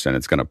source and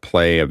it's going to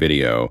play a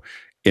video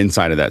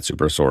inside of that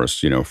super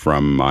source,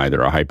 from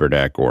either a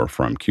Hyperdeck or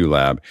from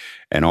QLab.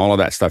 And all of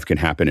that stuff can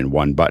happen in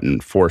one button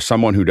for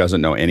someone who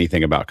doesn't know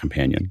anything about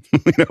Companion.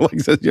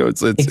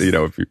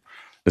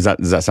 Does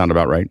that sound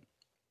about right?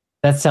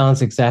 That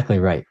sounds exactly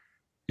right.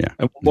 Yeah.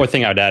 And one more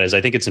thing I would add is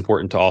I think it's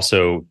important to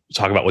also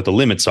talk about what the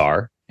limits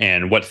are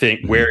and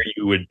where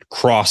you would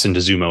cross into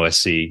Zoom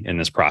OSC in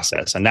this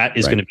process. And that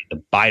is going to be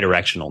the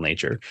bidirectional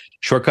nature.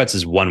 Shortcuts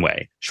is one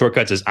way.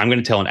 Shortcuts is I'm going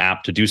to tell an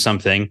app to do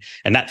something,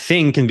 and that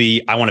thing can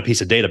be, I want a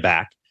piece of data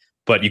back,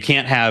 but you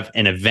can't have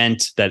an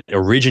event that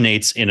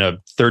originates in a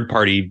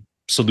third-party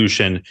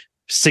solution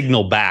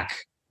signal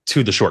back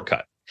to the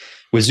shortcut.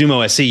 With Zoom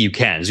OSC, you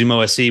can. Zoom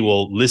OSC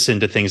will listen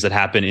to things that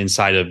happen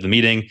inside of the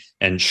meeting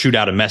and shoot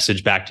out a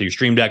message back to your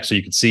Stream Deck, so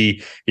you can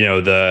see,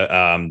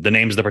 the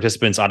names of the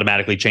participants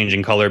automatically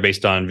changing color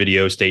based on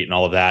video state and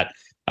all of that.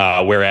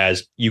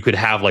 Whereas you could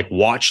have like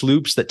watch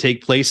loops that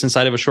take place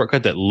inside of a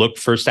shortcut that look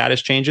for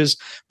status changes,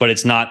 but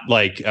it's not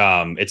like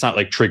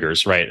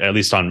triggers, right? At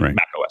least on Mac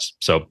OS.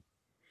 So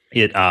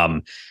it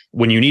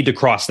when you need to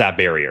cross that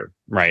barrier,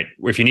 right?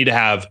 If you need to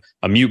have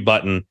a mute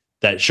button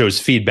that shows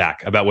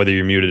feedback about whether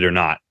you're muted or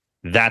not,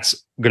 that's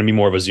going to be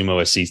more of a Zoom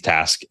OSC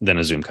task than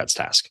a ZoomCuts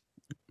task.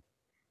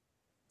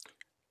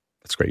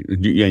 That's great.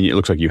 Yeah, it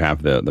looks like you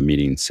have the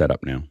meeting set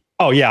up now.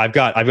 Oh yeah, I've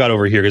got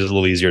over here because it's a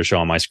little easier to show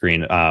on my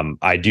screen.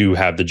 I do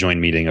have the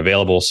join meeting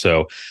available.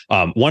 So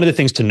one of the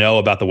things to know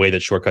about the way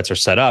that shortcuts are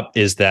set up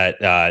is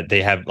that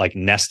they have like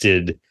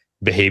nested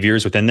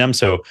behaviors within them.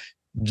 So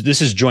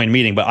this is join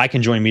meeting, but I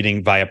can join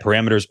meeting via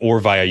parameters or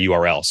via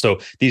URL. So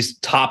these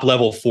top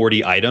level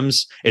 40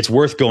 items, it's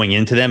worth going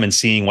into them and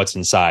seeing what's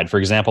inside. For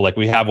example, like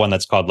we have one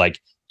that's called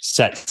like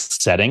set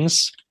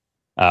settings,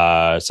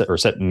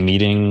 set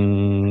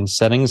meeting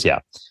settings. Yeah,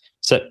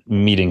 set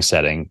meeting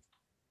setting.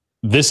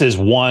 This is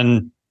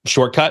one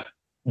shortcut,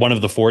 one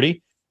of the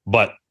 40,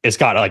 but it's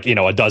got like,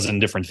 a dozen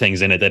different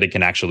things in it that it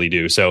can actually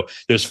do. So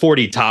there's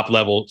 40 top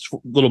level, a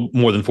little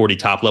more than 40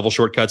 top level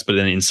shortcuts, but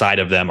then inside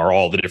of them are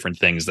all the different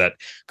things that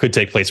could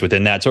take place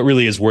within that. So it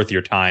really is worth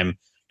your time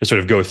to sort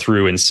of go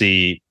through and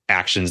see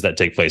actions that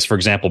take place. For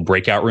example,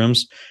 breakout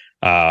rooms,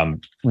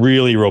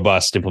 really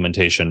robust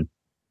implementation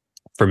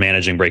for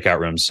managing breakout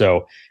rooms.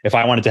 So if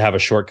I wanted to have a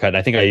shortcut, and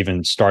I think I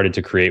even started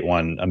to create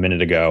one a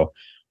minute ago,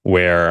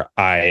 where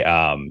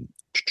I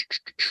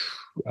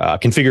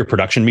configure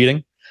production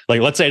meeting.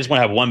 Like, let's say I just want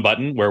to have one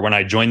button where when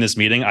I join this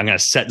meeting, I'm going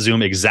to set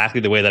Zoom exactly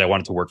the way that I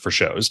want it to work for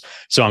shows.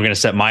 So I'm going to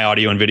set my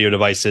audio and video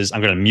devices.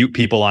 I'm going to mute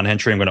people on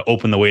entry. I'm going to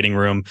open the waiting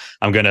room.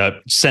 I'm going to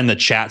send the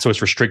chat so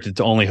it's restricted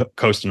to only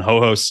host and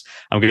ho-hosts.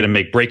 I'm going to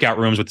make breakout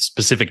rooms with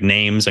specific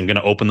names. I'm going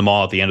to open them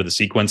all at the end of the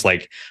sequence.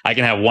 Like, I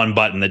can have one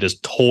button that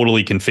just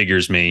totally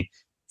configures me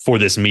for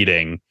this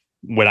meeting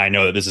when I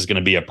know that this is going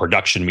to be a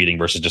production meeting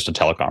versus just a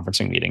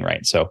teleconferencing meeting,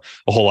 right? So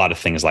a whole lot of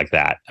things like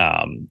that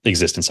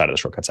exist inside of the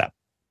Shortcuts app.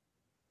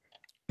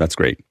 That's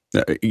great.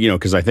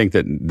 Because I think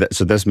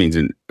so this means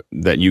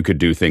that you could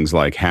do things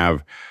like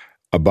have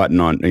a button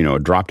on, a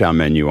drop-down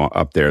menu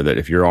up there that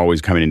if you're always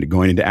going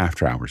into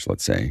after hours,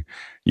 let's say,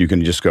 you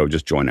can just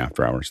join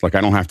after hours. Like,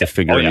 I don't have to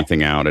figure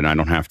anything out, and I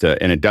don't have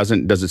to, and it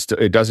doesn't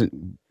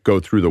go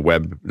through the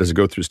web. Does it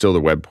go through still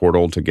the web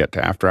portal to get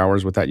to after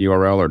hours with that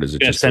URL, or does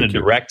it just send a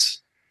direct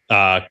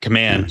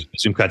command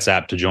ZoomCuts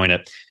app to join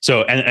it?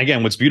 So, and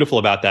again, what's beautiful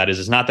about that is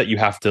it's not that you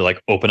have to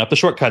like open up the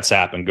Shortcuts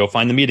app and go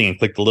find the meeting and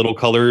click the little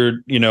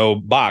colored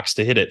box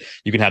to hit it.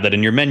 You can have that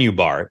in your menu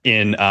bar.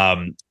 In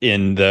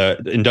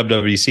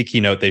WWDC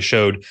keynote, they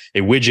showed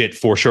a widget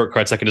for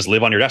Shortcuts that can just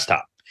live on your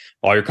desktop.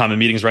 All your common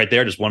meetings right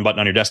there, just one button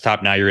on your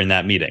desktop. Now you're in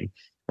that meeting,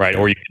 right?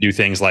 Or you can do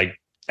things like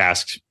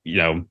ask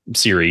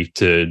Siri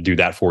to do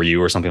that for you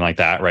or something like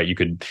that, right? You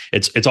could.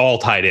 It's all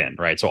tied in,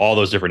 right? So all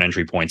those different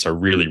entry points are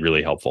really,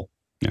 really helpful.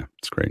 Yeah,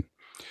 it's great.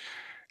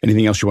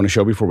 Anything else you want to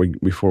show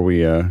before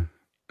we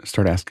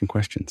start asking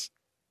questions?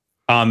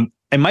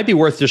 It might be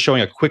worth just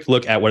showing a quick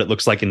look at what it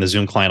looks like in the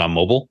Zoom client on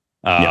mobile.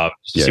 To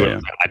see what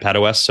it's like on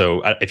iPad OS.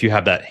 So if you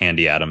have that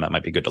handy, Adam, that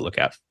might be good to look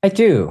at. I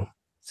do.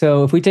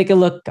 So if we take a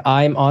look,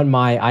 I'm on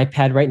my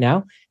iPad right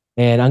now,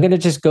 and I'm going to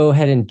just go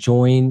ahead and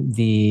join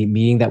the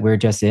meeting that we're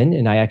just in.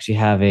 And I actually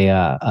have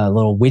a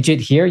little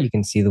widget here. You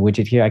can see the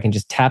widget here. I can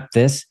just tap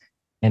this,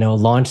 and it'll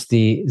launch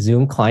the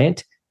Zoom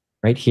client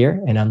right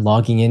here, and I'm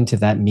logging into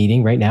that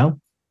meeting right now.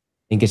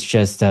 I think it's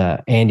just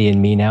Andy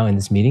and me now in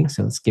this meeting.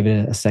 So let's give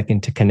it a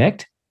second to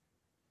connect.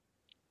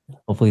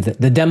 Hopefully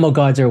the demo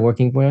gods are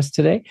working for us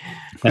today.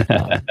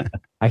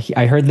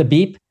 I heard the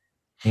beep,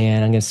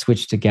 and I'm going to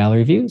switch to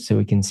gallery view so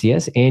we can see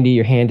us. Andy,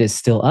 your hand is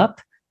still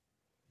up.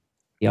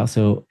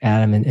 Also,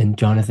 Adam and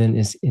Jonathan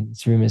is in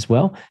this room as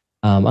well.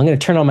 I'm going to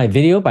turn on my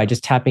video by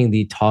just tapping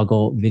the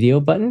toggle video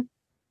button.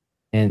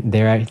 And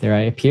there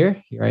I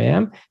appear. Here I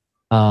am.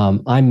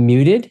 I'm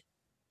muted.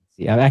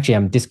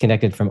 I'm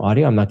disconnected from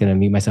audio. I'm not going to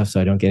mute myself so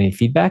I don't get any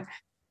feedback.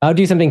 I'll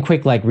do something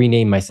quick like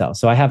rename myself.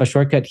 So I have a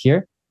shortcut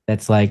here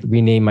that's like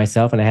rename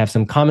myself, and I have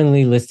some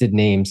commonly listed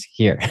names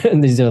here.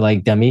 And these are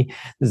like dummy.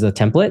 This is a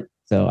template.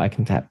 So I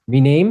can tap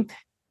rename,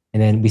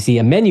 and then we see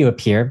a menu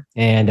appear.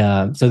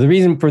 And so the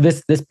reason for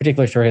this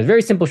particular shortcut is a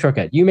very simple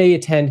shortcut. You may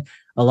attend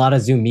a lot of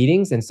Zoom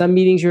meetings, and some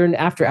meetings you're in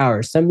after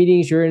hours, some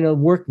meetings you're in a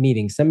work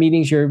meeting, some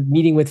meetings you're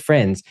meeting with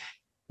friends.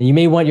 And you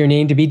may want your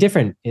name to be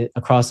different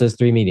across those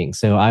three meetings.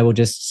 So I will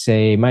just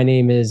say, my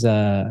name is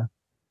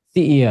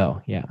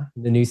CEO. Yeah,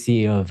 the new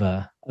CEO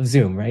of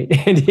Zoom, right?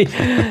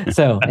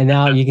 So, and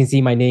now you can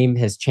see my name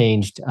has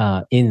changed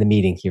in the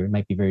meeting here. It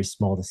might be very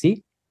small to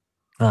see,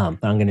 but I'm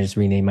going to just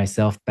rename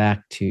myself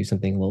back to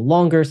something a little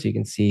longer, so you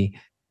can see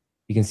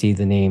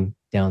the name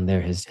down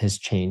there has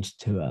changed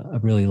to a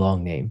really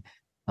long name.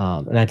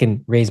 And I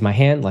can raise my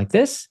hand like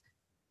this.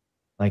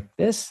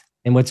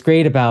 And what's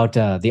great about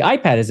the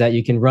iPad is that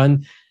you can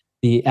run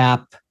the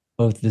app,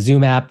 both the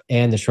Zoom app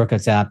and the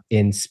Shortcuts app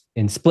in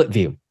split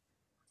view.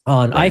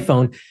 On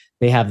iPhone,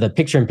 they have the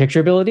picture-in-picture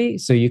ability,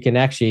 so you can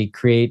actually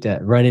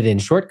run it in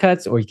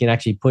Shortcuts, or you can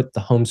actually put the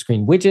home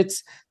screen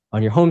widgets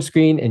on your home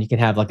screen, and you can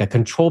have like a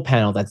control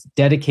panel that's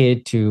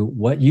dedicated to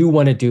what you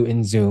want to do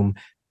in Zoom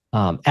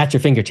at your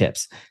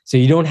fingertips. So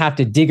you don't have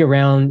to dig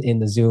around in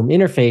the Zoom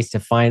interface to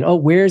find, oh,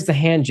 where's the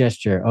hand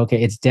gesture?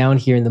 Okay, it's down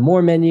here in the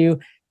More menu,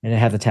 and I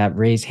have the tab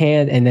raise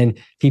hand. And then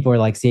people are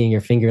like seeing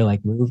your finger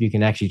like move. You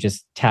can actually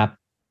just tap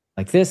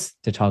like this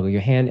to toggle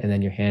your hand, and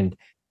then your hand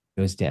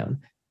goes down.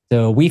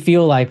 So we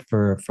feel like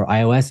for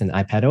iOS and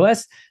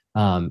iPadOS,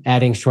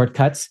 adding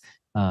shortcuts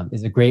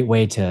is a great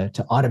way to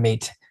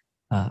automate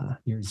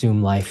your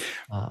Zoom life.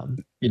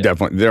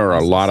 Definitely, there are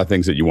a lot of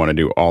things that you want to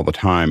do all the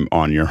time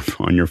on your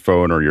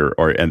phone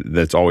and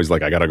that's always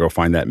like, I got to go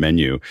find that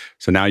menu.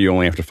 So now you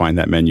only have to find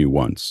that menu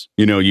once.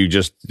 You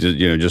just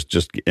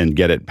and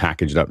get it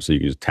packaged up so you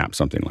can just tap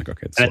something like,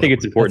 okay. And I think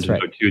it's important to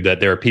note too that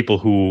there are people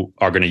who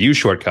are going to use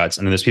shortcuts,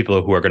 and then there's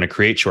people who are going to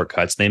create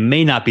shortcuts. They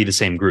may not be the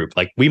same group.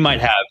 Like we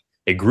might have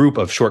a group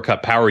of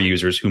shortcut power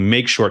users who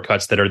make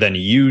shortcuts that are then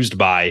used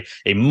by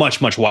a much,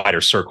 much wider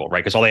circle,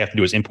 right? Because all they have to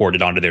do is import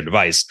it onto their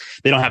device.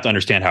 They don't have to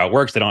understand how it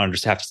works. They don't have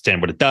to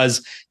understand what it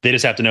does. They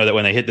just have to know that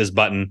when they hit this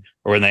button,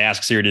 or when they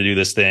ask Siri to do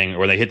this thing,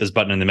 or they hit this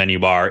button in the menu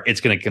bar, it's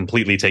going to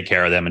completely take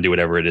care of them and do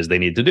whatever it is they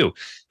need to do.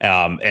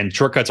 And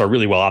shortcuts are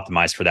really well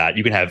optimized for that.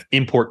 You can have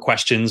import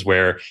questions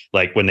where,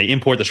 like, when they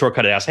import the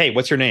shortcut, it asks, hey,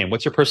 what's your name?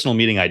 What's your personal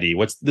meeting ID?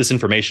 What's this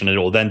information? And it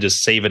will then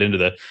just save it into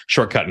the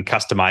shortcut and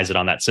customize it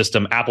on that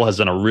system. Apple has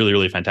done a really,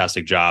 really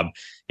fantastic job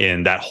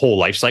in that whole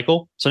life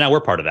cycle. So now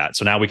we're part of that.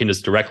 So now we can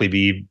just directly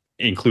be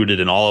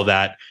included in all of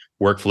that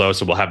workflow.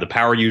 So we'll have the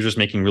power users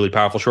making really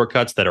powerful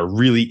shortcuts that are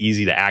really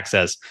easy to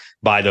access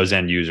by those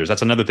end users.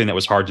 That's another thing that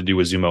was hard to do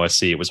with Zoom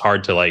OSC. It was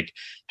hard to like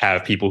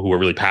have people who were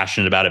really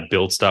passionate about it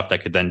build stuff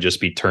that could then just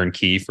be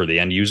turnkey for the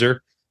end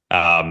user.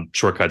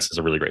 Shortcuts is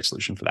a really great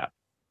solution for that.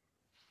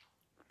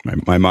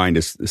 My mind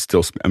is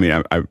still, I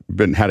mean, I've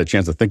had a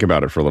chance to think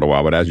about it for a little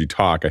while, but as you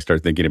talk, I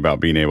start thinking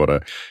about being able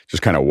to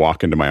just kind of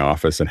walk into my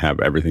office and have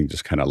everything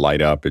just kind of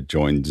light up. It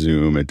joins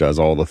Zoom. It does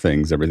all the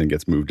things. Everything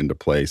gets moved into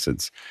place.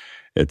 It's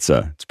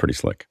pretty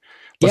slick.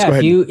 Let's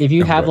if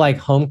you have like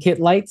HomeKit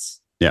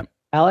lights,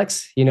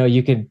 Alex,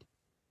 you could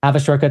have a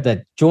shortcut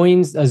that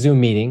joins a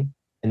Zoom meeting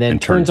and then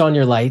turns on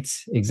your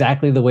lights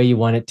exactly the way you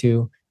want it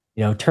to.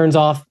 Turns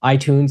off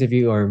iTunes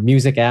or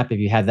music app if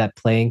you have that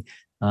playing.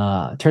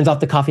 Turns off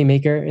the coffee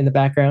maker in the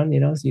background,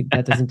 so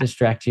that doesn't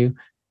distract you.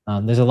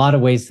 There's a lot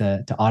of ways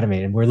to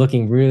automate, and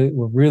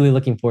we're really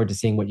looking forward to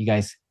seeing what you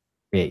guys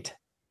create.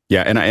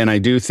 Yeah, and I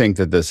do think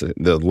that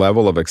the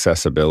level of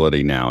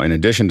accessibility now, in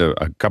addition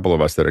to a couple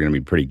of us that are going to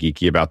be pretty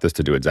geeky about this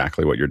to do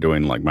exactly what you're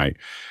doing, like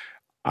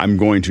I'm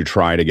going to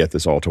try to get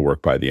this all to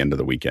work by the end of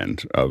the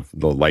weekend. Of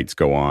the lights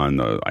go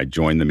on, I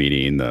join the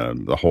meeting,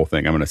 the whole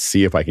thing. I'm going to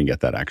see if I can get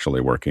that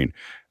actually working.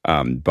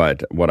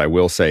 But what I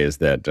will say is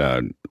that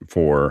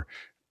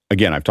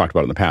again, I've talked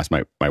about it in the past.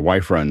 My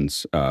wife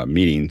runs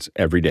meetings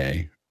every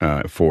day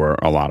for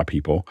a lot of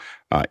people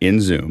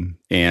in Zoom,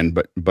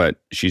 but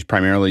she's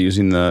primarily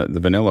using the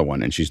vanilla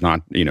one, and she's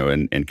not,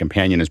 and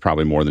Companion is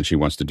probably more than she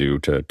wants to do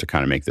to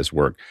kind of make this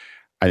work.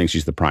 I think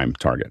she's the prime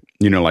target.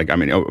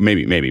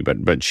 Maybe, but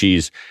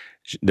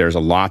there's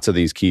lots of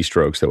these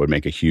keystrokes that would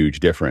make a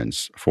huge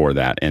difference for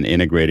that, and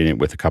integrating it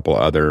with a couple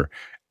of other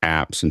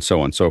apps and so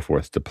on and so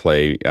forth to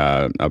play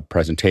a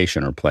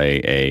presentation or play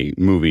a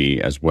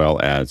movie, as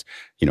well as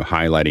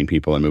highlighting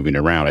people and moving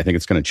around. I think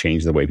it's going to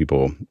change the way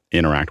people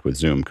interact with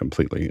Zoom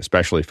completely,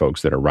 especially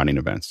folks that are running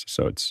events.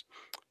 So it's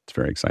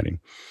very exciting.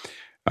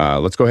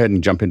 Let's go ahead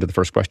and jump into the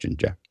first question,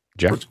 Jeff.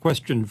 First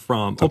question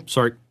from.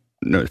 Sorry.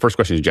 No, the first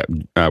question is Jeff.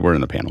 We're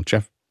in the panel,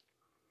 Jeff.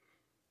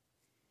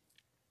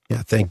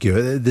 Yeah, thank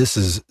you. This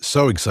is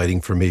so exciting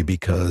for me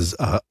because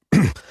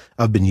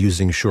I've been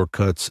using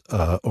shortcuts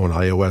on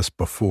iOS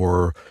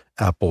before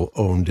Apple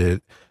owned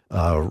it.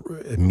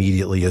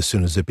 Immediately as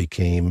soon as it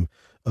became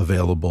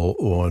available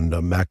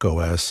on Mac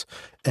OS.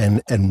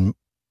 And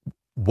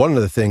one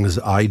of the things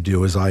I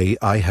do is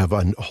I have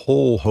a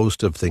whole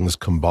host of things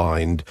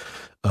combined.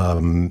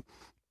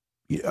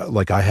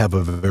 Like I have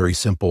a very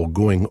simple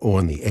going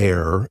on the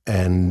air,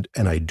 and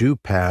I do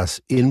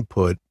pass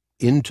input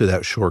into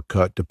that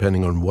shortcut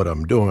depending on what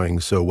I'm doing.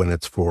 So when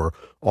it's for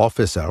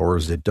office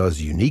hours, it does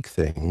unique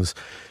things.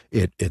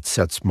 It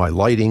sets my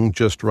lighting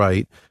just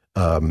right.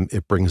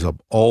 It brings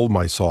up all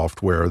my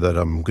software that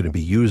I'm going to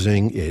be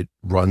using. It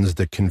runs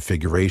the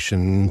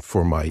configuration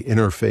for my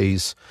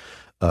interface.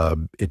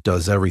 It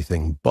does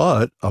everything.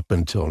 But up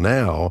until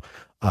now,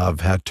 I've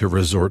had to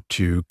resort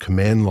to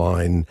command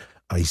line.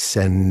 I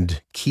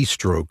send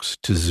keystrokes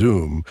to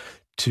Zoom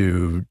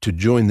to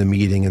join the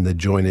meeting, and then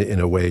join it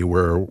in a way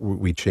where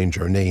we change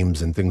our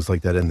names and things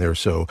like that in there.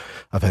 So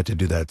I've had to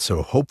do that.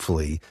 So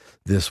hopefully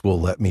this will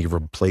let me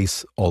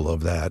replace all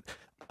of that.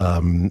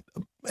 And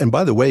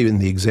by the way, in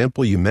the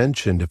example you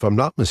mentioned, if I'm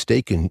not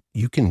mistaken,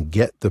 you can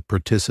get the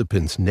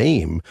participant's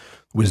name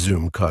with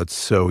ZoomCuts.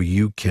 So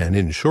you can,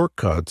 in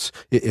shortcuts,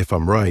 if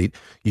I'm right,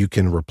 you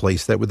can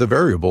replace that with a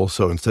variable.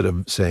 So instead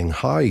of saying,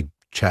 hi,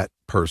 chat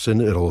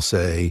person, it'll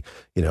say,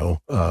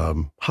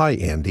 hi,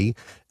 Andy,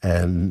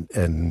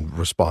 and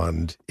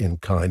respond in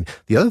kind.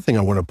 The other thing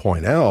I want to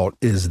point out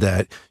is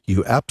that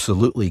you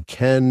absolutely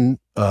can,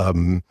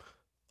 other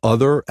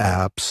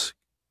apps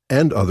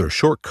and other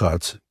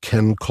shortcuts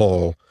can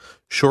call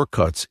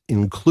shortcuts,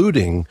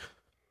 including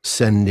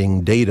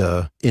sending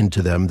data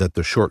into them that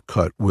the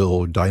shortcut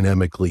will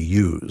dynamically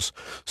use.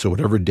 So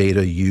whatever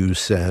data you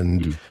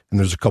send, and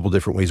there's a couple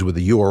different ways with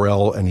a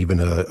URL and even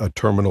a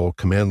terminal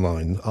command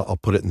line. I'll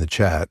put it in the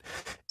chat,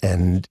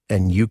 and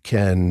you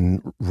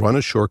can run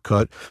a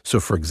shortcut. So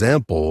for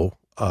example,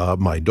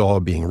 my DAW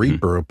being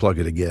Reaper, I'll plug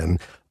it again.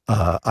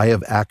 I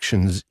have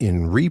actions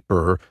in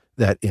Reaper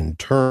that in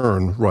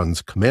turn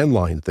runs command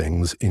line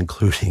things,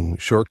 including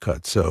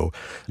shortcuts. So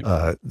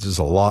there's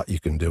a lot you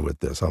can do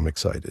with this. I'm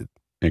excited.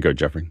 And go,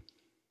 Jeffrey.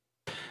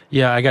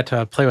 Yeah, I got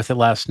to play with it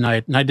last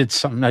night, and I did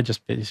something. I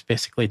just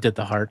basically did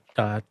the heart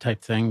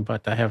type thing,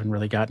 but I haven't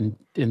really gotten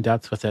in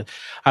depth with it.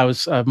 I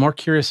was more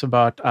curious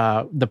about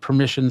the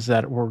permissions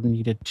that were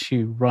needed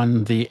to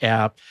run the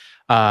app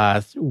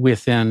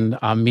within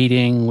a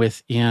meeting,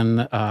 within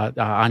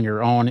on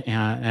your own,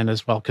 and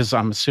as well, because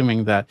I'm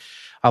assuming that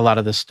a lot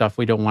of this stuff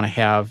we don't want to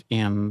have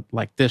in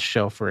like this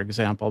show, for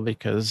example,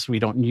 because we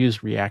don't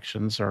use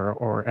reactions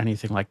or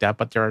anything like that.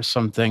 But there are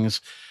some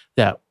things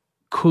that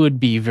could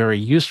be very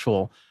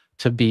useful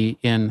to be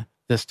in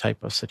this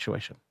type of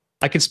situation.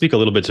 I could speak a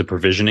little bit to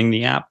provisioning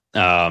the app.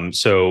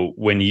 So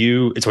when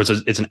it's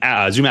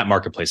a Zoom App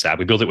Marketplace app.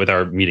 We built it with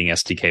our meeting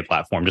SDK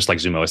platform, just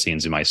like Zoom OSC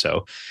and Zoom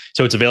ISO.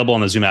 So it's available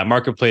on the Zoom App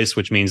Marketplace,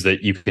 which means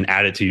that you can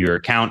add it to your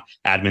account.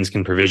 Admins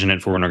can provision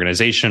it for an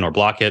organization or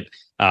block it.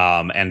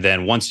 And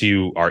then once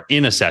you are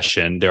in a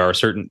session, there are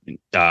certain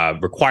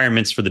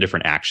requirements for the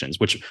different actions,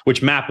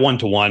 which map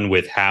one-to-one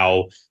with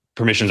how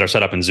permissions are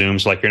set up in Zoom.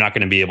 So like you're not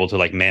going to be able to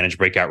like manage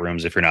breakout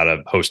rooms if you're not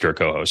a host or a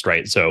co-host,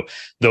 right? So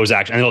those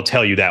actions, and it'll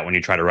tell you that when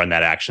you try to run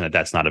that action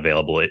that's not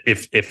available.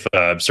 If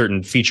a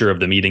certain feature of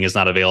the meeting is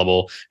not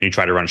available and you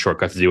try to run a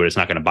shortcut to do it, it's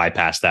not going to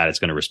bypass that. It's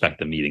going to respect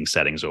the meeting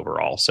settings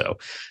overall. So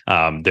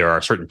there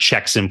are certain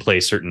checks in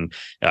place, certain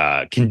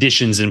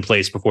conditions in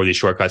place before these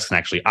shortcuts can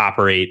actually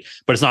operate,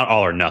 but it's not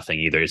all or nothing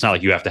either. It's not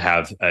like you have to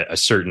have a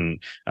certain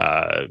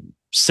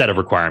set of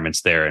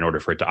requirements there in order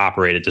for it to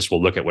operate. It just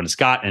will look at what it's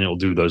got and it'll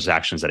do those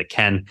actions that it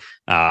can,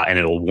 and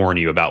it'll warn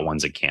you about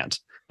ones it can't.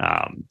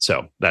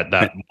 So that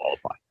will all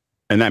apply.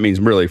 And that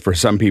means really for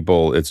some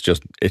people, it's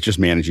just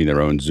managing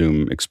their own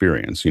Zoom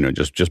experience.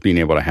 Just being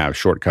able to have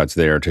shortcuts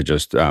there to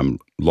just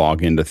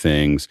log into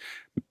things,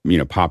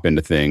 pop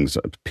into things,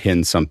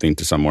 pin something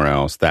to somewhere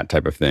else, that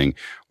type of thing.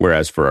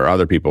 Whereas for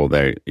other people,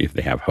 if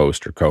they have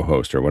host or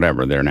co-host or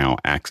whatever, they're now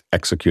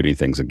executing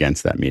things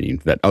against that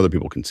meeting that other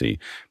people can see,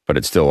 but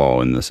it's still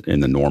all in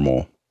the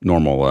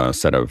normal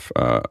set of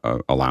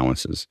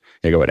allowances.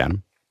 Yeah, go ahead,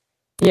 Adam.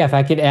 Yeah, if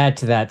I could add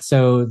to that.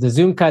 So the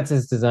ZoomCuts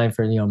is designed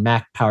for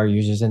Mac power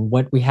users, and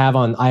what we have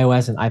on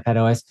iOS and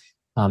iPadOS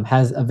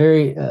has a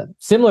very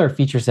similar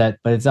feature set,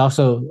 but it's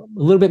also a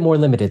little bit more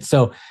limited.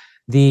 So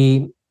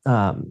the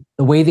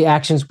way the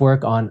actions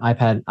work on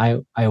iPad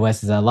and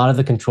iOS is that a lot of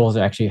the controls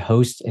are actually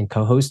host and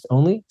co-host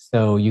only.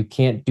 So you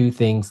can't do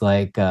things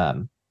like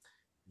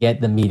get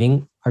the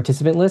meeting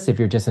participant list if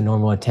you're just a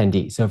normal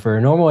attendee. So for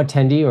a normal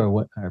attendee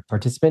or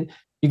participant,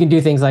 you can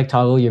do things like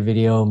toggle your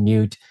video,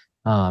 mute,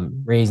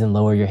 raise and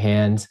lower your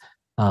hands,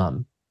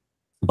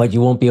 but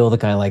you won't be able to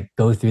kind of like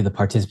go through the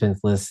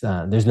participants list.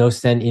 There's no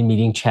send in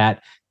meeting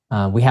chat.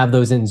 We have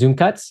those in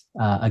ZoomCuts,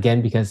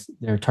 again, because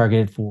they're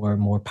targeted for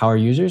more power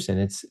users, and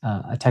it's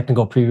a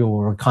technical preview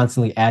where we're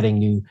constantly adding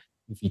new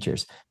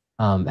features.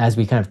 As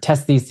we kind of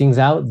test these things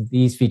out,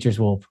 these features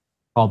will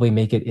probably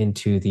make it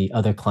into the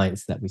other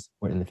clients that we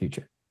support in the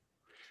future.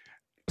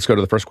 Let's go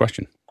to the first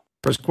question.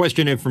 First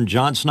question in from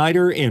John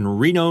Snyder in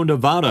Reno,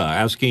 Nevada,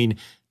 asking,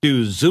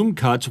 do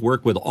ZoomCuts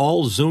work with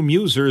all Zoom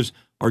users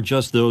or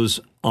just those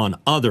on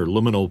other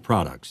Liminal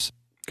products?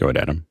 Go ahead,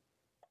 Adam.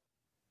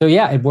 So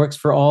yeah, it works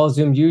for all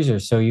Zoom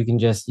users. So you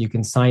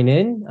can sign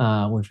in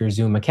with your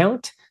Zoom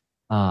account,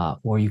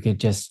 or you could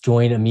just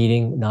join a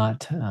meeting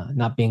not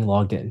being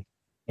logged in.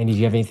 Andy, do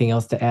you have anything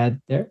else to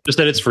add there? Just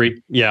that it's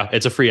free. Yeah,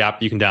 it's a free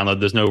app you can download.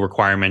 There's no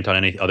requirement on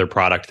any other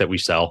product that we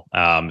sell.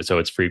 So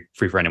it's free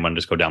for anyone.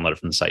 Just go download it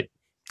from the site.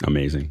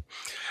 Amazing.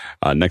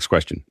 Next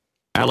question.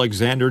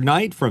 Alexander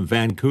Knight from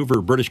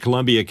Vancouver, British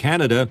Columbia,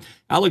 Canada.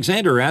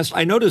 Alexander asked,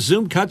 I noticed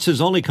ZoomCuts is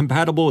only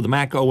compatible with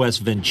Mac OS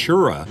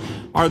Ventura.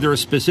 Are there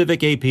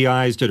specific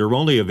APIs that are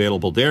only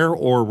available there,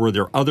 or were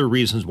there other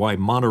reasons why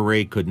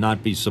Monterey could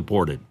not be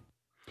supported?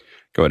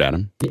 Go ahead,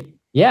 Adam.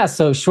 Yeah,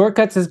 so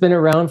Shortcuts has been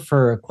around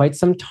for quite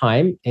some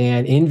time,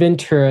 and in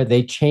Ventura,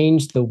 they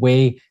changed the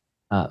way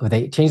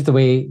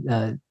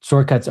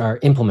shortcuts are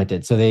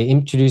implemented. So they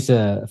introduced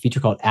a feature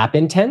called App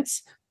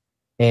Intents,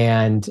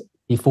 and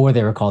before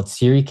they were called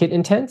SiriKit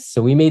Intents.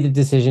 So we made the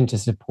decision to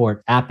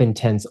support App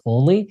Intents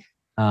only,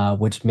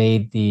 which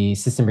made the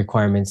system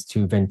requirements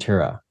to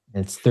Ventura.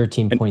 It's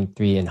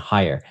 13.3 and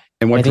higher.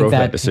 And what drove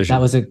that decision? That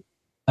was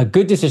a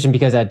good decision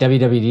because at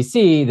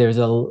WWDC, there's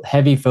a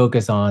heavy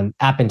focus on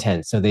App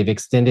Intents. So they've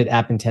extended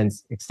App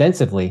Intents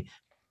extensively.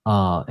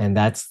 And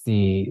that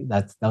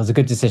was a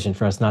good decision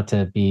for us not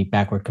to be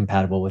backward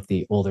compatible with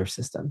the older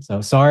system.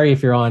 So sorry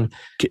if you're on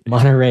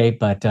Monterey,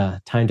 but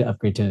time to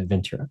upgrade to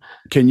Ventura.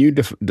 Can you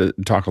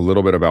talk a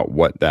little bit about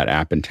what that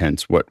app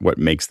intents, what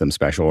makes them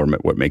special or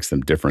what makes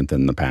them different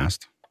than the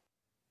past?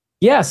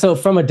 Yeah, so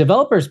from a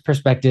developer's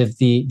perspective,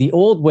 the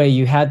old way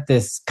you had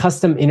this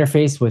custom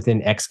interface within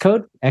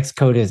Xcode.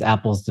 Xcode is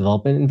Apple's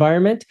development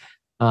environment,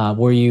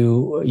 where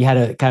you had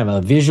a kind of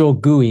a visual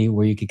GUI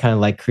where you could kind of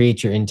like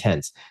create your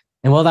intents.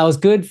 And while that was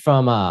good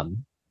from kind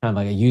of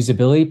like a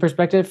usability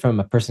perspective, from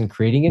a person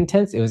creating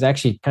intents, it was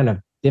actually kind of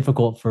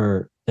difficult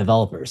for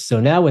developers. So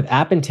now with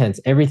app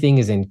intents, everything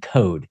is in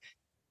code.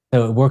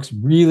 So it works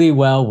really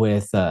well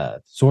with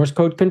source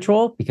code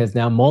control because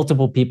now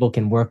multiple people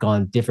can work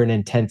on different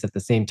intents at the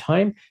same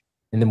time.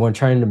 And then when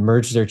trying to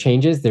merge their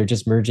changes, they're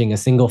just merging a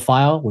single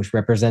file, which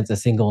represents a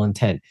single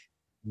intent.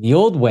 The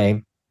old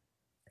way,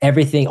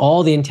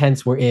 all the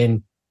intents were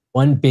in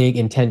one big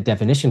intent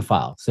definition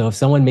file. So if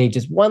someone made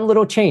just one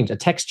little change, a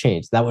text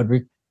change, that would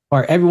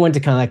require everyone to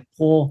kind of like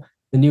pull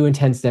the new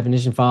intents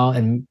definition file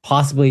and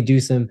possibly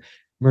do some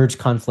merge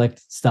conflict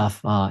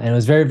stuff. And it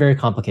was very, very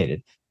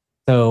complicated.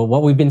 So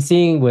what we've been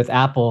seeing with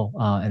Apple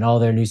and all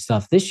their new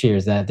stuff this year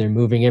is that they're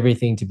moving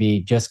everything to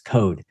be just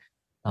code.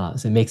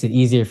 So it makes it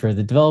easier for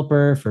the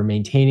developer, for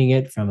maintaining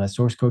it from a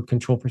source code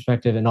control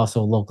perspective, and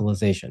also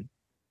localization.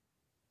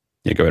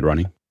 Yeah, go ahead,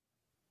 Ronnie.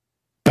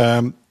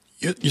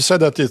 You said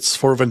that it's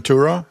for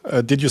Ventura.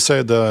 Did you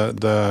say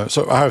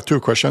so I have two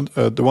questions.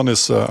 The one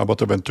is about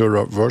the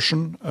Ventura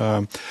version.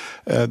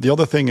 The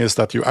other thing is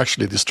that you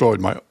actually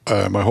destroyed my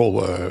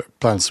whole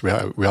plans we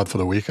had for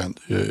the weekend.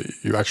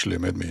 You actually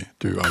made me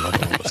do a lot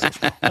of other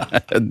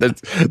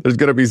stuff. There's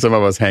going to be some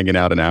of us hanging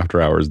out in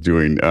after hours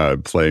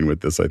playing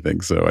with this, I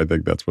think. So I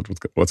think that's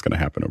what's going to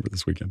happen over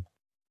this weekend.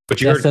 But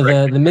so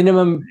the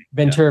minimum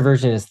Ventura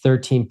version is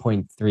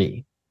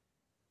 13.3.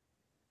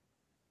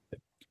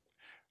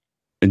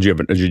 And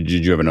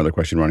did you have another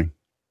question, Ronnie?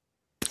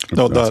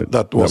 No,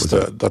 that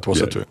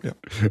was it too. Yeah.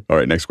 All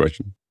right, next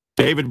question.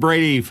 David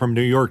Brady from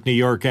New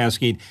York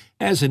asking,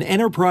 as an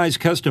enterprise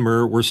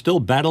customer, we're still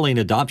battling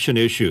adoption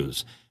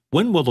issues.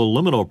 When will the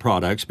liminal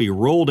products be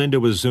rolled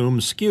into a Zoom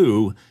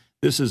SKU?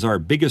 This is our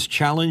biggest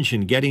challenge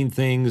in getting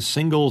things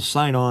single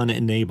sign-on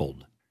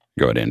enabled.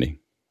 Go ahead, Andy.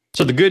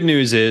 So the good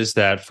news is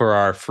that for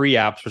our free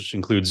apps, which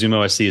include Zoom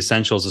OSC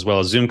Essentials as well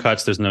as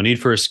ZoomCuts, there's no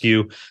need for a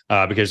SKU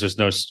because there's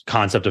no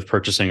concept of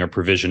purchasing or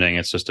provisioning.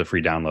 It's just a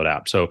free download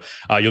app. So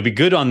you'll be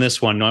good on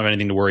this one. Don't have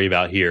anything to worry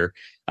about here.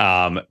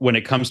 When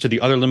it comes to the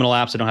other liminal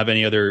apps, I don't have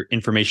any other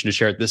information to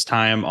share at this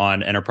time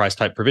on enterprise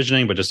type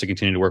provisioning, but just to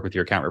continue to work with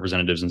your account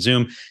representatives in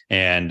Zoom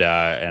and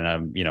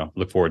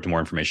look forward to more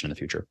information in the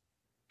future.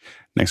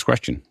 Next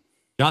question.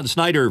 John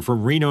Snyder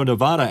from Reno,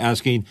 Nevada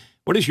asking,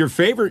 what is your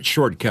favorite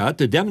shortcut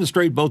to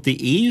demonstrate both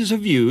the ease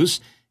of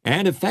use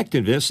and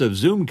effectiveness of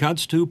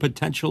ZoomCuts to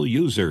potential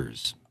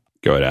users?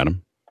 Go ahead,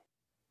 Adam.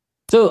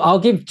 So I'll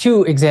give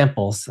two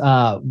examples.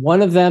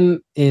 One of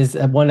them is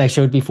one I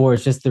showed before.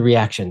 It's just the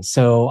reaction.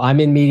 So I'm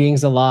in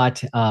meetings a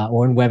lot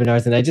or in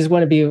webinars, and I just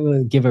want to be able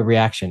to give a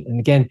reaction. And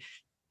again,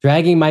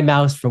 dragging my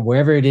mouse from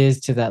wherever it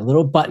is to that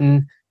little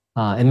button.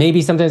 And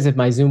maybe sometimes if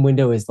my Zoom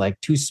window is like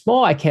too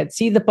small, I can't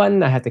see the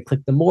button. I have to click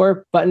the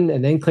more button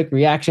and then click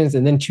reactions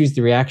and then choose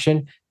the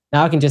reaction.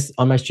 Now I can just,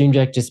 on my Stream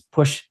Deck, just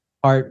push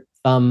heart,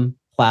 thumb,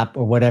 clap,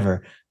 or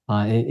whatever.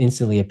 And it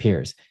instantly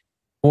appears.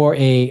 For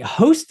a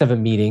host of a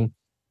meeting,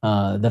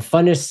 the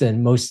funnest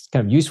and most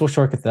kind of useful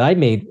shortcut that I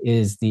made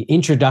is the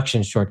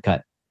introduction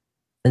shortcut.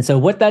 And so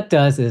what that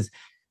does is,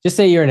 just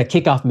say you're in a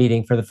kickoff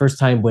meeting for the first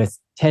time with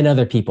 10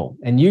 other people.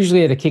 And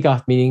usually at a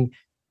kickoff meeting,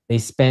 they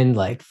spend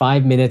like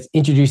 5 minutes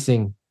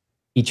introducing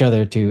each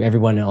other to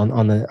everyone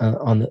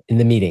in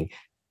the meeting.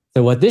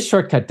 So what this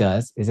shortcut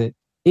does is it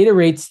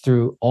iterates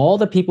through all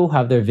the people who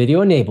have their video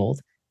enabled,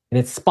 and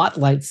it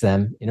spotlights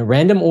them in a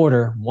random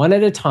order, one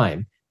at a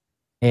time.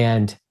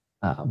 And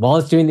while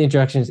it's doing the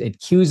introductions,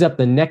 it queues up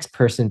the next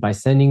person by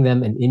sending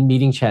them an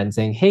in-meeting chat and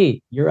saying,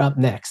 hey, you're up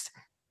next.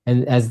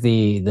 And as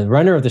the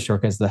runner of the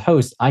shortcut, as the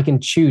host, I can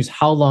choose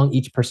how long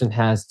each person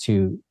has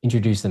to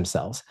introduce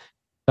themselves.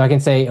 So I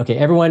can say, okay,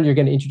 everyone, you're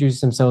going to introduce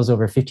themselves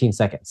over 15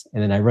 seconds.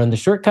 And then I run the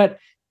shortcut,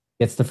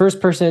 gets the first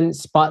person,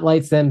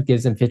 spotlights them,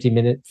 gives them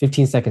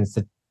 15 seconds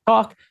to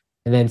talk,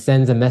 and then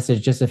sends a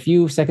message just a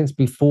few seconds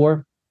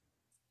before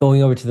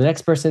going over to the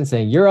next person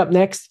saying, you're up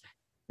next.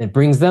 It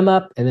brings them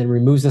up and then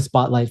removes the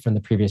spotlight from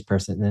the previous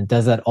person. And it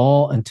does that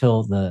all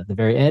until the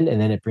very end.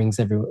 And then it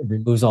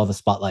removes all the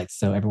spotlights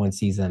so everyone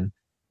sees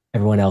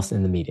everyone else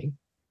in the meeting.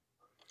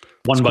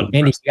 One button.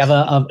 Andy, you have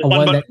a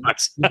one that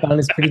you found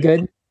is pretty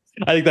good?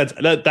 I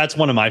think that's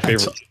one of my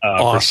favorites.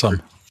 Awesome.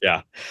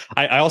 Yeah.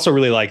 I also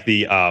really like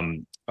the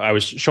I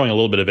was showing a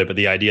little bit of it, but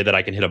the idea that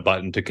I can hit a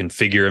button to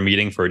configure a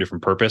meeting for a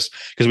different purpose,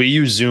 because we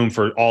use Zoom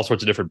for all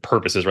sorts of different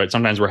purposes, right?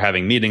 Sometimes we're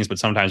having meetings, but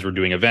sometimes we're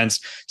doing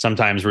events,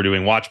 sometimes we're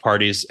doing watch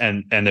parties,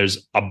 and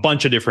there's a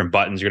bunch of different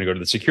buttons. You're going to go to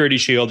the security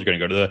shield, you're going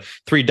to go to the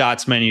three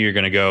dots menu, you're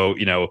going to go,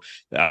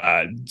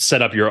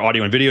 set up your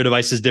audio and video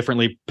devices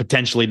differently,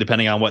 potentially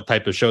depending on what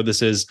type of show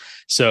this is.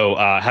 So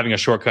having a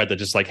shortcut that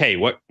just like, hey,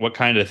 what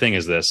kind of thing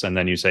is this? And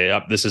then you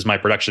say, this is my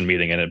production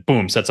meeting, and it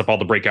boom sets up all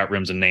the breakout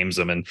rooms and names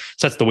them and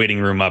sets the waiting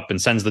room up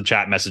and sends the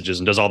chat messages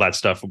and does all that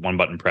stuff with one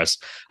button press.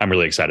 I'm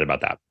really excited about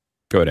that.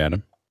 Go ahead,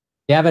 Adam.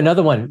 Yeah, I have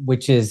another one,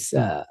 which is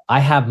I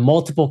have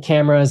multiple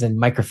cameras and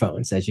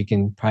microphones, as you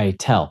can probably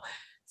tell.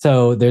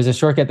 So there's a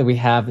shortcut that we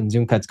have in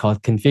ZoomCuts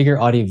called Configure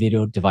Audio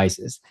Video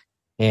Devices.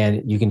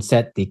 And you can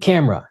set the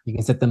camera, you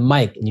can set the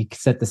mic, and you can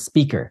set the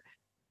speaker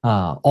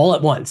all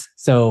at once.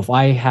 So if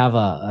I have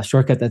a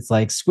shortcut that's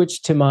like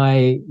switch to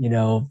my,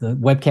 the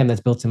webcam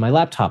that's built in my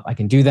laptop, I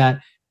can do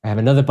that. I have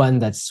another button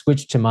that's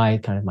switched to my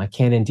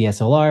Canon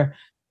DSLR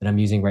that I'm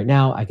using right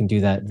now. I can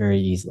do that very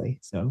easily.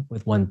 So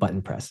with one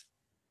button press.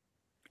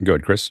 Go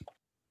ahead, Chris.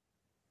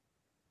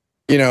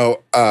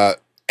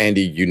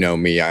 Andy, you know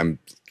me. I'm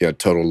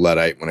total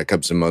Luddite when it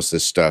comes to most of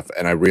this stuff.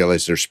 And I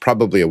realize there's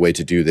probably a way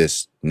to do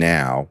this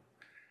now.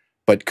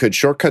 But could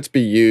shortcuts be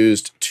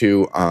used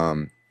to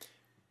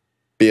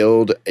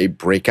build a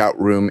breakout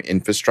room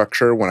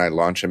infrastructure when I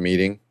launch a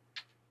meeting?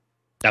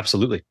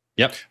 Absolutely.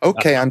 Yep.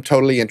 Okay, I'm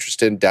totally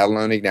interested in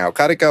downloading now.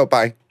 Gotta go.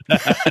 Bye.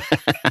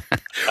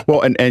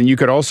 Well, and you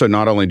could also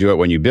not only do it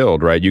when you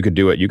build, right? You could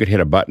do it. You could hit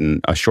a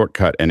button, a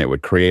shortcut, and it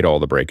would create all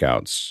the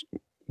breakouts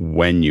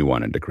when you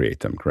wanted to create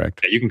them,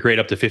 correct? You can create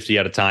up to 50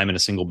 at a time in a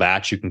single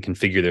batch. You can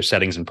configure their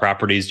settings and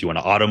properties. Do you want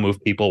to auto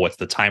move people? What's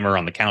the timer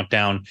on the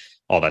countdown?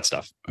 All that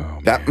stuff. Oh,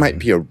 that might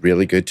be a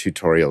really good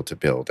tutorial to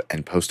build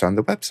and post on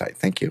the website.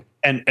 Thank you.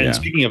 And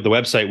speaking of the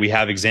website, we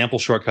have example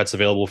shortcuts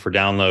available for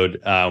download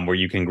where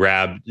you can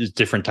grab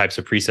different types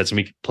of presets, and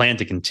we plan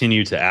to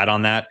continue to add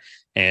on that.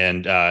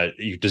 And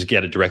you just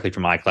get it directly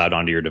from iCloud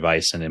onto your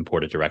device and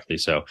import it directly.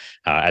 So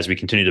as we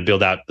continue to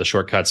build out the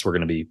shortcuts, we're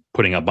going to be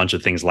putting a bunch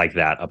of things like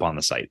that up on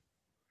the site.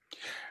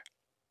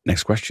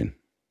 Next question.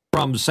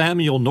 From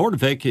Samuel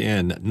Nordvik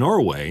in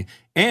Norway.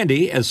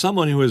 Andy, as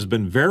someone who has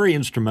been very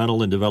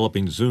instrumental in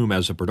developing Zoom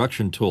as a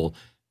production tool,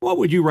 what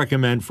would you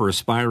recommend for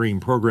aspiring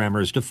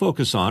programmers to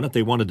focus on if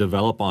they want to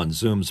develop on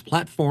Zoom's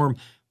platform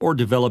or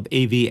develop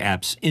AV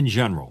apps in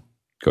general?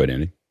 Go ahead,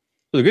 Andy.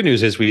 The good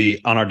news is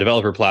we, on our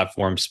developer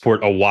platform,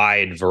 support a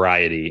wide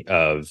variety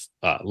of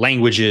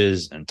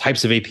languages and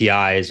types of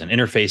APIs and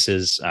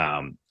interfaces.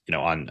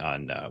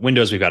 On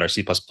Windows, we've got our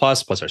C++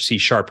 plus our C#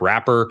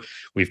 wrapper.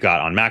 We've got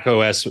on Mac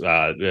OS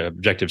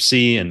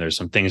Objective-C, and there's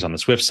some things on the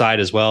Swift side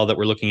as well that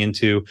we're looking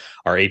into.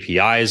 Our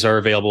APIs are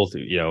available,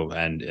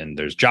 and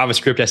there's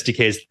JavaScript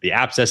SDKs, the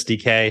Apps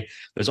SDK.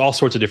 There's all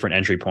sorts of different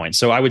entry points.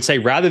 So I would say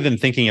rather than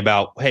thinking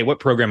about, hey, what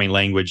programming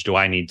language do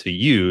I need to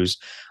use?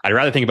 I'd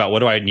rather think about what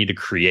do I need to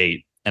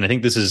create. And I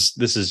think this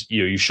is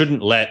you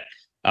shouldn't let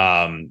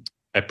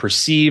a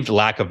perceived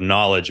lack of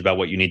knowledge about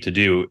what you need to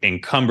do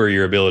encumber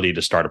your ability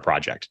to start a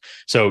project.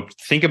 So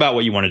think about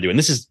what you want to do. And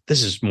this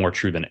is more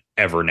true than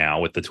ever now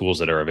with the tools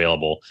that are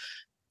available.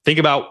 Think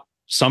about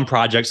some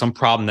project, some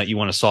problem that you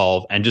want to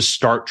solve, and just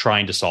start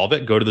trying to solve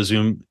it. Go to the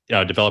Zoom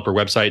developer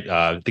website.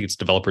 I think it's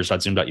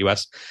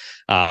developers.zoom.us.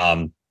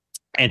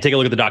 And take a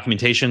look at the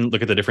documentation,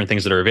 look at the different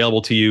things that are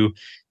available to you,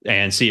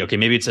 and see, okay,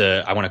 maybe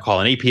I want to call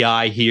an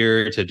API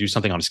here to do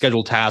something on a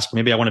scheduled task.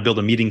 Maybe I want to build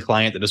a meeting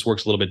client that just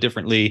works a little bit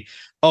differently.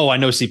 Oh, I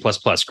know C++.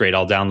 Great.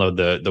 I'll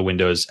download the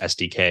Windows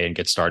SDK and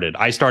get started.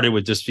 I started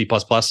with just C++.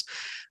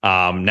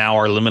 Now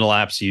our liminal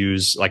apps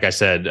use, like I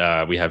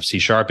said, we have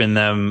C# in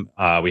them.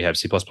 We have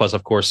C++,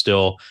 of course,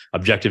 still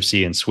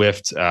Objective-C and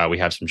Swift. We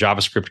have some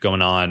JavaScript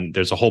going on.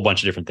 There's a whole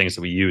bunch of different things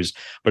that we use,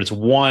 but it's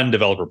one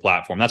developer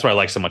platform. That's what I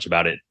like so much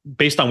about it.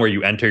 Based on where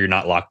you enter, you're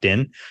not locked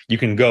in. You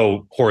can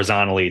go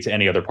horizontally to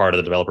any other part of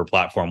the developer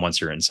platform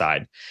once you're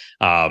inside.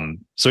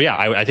 So yeah,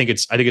 I think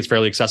it's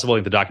fairly accessible. I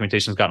think the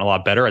documentation's gotten a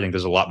lot better. I think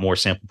there's a lot more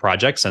sample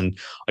projects. And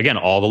again,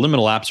 all the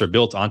liminal apps are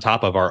built on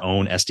top of our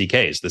own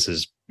SDKs. This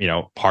is,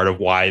 part of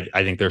why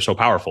I think they're so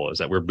powerful is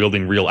that we're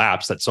building real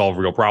apps that solve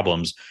real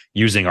problems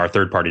using our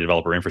third-party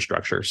developer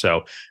infrastructure.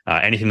 So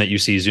anything that you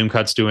see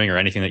ZoomCuts doing or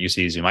anything that you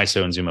see Zoom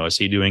ISO and Zoom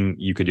OSC doing,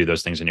 you could do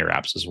those things in your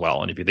apps as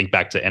well. And if you think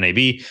back to NAB,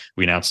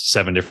 we announced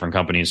 7 different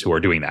companies who are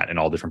doing that in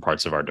all different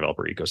parts of our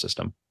developer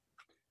ecosystem.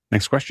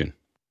 Next question.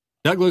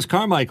 Douglas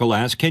Carmichael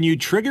asks, can you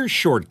trigger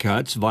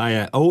shortcuts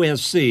via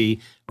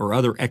OSC or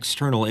other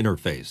external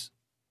interface?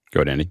 Go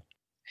ahead, Andy.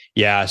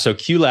 Yeah, so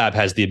QLab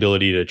has the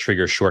ability to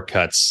trigger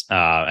shortcuts,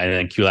 and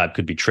then QLab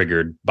could be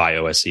triggered by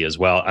OSC as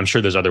well. I'm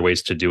sure there's other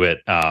ways to do it.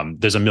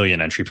 There's a million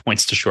entry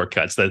points to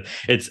shortcuts.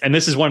 And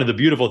this is one of the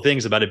beautiful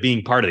things about it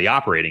being part of the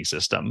operating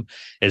system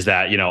is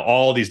that,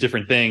 all these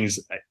different things,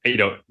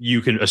 you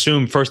can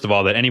assume, first of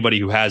all, that anybody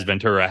who has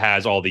Ventura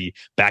has all the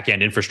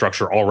backend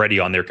infrastructure already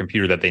on their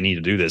computer that they need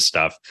to do this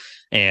stuff.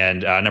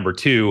 And number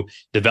 2,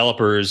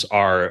 developers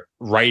are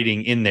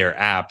writing in their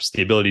apps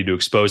the ability to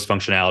expose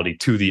functionality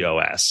to the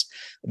OS.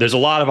 there's a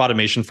lot of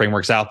automation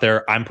frameworks out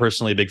there. I'm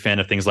personally a big fan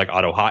of things like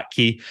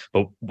AutoHotkey,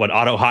 but what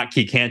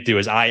AutoHotkey can't do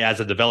is I, as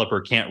a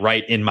developer, can't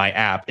write in my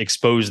app,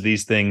 expose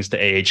these things to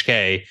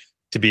AHK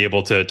to be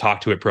able to talk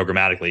to it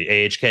programmatically.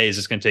 AHK is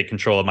just going to take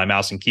control of my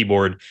mouse and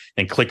keyboard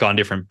and click on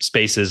different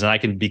spaces. And I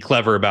can be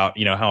clever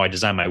about, how I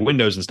design my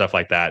windows and stuff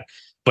like that,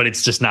 but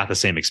it's just not the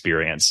same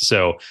experience.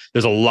 So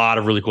there's a lot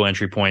of really cool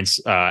entry points.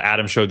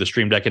 Adam showed the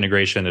Stream Deck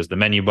integration. There's the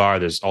menu bar.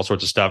 There's all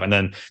sorts of stuff. And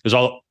then there's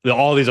all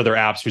these other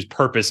apps whose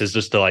purpose is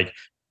just to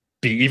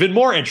be even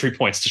more entry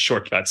points to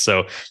shortcuts.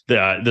 So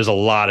there's a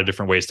lot of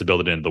different ways to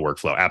build it into the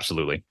workflow.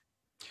 Absolutely.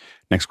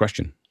 Next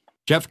question.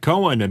 Jeff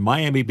Cohen in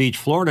Miami Beach,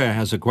 Florida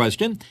has a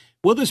question.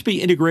 Will this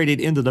be integrated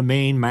into the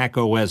main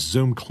macOS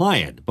Zoom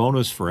client?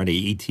 Bonus for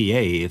any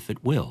ETA if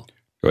it will.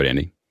 Go ahead,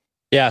 Andy.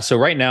 Yeah, so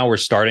right now we're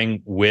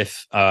starting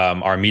with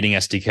our meeting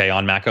SDK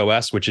on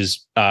macOS, which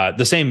is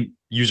the same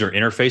user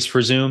interface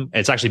for Zoom.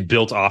 It's actually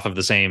built off of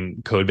the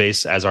same code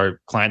base as our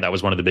client. That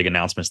was one of the big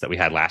announcements that we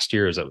had last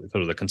year, is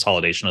the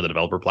consolidation of the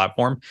developer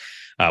platform,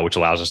 which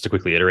allows us to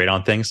quickly iterate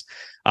on things.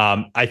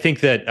 I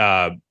think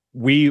that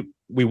we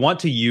want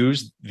to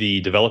use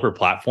the developer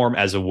platform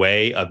as a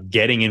way of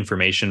getting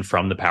information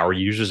from the power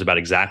users about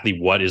exactly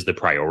what is the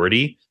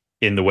priority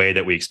in the way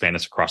that we expand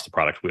this across the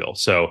product wheel.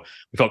 So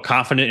we felt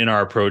confident in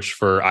our approach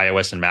for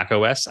iOS and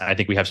macOS. I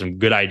think we have some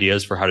good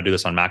ideas for how to do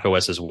this on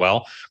macOS as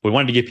well. We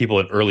wanted to give people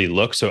an early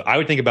look. So I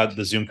would think about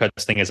the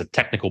ZoomCuts thing as a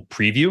technical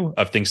preview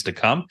of things to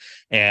come,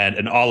 and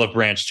an olive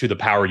branch to the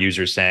power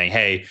users saying,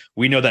 hey,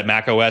 we know that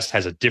macOS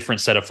has a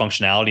different set of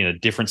functionality and a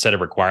different set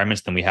of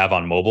requirements than we have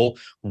on mobile.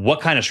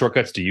 What kind of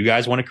shortcuts do you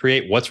guys want to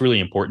create? What's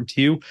really important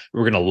to you?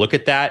 We're going to look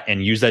at that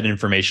and use that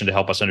information to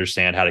help us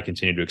understand how to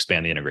continue to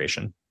expand the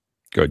integration.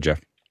 Go ahead,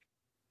 Jeff.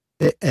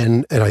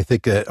 And I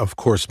think that, of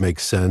course,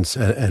 makes sense.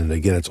 And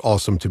again, it's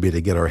awesome to be able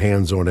to get our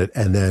hands on it.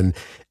 And then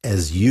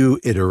as you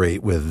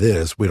iterate with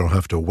this, we don't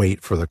have to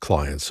wait for the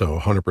client. So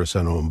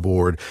 100% on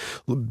board.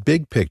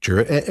 Big picture,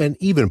 and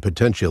even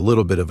potentially a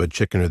little bit of a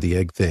chicken or the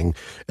egg thing.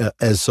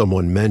 As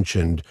someone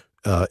mentioned,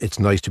 it's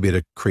nice to be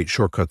able to create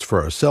shortcuts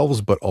for ourselves,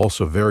 but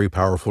also very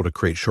powerful to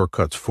create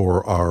shortcuts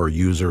for our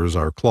users,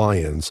 our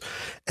clients.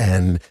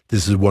 And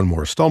this is one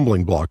more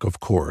stumbling block,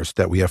 of course,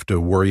 that we have to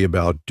worry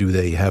about. Do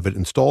they have it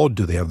installed?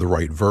 Do they have the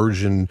right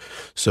version?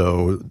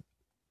 So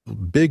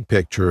big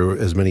picture,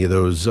 as many of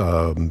those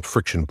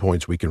friction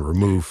points we can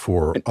remove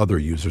for other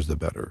users, the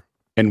better.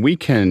 And we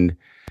can,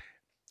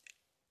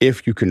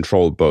 if you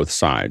control both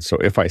sides. So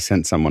if I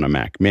sent someone a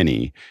Mac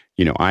Mini,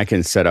 I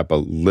can set up a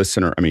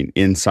listener,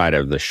 inside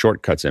of the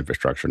Shortcuts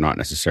infrastructure, not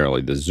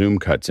necessarily the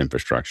ZoomCuts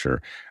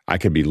infrastructure. I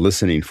could be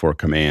listening for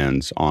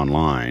commands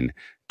online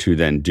to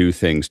then do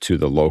things to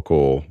the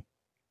local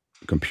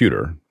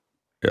computer.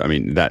 I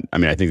think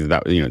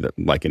that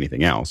like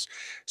anything else.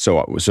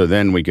 So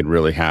then we could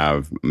really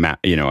have,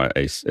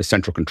 a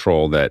central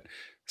control that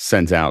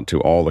sends out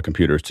to all the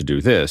computers to do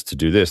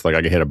this. Like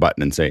I could hit a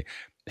button and say,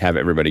 have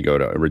everybody go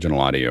to original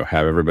audio,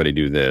 have everybody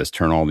do this,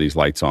 turn all these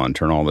lights on,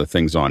 turn all the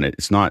things on.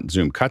 It's not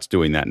ZoomCuts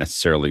doing that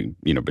necessarily,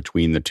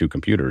 between the two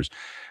computers,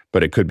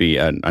 but it could be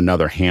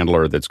another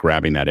handler that's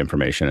grabbing that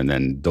information and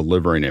then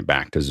delivering it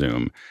back to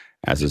Zoom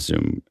as a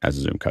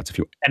ZoomCuts. If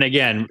you and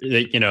again,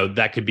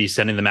 that could be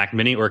sending the Mac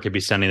Mini, or it could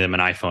be sending them an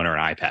iPhone or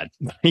an iPad,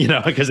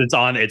 because it's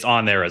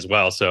on there as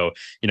well. So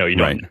you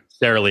don't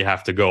necessarily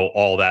have to go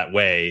all that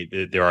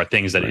way. There are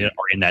things that are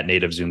in that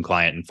native Zoom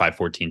client in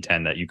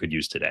 5.14.10 that you could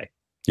use today.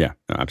 Yeah,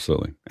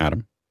 absolutely.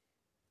 Adam?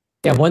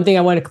 Yeah, one thing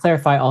I want to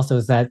clarify also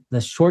is that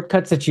the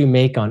shortcuts that you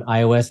make on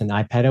iOS and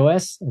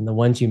iPadOS and the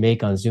ones you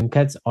make on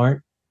ZoomCuts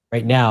aren't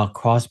right now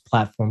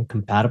cross-platform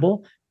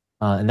compatible.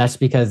 And that's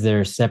because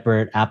they're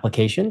separate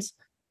applications.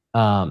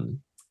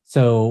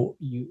 So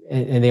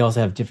they also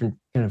have different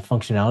kind of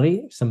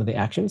functionality, some of the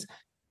actions.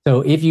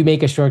 So if you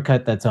make a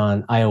shortcut that's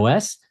on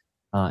iOS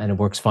and it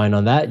works fine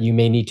on that, you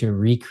may need to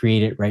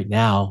recreate it right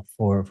now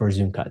for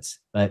ZoomCuts.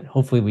 But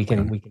hopefully we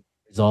can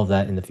resolve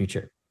that in the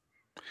future.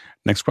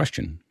 Next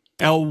question.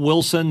 L.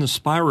 Wilson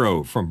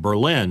Spyro from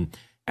Berlin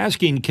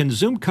asking, can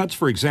ZoomCuts,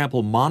 for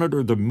example,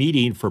 monitor the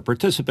meeting for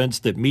participants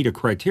that meet a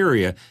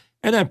criteria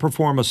and then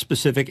perform a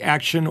specific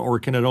action, or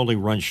can it only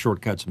run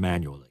shortcuts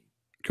manually?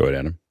 Go ahead,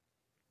 Adam.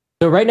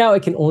 So right now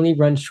it can only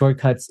run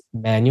shortcuts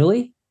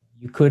manually.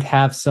 You could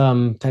have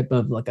some type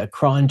of like a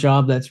cron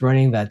job that's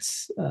running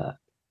that's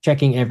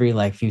checking every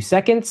few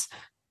seconds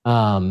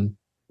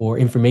or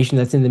information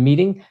that's in the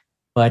meeting.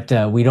 But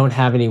we don't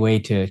have any way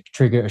to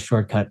trigger a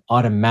shortcut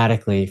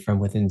automatically from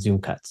within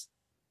ZoomCuts.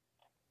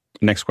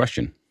 Next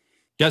question.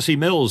 Jesse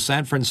Mills,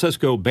 San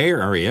Francisco Bay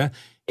Area.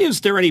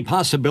 Is there any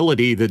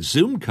possibility that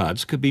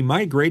ZoomCuts could be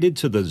migrated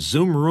to the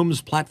Zoom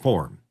Rooms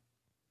platform?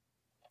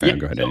 Yeah,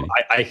 go ahead, Andy.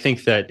 I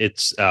think that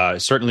it's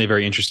certainly a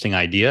very interesting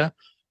idea.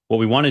 What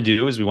we want to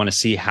do is we want to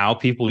see how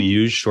people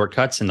use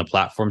shortcuts in the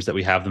platforms that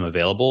we have them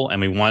available,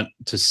 and we want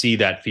to see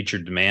that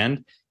featured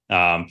demand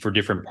for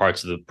different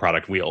parts of the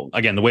product wheel.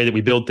 Again, the way that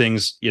we build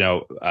things,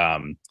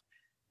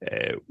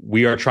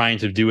 we are trying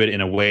to do it in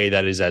a way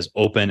that is as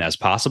open as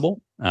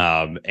possible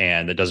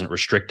and that doesn't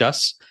restrict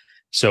us.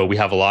 So we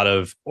have a lot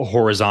of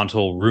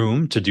horizontal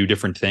room to do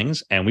different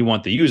things, and we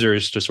want the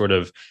users to sort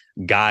of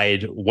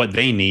guide what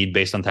they need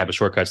based on the type of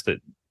shortcuts that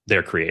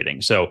they're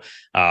creating. So,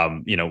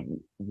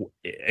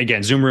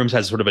 again, Zoom Rooms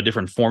has sort of a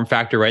different form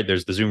factor, right?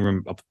 There's the Zoom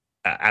Room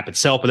app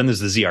itself, but then there's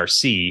the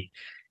ZRC.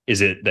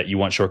 Is it that you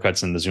want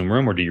shortcuts in the Zoom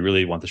Room, or do you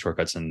really want the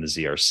shortcuts in the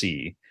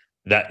ZRC?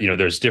 That,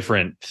 there's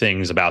different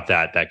things about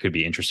that could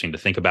be interesting to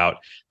think about.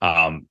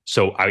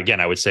 So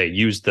I would say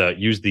use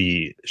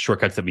the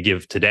shortcuts that we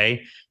give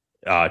today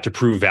to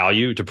prove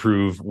value, to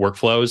prove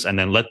workflows, and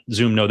then let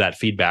Zoom know that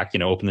feedback.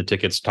 Open the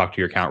tickets, talk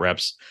to your account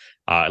reps,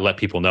 let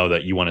people know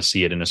that you want to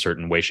see it in a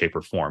certain way, shape,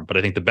 or form. But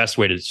I think the best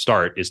way to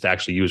start is to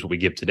actually use what we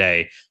give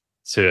today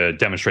to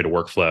demonstrate a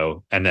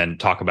workflow, and then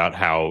talk about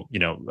how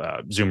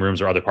Zoom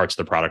Rooms or other parts of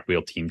the product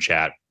wheel, team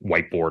chat,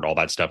 whiteboard, all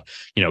that stuff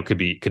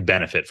could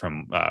benefit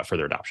from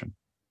further adoption.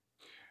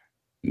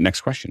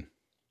 Next question.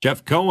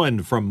 Jeff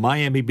Cohen from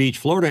Miami Beach,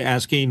 Florida,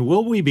 asking,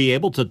 will we be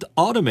able to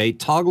automate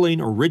toggling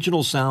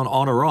original sound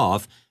on or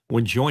off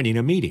when joining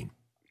a meeting?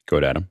 Go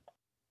ahead, Adam.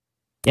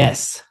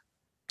 Yes.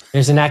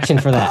 There's an action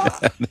for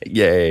that.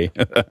 Yay.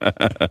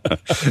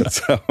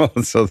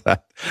 so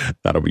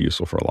that'll be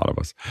useful for a lot of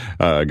us.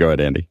 Go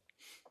ahead, Andy.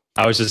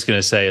 I was just going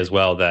to say as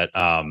well that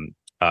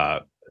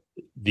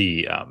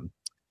the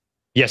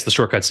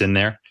shortcut's in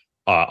there.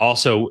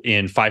 Also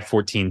in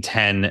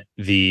 5.14.10,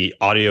 the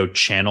audio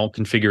channel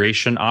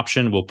configuration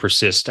option will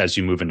persist as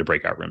you move into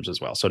breakout rooms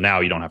as well. So now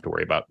you don't have to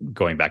worry about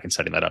going back and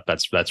setting that up.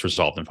 That's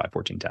resolved in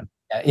 5.14.10.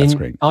 That's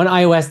great. On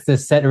iOS, the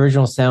set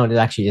original sound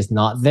actually is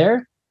not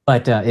there,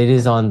 but it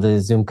is on the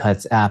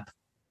ZoomCuts app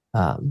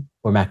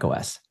for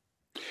macOS.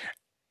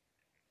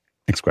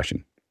 Next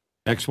question.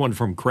 Next one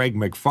from Craig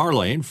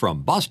McFarlane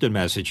from Boston,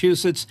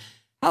 Massachusetts.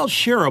 How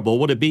shareable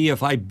would it be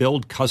if I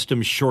build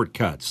custom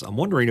shortcuts? I'm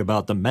wondering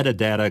about the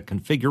metadata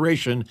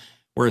configuration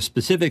where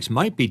specifics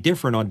might be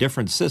different on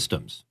different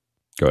systems.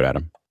 Go ahead,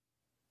 Adam.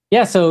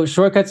 Yeah, so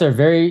shortcuts are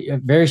very,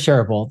 very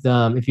shareable.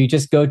 If you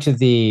just go to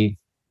the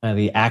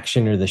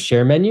action or the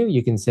share menu,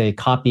 you can say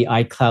copy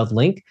iCloud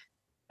link.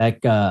 That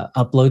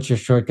uploads your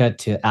shortcut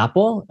to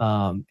Apple,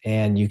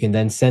 and you can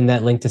then send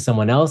that link to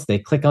someone else. They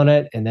click on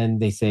it, and then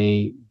they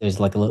say there's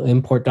like a little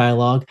import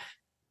dialog,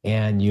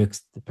 and the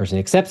person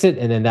accepts it,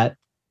 and then that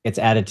gets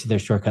added to their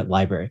shortcut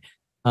library.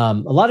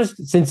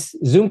 Since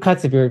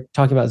ZoomCuts, if you're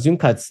talking about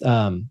ZoomCuts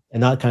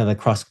and not kind of the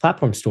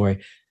cross-platform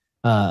story,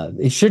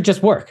 it should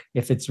just work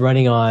if it's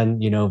running on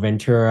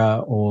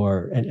Ventura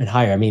and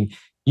higher. I mean,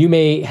 you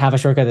may have a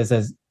shortcut that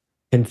says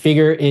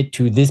configure it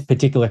to this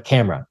particular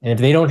camera, and if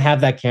they don't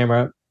have that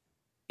camera,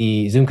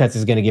 the ZoomCuts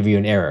is going to give you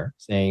an error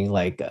saying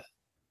like,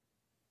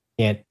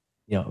 I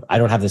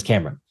don't have this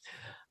camera.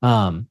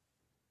 But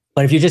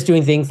if you're just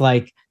doing things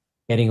like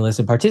getting a list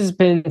of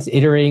participants,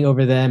 iterating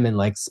over them, and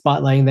like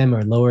spotlighting them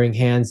or lowering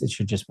hands, it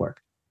should just work.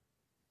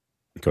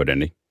 Go ahead,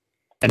 Andy.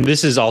 And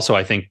this is also,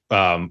 I think,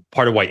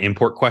 part of why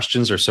import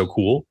questions are so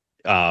cool.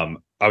 I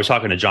was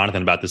talking to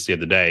Jonathan about this the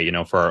other day,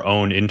 for our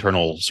own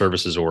internal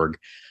services org.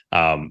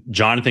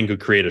 Jonathan could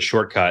create a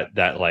shortcut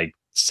that like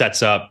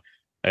sets up,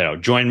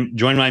 join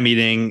my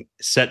meeting,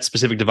 set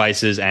specific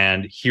devices,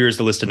 and here's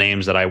the list of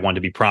names that I want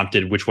to be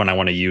prompted, which one I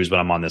want to use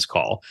when I'm on this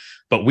call.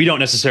 But we don't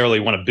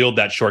necessarily want to build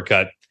that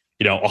shortcut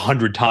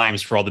 100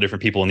 times for all the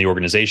different people in the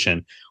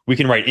organization. We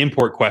can write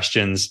import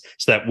questions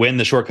so that when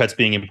the shortcut's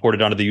being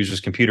imported onto the user's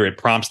computer, it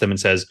prompts them and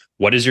says,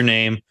 what is your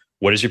name?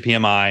 What is your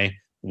PMI?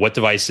 What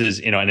devices,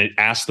 and it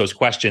asks those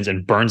questions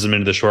and burns them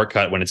into the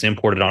shortcut when it's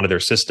imported onto their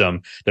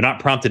system. They're not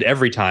prompted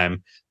every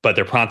time, but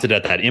they're prompted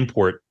at that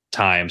import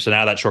time. So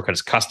now that shortcut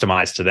is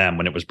customized to them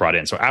when it was brought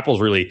in. So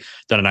Apple's really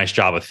done a nice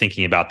job of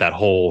thinking about that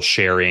whole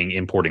sharing,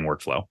 importing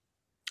workflow.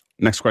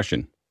 Next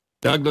question.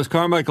 Douglas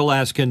Carmichael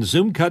asks, can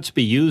ZoomCuts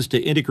be used to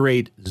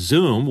integrate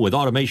Zoom with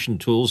automation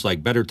tools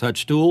like Better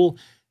Touch Tool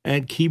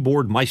and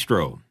Keyboard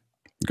Maestro?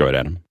 Go ahead,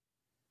 Adam.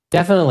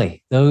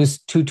 Definitely. Those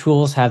two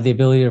tools have the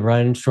ability to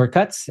run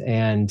shortcuts,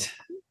 and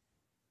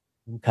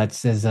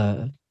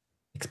ZoomCuts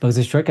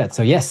exposes shortcuts.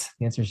 So yes,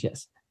 the answer is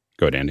yes.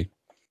 Go ahead, Andy.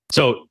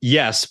 So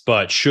yes,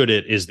 but should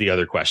it is the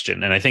other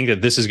question. And I think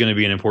that this is going to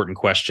be an important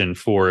question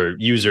for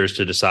users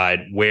to decide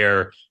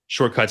where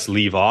shortcuts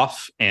leave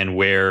off and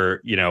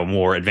where,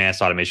 more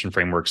advanced automation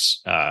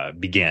frameworks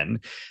begin.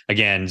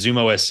 Again, Zoom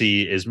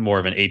OSC is more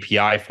of an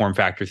API form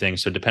factor thing.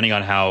 So depending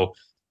on how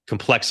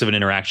complex of an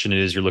interaction it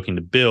is you're looking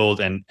to build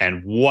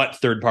and what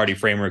third-party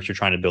frameworks you're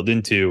trying to build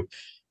into,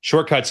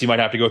 shortcuts, you might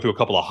have to go through a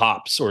couple of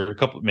hops or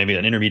maybe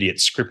an intermediate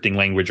scripting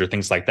language or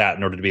things like that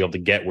in order to be able to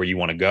get where you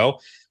want to go.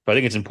 But I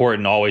think it's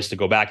important always to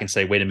go back and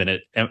say, wait a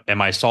minute,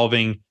 am I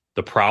solving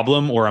the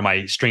problem or am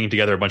I stringing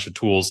together a bunch of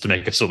tools to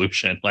make a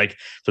solution?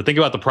 So think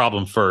about the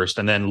problem first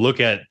and then look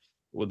at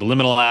the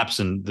liminal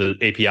apps and the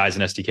APIs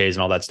and SDKs and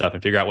all that stuff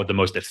and figure out what the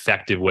most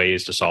effective way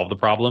is to solve the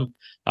problem.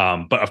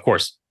 But of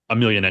course, a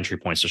million entry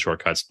points to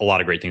shortcuts, a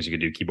lot of great things you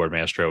could do, Keyboard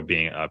Maestro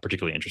being a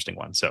particularly interesting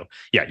one. So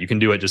yeah, you can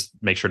do it. Just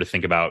make sure to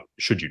think about,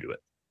 should you do it?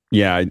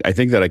 Yeah, I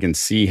think that I can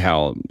see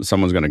how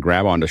someone's going to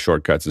grab onto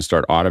shortcuts and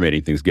start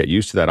automating things, get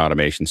used to that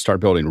automation, start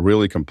building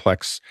really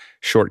complex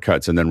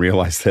shortcuts, and then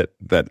realize that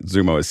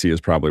Zoom OSC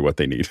is probably what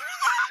they need.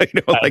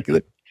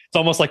 It's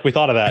almost like we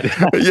thought of that.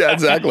 Yeah,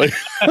 exactly.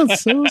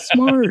 That's so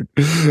smart.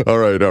 All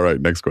right.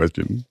 Next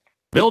question.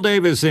 Bill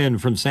Davis in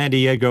from San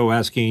Diego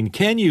asking,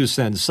 can you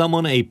send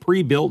someone a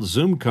pre-built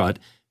Zoom cut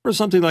for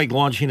something like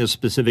launching a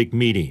specific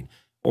meeting?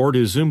 Or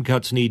do Zoom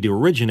cuts need to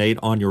originate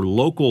on your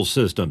local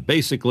system?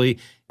 Basically,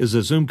 is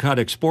a Zoom cut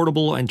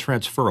exportable and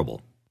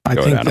transferable? I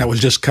think that was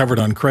just covered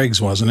on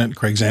Craig's, wasn't it?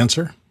 Craig's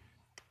answer?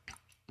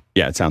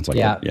 Yeah, it sounds like it.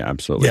 Yeah,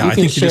 absolutely. Yeah, I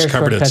think you just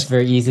covered it.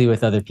 Very easily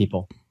with other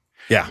people.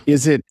 Yeah.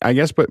 Is it, I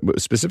guess, but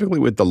specifically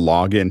with the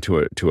login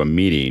to a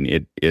meeting,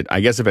 it I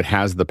guess if it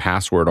has the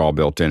password all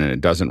built in and it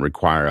doesn't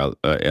require a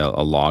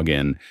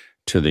login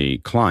to the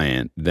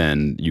client,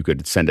 then you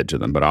could send it to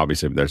them. But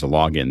obviously, if there's a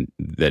login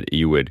that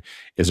you would,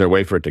 is there a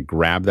way for it to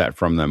grab that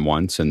from them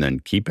once and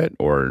then keep it?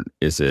 Or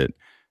is it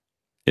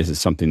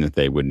something that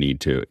they would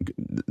need to,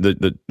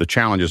 the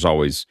challenge is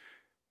always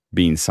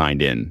being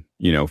signed in,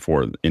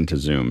 into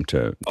Zoom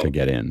to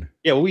get in.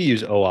 Yeah, well, we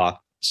use OAuth.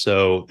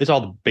 So it's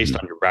all based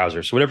on your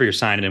browser. So whatever you're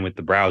signing in with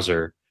the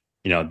browser,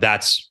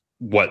 that's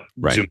what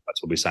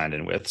ZoomCuts will be signed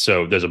in with.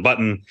 So there's a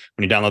button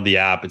when you download the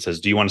app. It says,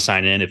 do you want to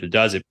sign in? If it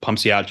does, it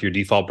pumps you out to your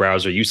default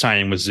browser. You sign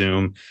in with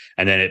Zoom,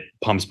 and then it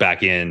pumps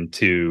back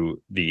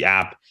into the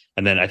app.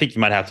 And then I think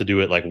you might have to do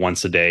it like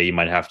once a day. You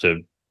might have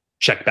to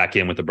check back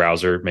in with the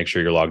browser, make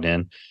sure you're logged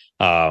in.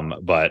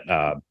 But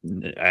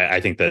I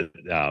think that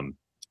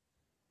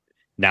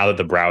now that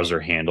the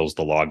browser handles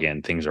the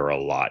login, things are a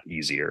lot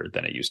easier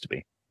than it used to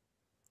be.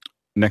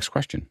 Next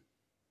question.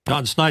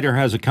 John Snyder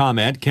has a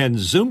comment. Can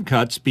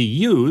ZoomCuts be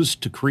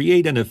used to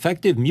create an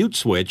effective mute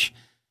switch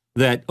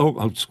that...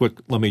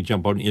 let me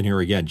jump on in here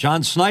again.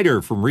 John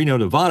Snyder from Reno,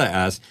 Nevada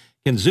asks,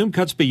 can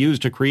ZoomCuts be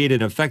used to create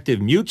an effective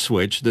mute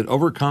switch that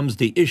overcomes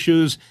the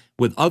issues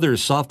with other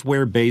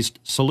software-based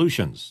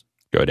solutions?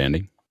 Go ahead,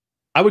 Andy.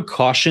 I would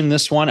caution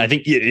this one. I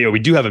think we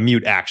do have a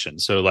mute action.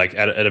 So like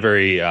at a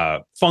very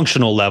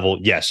functional level,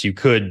 yes, you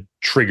could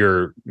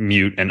trigger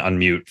mute and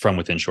unmute from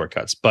within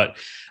shortcuts. But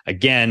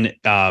again,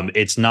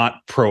 it's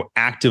not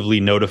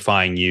proactively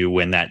notifying you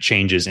when that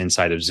changes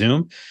inside of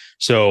Zoom.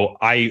 So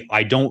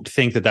I don't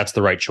think that that's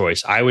the right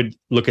choice. I would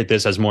look at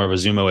this as more of a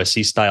Zoom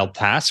OSC style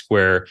task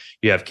where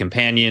you have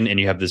Companion and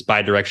you have this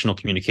bidirectional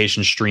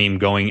communication stream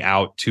going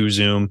out to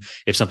Zoom.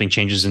 If something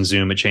changes in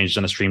Zoom, it changes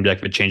on a Stream Deck.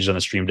 If it changes on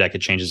a Stream Deck,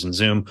 it changes in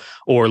Zoom.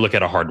 Or look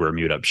at a hardware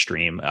mute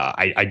upstream.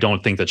 I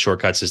don't think that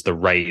shortcuts is the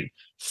right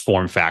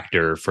form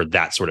factor for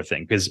that sort of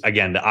thing. Because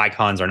again, the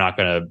icons are not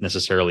going to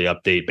necessarily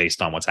update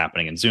based on what's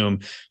happening in Zoom.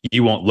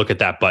 You won't look at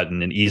that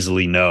button and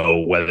easily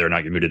know whether or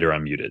not you're muted or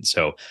unmuted.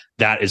 So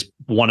that is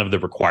one of the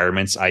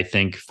requirements, I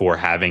think, for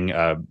having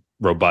a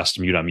robust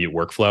mute unmute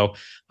workflow.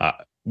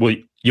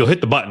 You'll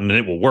hit the button and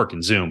it will work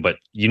in Zoom, but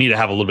you need to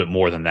have a little bit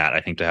more than that,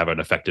 I think, to have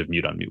an effective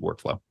mute unmute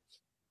workflow.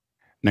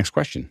 Next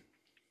question.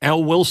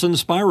 L. Wilson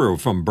Spyro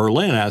from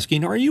Berlin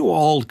asking, are you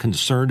all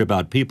concerned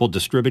about people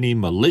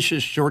distributing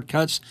malicious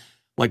shortcuts,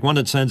 like one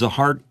that sends a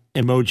heart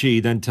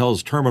emoji, then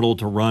tells Terminal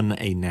to run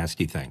a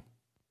nasty thing?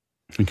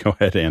 Go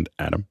ahead, and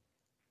Adam.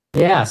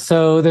 Yeah,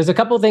 so there's a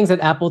couple of things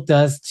that Apple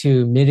does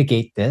to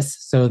mitigate this.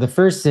 So the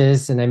first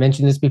is, and I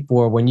mentioned this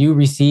before, when you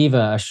receive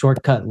a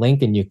shortcut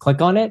link and you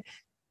click on it,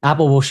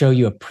 Apple will show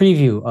you a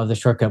preview of the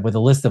shortcut with a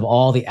list of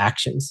all the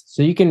actions.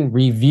 So you can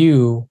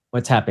review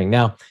what's happening.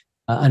 Now,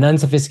 an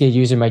unsophisticated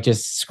user might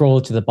just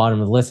scroll to the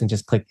bottom of the list and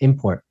just click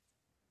import.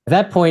 At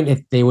that point,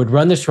 if they would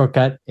run the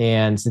shortcut,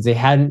 and since they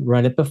hadn't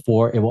run it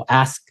before, it will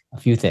ask a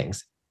few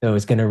things. So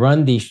it's going to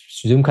run the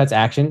ZoomCuts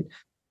action.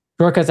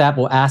 Shortcuts app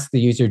will ask the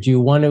user, do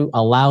you want to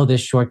allow this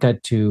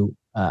shortcut to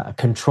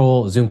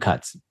control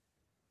ZoomCuts?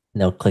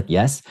 And they'll click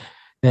yes.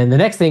 Then the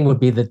next thing would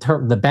be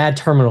the bad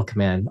terminal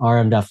command,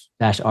 rm-rf.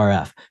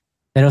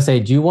 Then it'll say,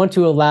 do you want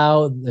to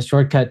allow the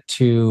shortcut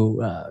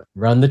to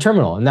run the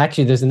terminal? And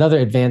actually, there's another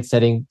advanced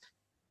setting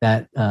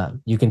that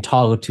you can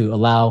toggle to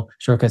allow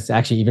shortcuts to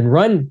actually even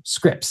run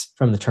scripts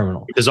from the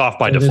terminal. It's off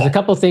by default. There's a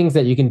couple things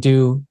that you can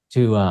do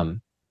to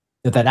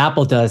that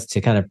Apple does to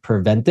kind of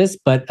prevent this.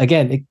 But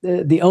again,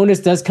 the onus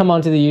does come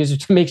onto the user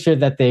to make sure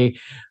that they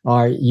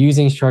are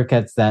using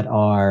shortcuts that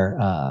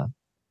are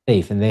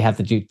safe, and they have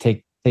to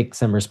take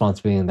some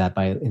responsibility in that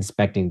by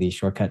inspecting these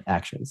shortcut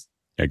actions.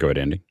 Yeah, go ahead,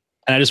 Andy.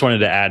 And I just wanted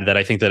to add that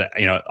I think that,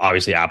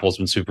 obviously Apple's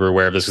been super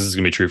aware of this. This is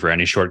going to be true for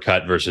any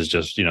shortcut versus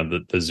just,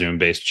 the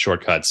Zoom-based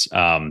shortcuts.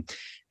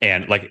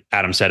 And like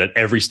Adam said, at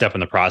every step in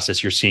the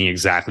process, you're seeing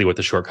exactly what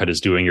the shortcut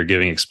is doing. You're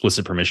giving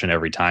explicit permission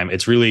every time.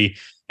 It's really,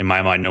 in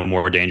my mind, no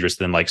more dangerous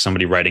than like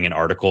somebody writing an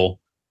article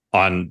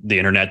on the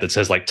internet that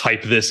says like,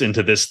 type this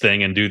into this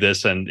thing and do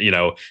this. And,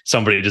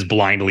 somebody just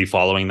blindly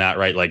following that,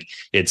 right? Like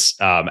it's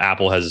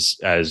Apple has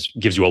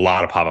gives you a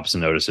lot of pop-ups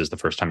and notices the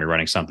first time you're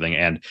running something.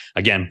 And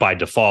again, by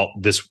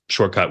default, this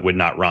shortcut would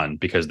not run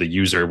because the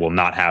user will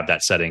not have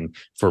that setting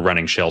for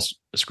running shell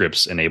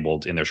scripts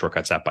enabled in their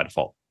shortcuts app by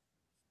default.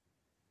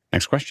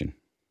 Next question.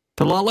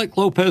 Talalik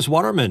Lopez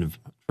Waterman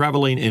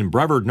traveling in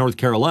Brevard, North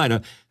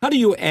Carolina. How do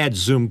you add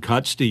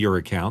ZoomCuts to your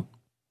account?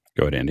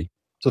 Go ahead, Andy.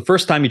 So the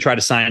first time you try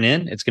to sign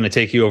in, it's going to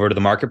take you over to the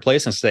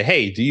marketplace and say,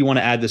 hey, do you want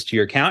to add this to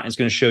your account? It's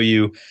going to show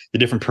you the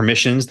different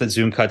permissions that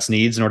ZoomCuts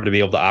needs in order to be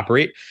able to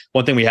operate.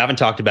 One thing we haven't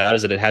talked about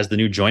is that it has the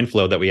new join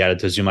flow that we added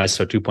to Zoom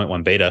ISO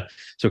 2.1 beta.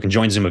 So it can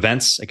join Zoom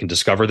events, it can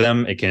discover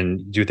them, it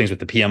can do things with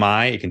the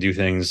PMI, it can do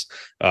things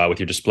with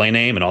your display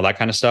name and all that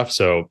kind of stuff.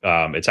 So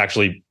it's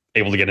actually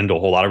able to get into a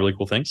whole lot of really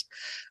cool things.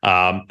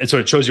 And so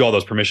it shows you all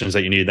those permissions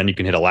that you need. Then you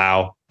can hit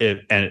allow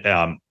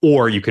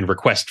or you can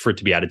request for it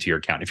to be added to your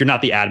account. If you're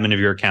not the admin of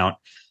your account,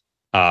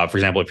 for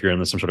example, if you're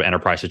in some sort of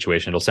enterprise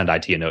situation, it'll send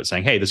IT a note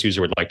saying, hey, this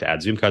user would like to add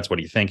ZoomCuts. What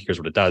do you think? Here's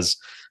what it does.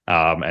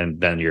 And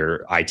then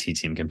your IT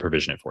team can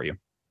provision it for you.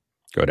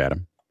 Go ahead,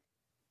 Adam.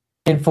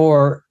 And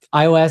for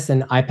iOS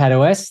and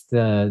iPadOS,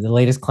 the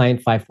latest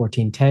client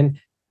 5.14.10,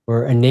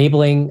 we're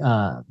enabling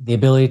the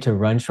ability to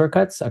run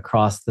shortcuts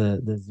across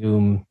the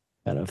Zoom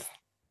kind of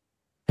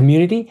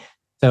community.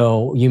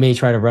 So you may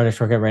try to run a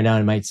shortcut right now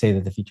and it might say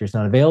that the feature is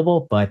not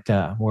available, but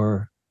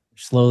we're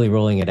slowly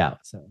rolling it out.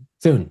 So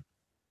soon.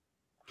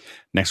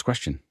 Next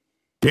question.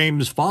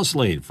 James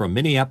Fosley from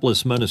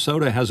Minneapolis,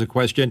 Minnesota has a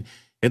question.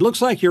 It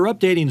looks like you're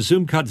updating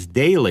ZoomCuts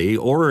daily,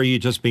 or are you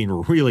just being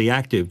really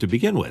active to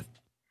begin with?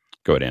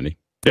 Go ahead, Andy.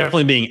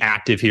 Definitely being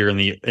active here in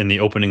the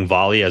opening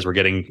volley as we're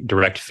getting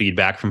direct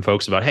feedback from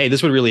folks about, hey,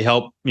 this would really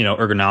help,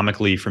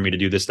 ergonomically for me to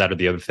do this, that, or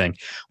the other thing.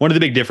 One of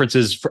the big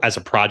differences as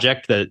a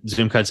project that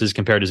ZoomCuts is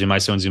compared to Zoom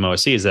ISO and Zoom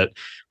OSC is that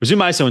with Zoom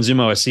ISO and Zoom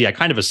OSC, I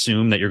kind of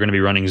assume that you're going to be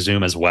running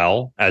Zoom as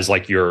well as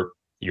like your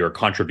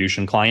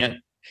contribution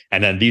client.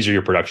 And then these are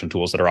your production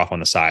tools that are off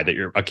on the side that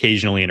you're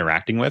occasionally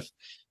interacting with.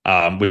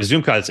 With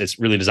ZoomCuts, it's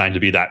really designed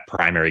to be that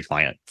primary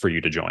client for you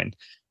to join.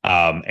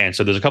 And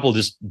so there's a couple of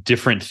just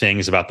different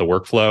things about the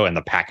workflow and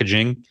the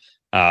packaging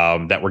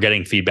that we're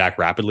getting feedback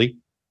rapidly.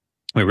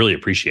 We really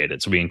appreciate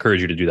it. So we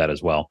encourage you to do that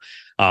as well.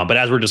 But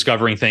as we're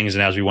discovering things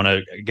and as we want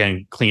to,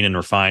 again, clean and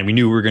refine, we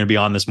knew we were going to be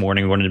on this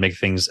morning. We wanted to make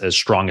things as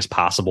strong as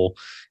possible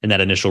in that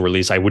initial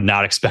release. I would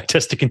not expect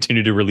us to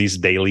continue to release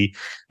daily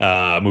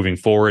moving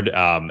forward.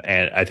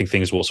 And I think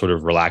things will sort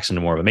of relax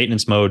into more of a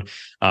maintenance mode.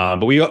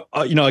 But we,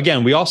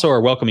 again, we also are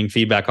welcoming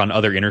feedback on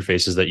other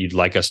interfaces that you'd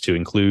like us to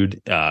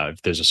include.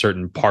 If there's a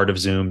certain part of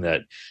Zoom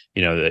that,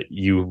 that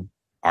you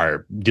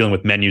are dealing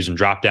with menus and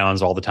drop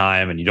downs all the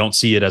time and you don't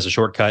see it as a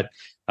shortcut,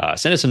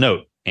 send us a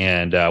note.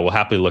 And we'll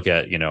happily look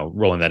at,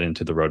 rolling that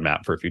into the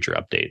roadmap for a future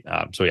update.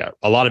 So yeah,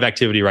 a lot of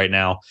activity right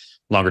now.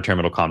 Longer term,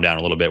 it'll calm down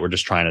a little bit. We're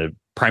just trying to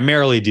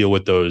primarily deal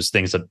with those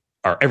things that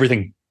are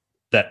everything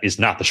that is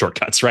not the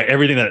shortcuts, right?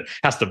 Everything that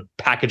has to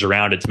package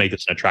around it to make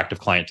this an attractive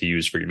client to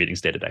use for your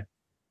meetings day to day.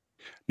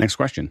 Next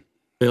question.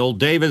 Bill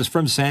Davis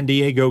from San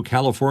Diego,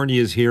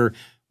 California is here.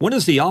 When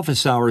is the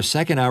office hour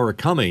second hour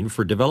coming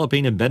for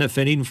developing and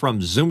benefiting from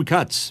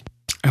ZoomCuts?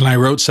 And I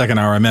wrote second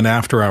hour, I meant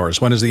after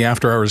hours. When is the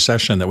after hours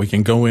session that we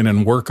can go in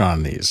and work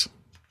on these?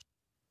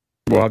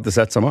 We'll have to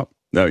set some up.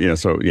 No,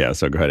 so go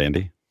ahead,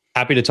 Andy.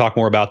 Happy to talk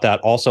more about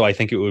that. Also, I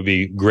think it would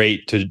be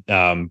great to,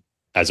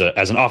 as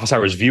an office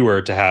hours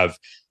viewer, to have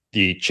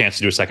the chance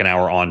to do a second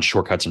hour on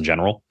shortcuts in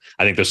general.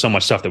 I think there's so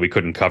much stuff that we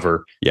couldn't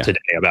cover today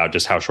about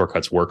just how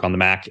shortcuts work on the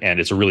Mac. And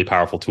it's a really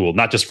powerful tool,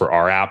 not just for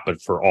our app, but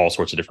for all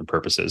sorts of different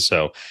purposes.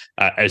 So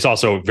it's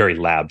also very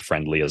lab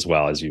friendly as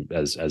well,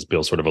 as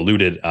Bill sort of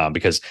alluded,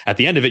 because at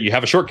the end of it, you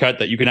have a shortcut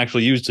that you can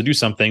actually use to do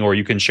something, or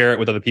you can share it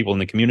with other people in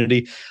the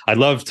community. I'd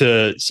love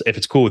to, if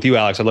it's cool with you,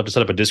 Alex, I'd love to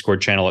set up a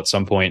Discord channel at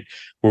some point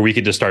where we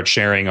could just start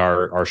sharing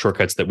our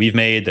shortcuts that we've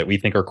made that we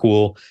think are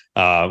cool,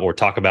 or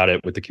talk about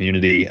it with the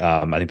community.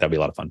 I think that'd be a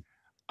lot of fun.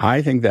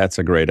 I think that's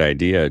a great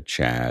idea,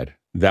 Chad.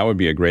 That would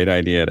be a great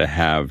idea to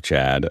have,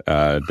 Chad,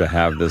 to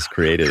have this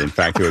created. In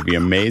fact, it would be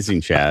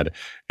amazing, Chad,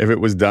 if it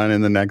was done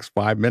in the next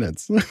 5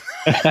 minutes.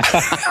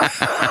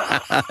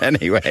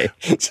 Anyway.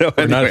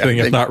 Nothing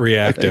if not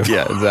reactive.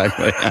 Yeah,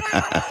 exactly.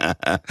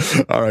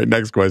 All right,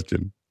 next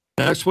question.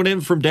 Next one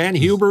in from Dan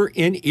Huber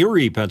in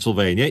Erie,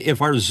 Pennsylvania.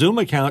 If our Zoom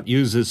account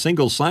uses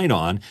single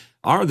sign-on,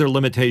 are there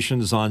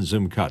limitations on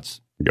ZoomCuts?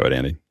 Go ahead,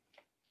 Andy.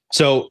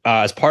 So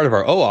as part of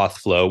our OAuth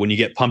flow, when you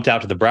get pumped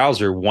out to the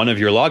browser, one of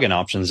your login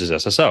options is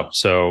SSO.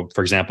 So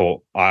for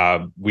example,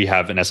 we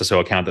have an SSO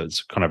account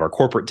that's kind of our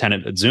corporate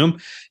tenant at Zoom.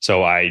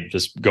 So I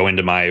just go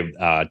into my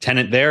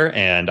tenant there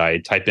and I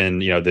type in,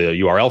 the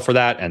URL for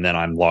that, and then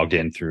I'm logged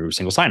in through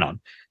single sign-on.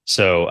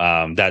 So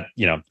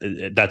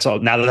that's all.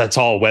 Now that that's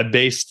all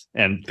web-based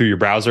and through your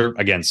browser,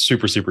 again,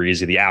 super, super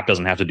easy. The app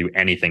doesn't have to do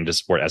anything to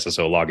support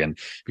SSO login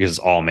because it's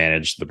all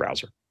managed through the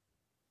browser.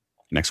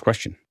 Next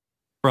question.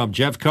 From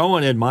Jeff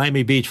Cohen in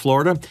Miami Beach,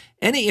 Florida.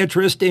 Any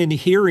interest in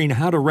hearing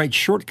how to write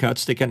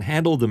shortcuts that can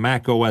handle the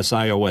Mac OS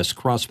iOS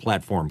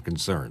cross-platform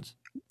concerns?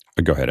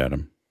 Go ahead,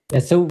 Adam. Yeah,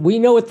 so we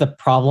know what the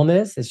problem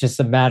is. It's just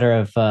a matter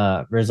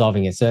of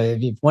resolving it. So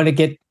if you want to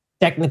get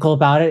technical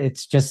about it,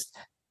 it's just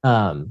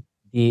the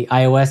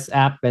iOS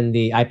app and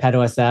the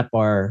iPadOS app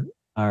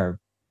are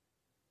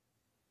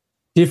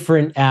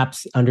different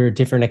apps under a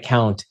different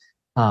account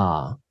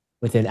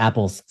within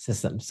Apple's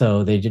system.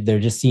 So they're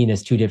just seen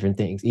as two different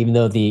things, even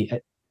though the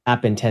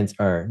app intents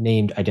are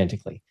named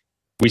identically.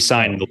 We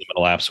signed the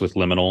Liminal apps with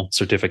Liminal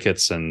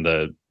certificates, and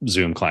the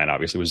Zoom client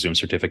obviously with Zoom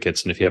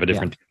certificates. And if you have a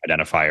different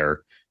identifier,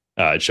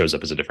 it shows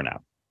up as a different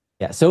app.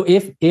 Yeah. So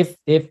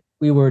if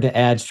we were to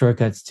add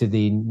shortcuts to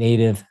the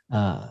native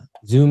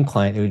Zoom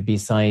client, it would be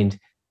signed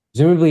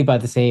presumably by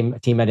the same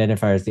team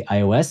identifier as the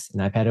iOS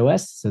and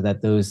iPadOS, so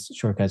that those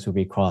shortcuts would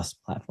be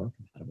cross-platform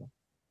compatible.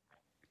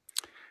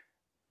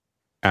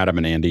 Adam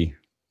and Andy,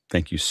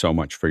 thank you so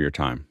much for your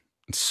time.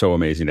 It's so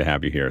amazing to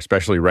have you here,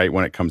 especially right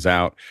when it comes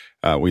out.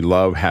 We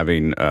love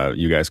having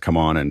you guys come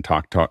on and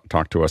talk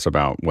to us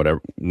about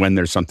whatever, when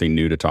there's something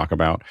new to talk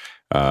about.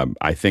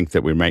 I think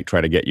that we might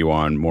try to get you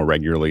on more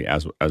regularly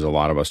as a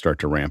lot of us start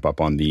to ramp up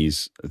on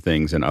these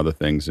things and other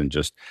things, and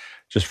just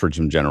for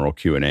some general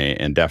Q&A,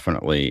 and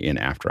definitely in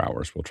after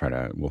hours we'll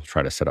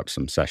try to set up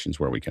some sessions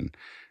where we can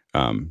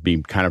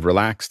be kind of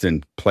relaxed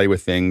and play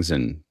with things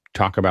and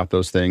talk about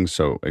those things.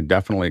 So I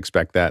definitely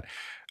expect that.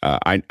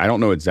 I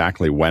don't know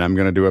exactly when I'm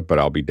going to do it, but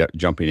I'll be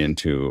jumping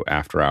into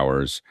after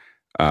hours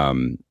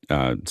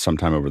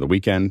sometime over the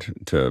weekend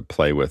to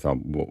play with.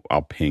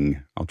 I'll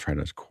try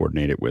to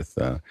coordinate it with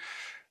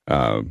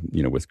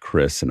with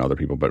Chris and other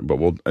people, but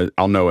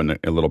I'll know in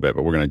a little bit.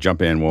 But we're going to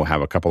jump in. We'll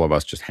have a couple of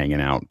us just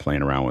hanging out,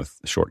 playing around with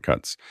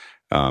shortcuts,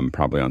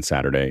 probably on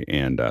Saturday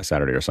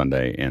or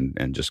Sunday,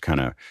 and just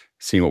kind of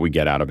seeing what we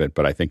get out of it.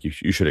 But I think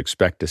you should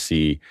expect to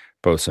see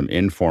both some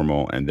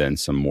informal and then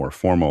some more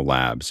formal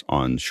labs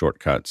on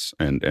shortcuts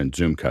and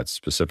ZoomCuts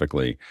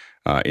specifically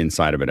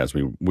inside of it, as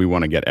we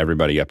want to get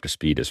everybody up to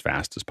speed as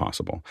fast as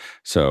possible.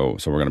 So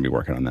we're going to be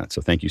working on that.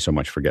 So thank you so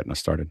much for getting us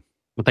started.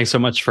 Well, thanks so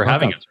much for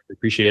having us. We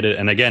appreciate it.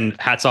 And again,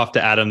 hats off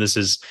to Adam. This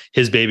is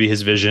his baby,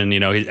 his vision.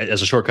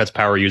 As a Shortcuts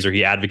power user,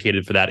 he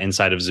advocated for that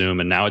inside of Zoom,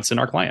 and now it's in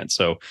our client.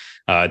 So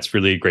it's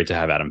really great to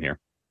have Adam here.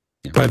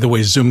 Yeah. By the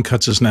way,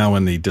 ZoomCuts is now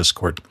in the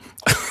Discord.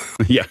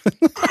 Yeah.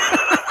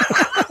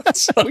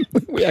 So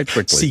we act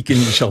quickly. Seek and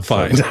you shall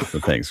find. So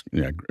thanks.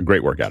 Yeah,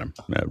 great work, Adam.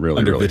 Really,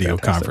 under really video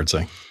fantastic.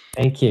 conferencing.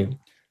 Thank you.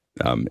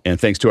 And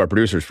thanks to our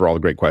producers for all the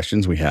great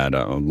questions. We had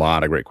a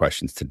lot of great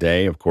questions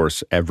today. Of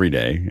course, every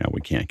day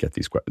we can't get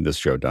this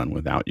show done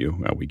without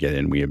you. We get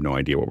in, we have no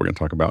idea what we're going to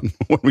talk about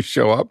when we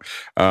show up.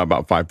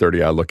 About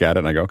 5:30, I look at it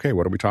and I go, okay,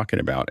 what are we talking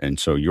about? And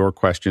so your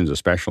questions,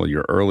 especially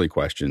your early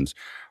questions,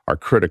 are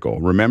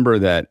critical. Remember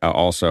that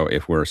also,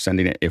 if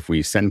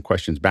we send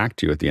questions back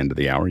to you at the end of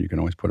the hour, you can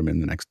always put them in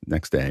the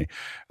next day.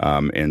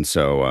 And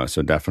so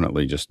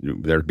definitely just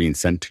they're being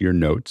sent to your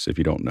notes. If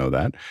you don't know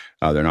that,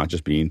 they're not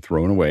just being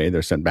thrown away.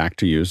 They're sent back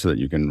to you so that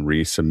you can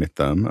resubmit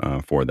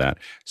them for that.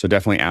 So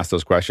definitely ask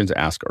those questions.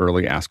 Ask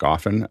early, ask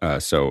often.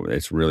 So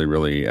it's really,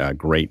 really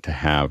great to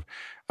have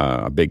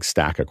a big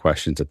stack of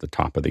questions at the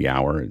top of the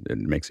hour. It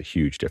makes a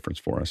huge difference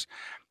for us.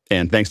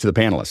 And thanks to the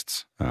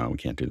panelists. We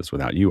can't do this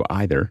without you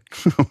either,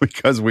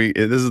 because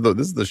this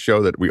is the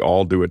show that we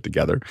all do it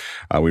together.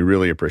 We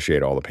really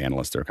appreciate all the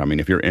panelists that are coming.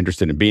 If you're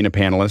interested in being a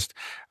panelist,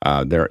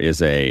 there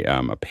is a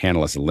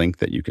panelist link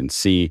that you can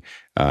see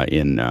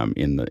in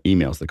the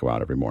emails that go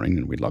out every morning,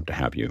 and we'd love to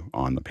have you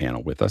on the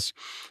panel with us.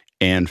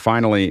 And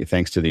finally,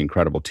 thanks to the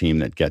incredible team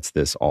that gets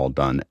this all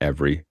done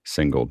every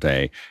single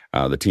day.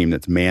 The team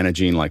that's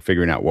managing,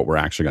 figuring out what we're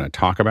actually going to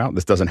talk about.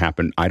 This doesn't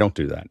happen. I don't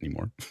do that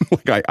anymore.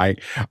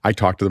 I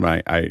talk to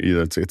them.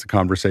 It's a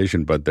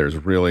conversation, but there's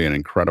really an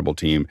incredible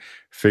team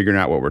figuring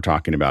out what we're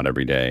talking about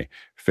every day,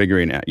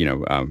 figuring out,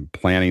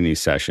 planning these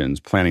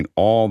sessions, planning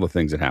all the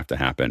things that have to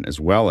happen, as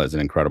well as an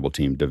incredible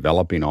team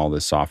developing all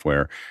this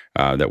software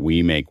that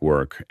we make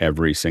work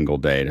every single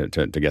day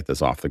to get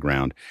this off the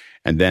ground.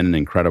 And then an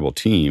incredible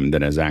team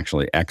that is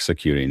actually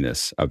executing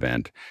this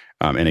event.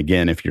 And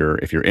again, if you're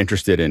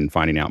interested in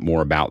finding out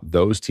more about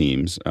those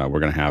teams, we're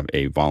going to have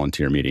a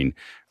volunteer meeting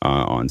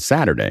on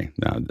Saturday,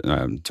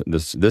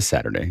 this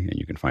Saturday, and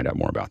you can find out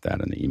more about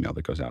that in the email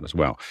that goes out as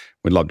well.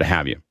 We'd love to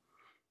have you.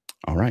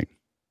 All right,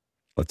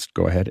 let's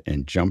go ahead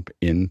and jump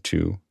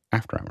into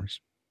after hours.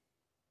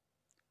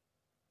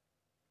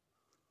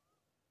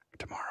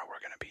 Tomorrow we're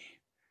going to be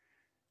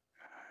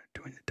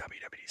doing the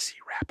WWDC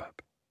wrap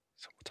up.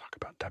 So we'll talk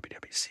about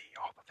WWDC,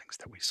 all the things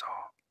that we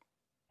saw,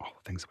 all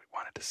the things that we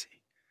wanted to see,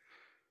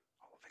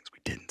 all the things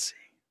we didn't see.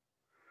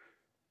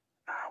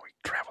 We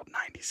traveled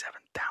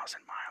 97,000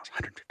 miles,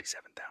 157,000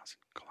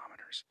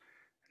 kilometers,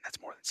 and that's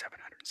more than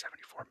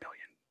 774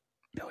 million,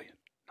 not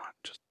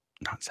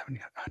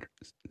 774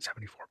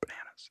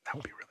 bananas. That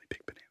would be really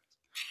big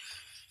bananas.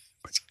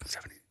 But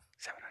 774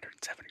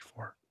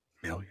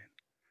 million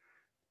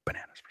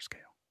bananas for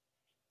scale.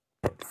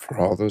 For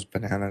all those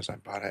bananas I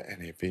bought at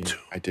NAV,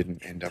 I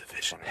didn't end up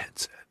with one.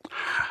 Headset.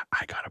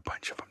 I got a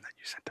bunch of them that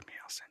you sent to me.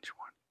 I'll send you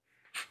one.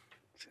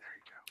 So there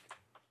you go.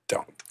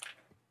 Don't.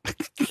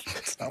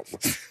 It's not.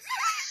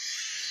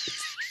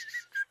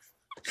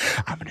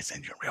 I'm going to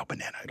send you a real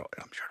banana.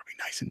 I'm sure it'll be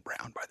nice and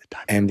brown by the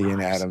time. Andy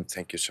and Adam,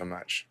 thank you so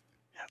much.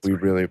 Yeah, we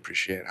really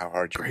appreciate how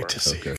hard you work. Great to see you.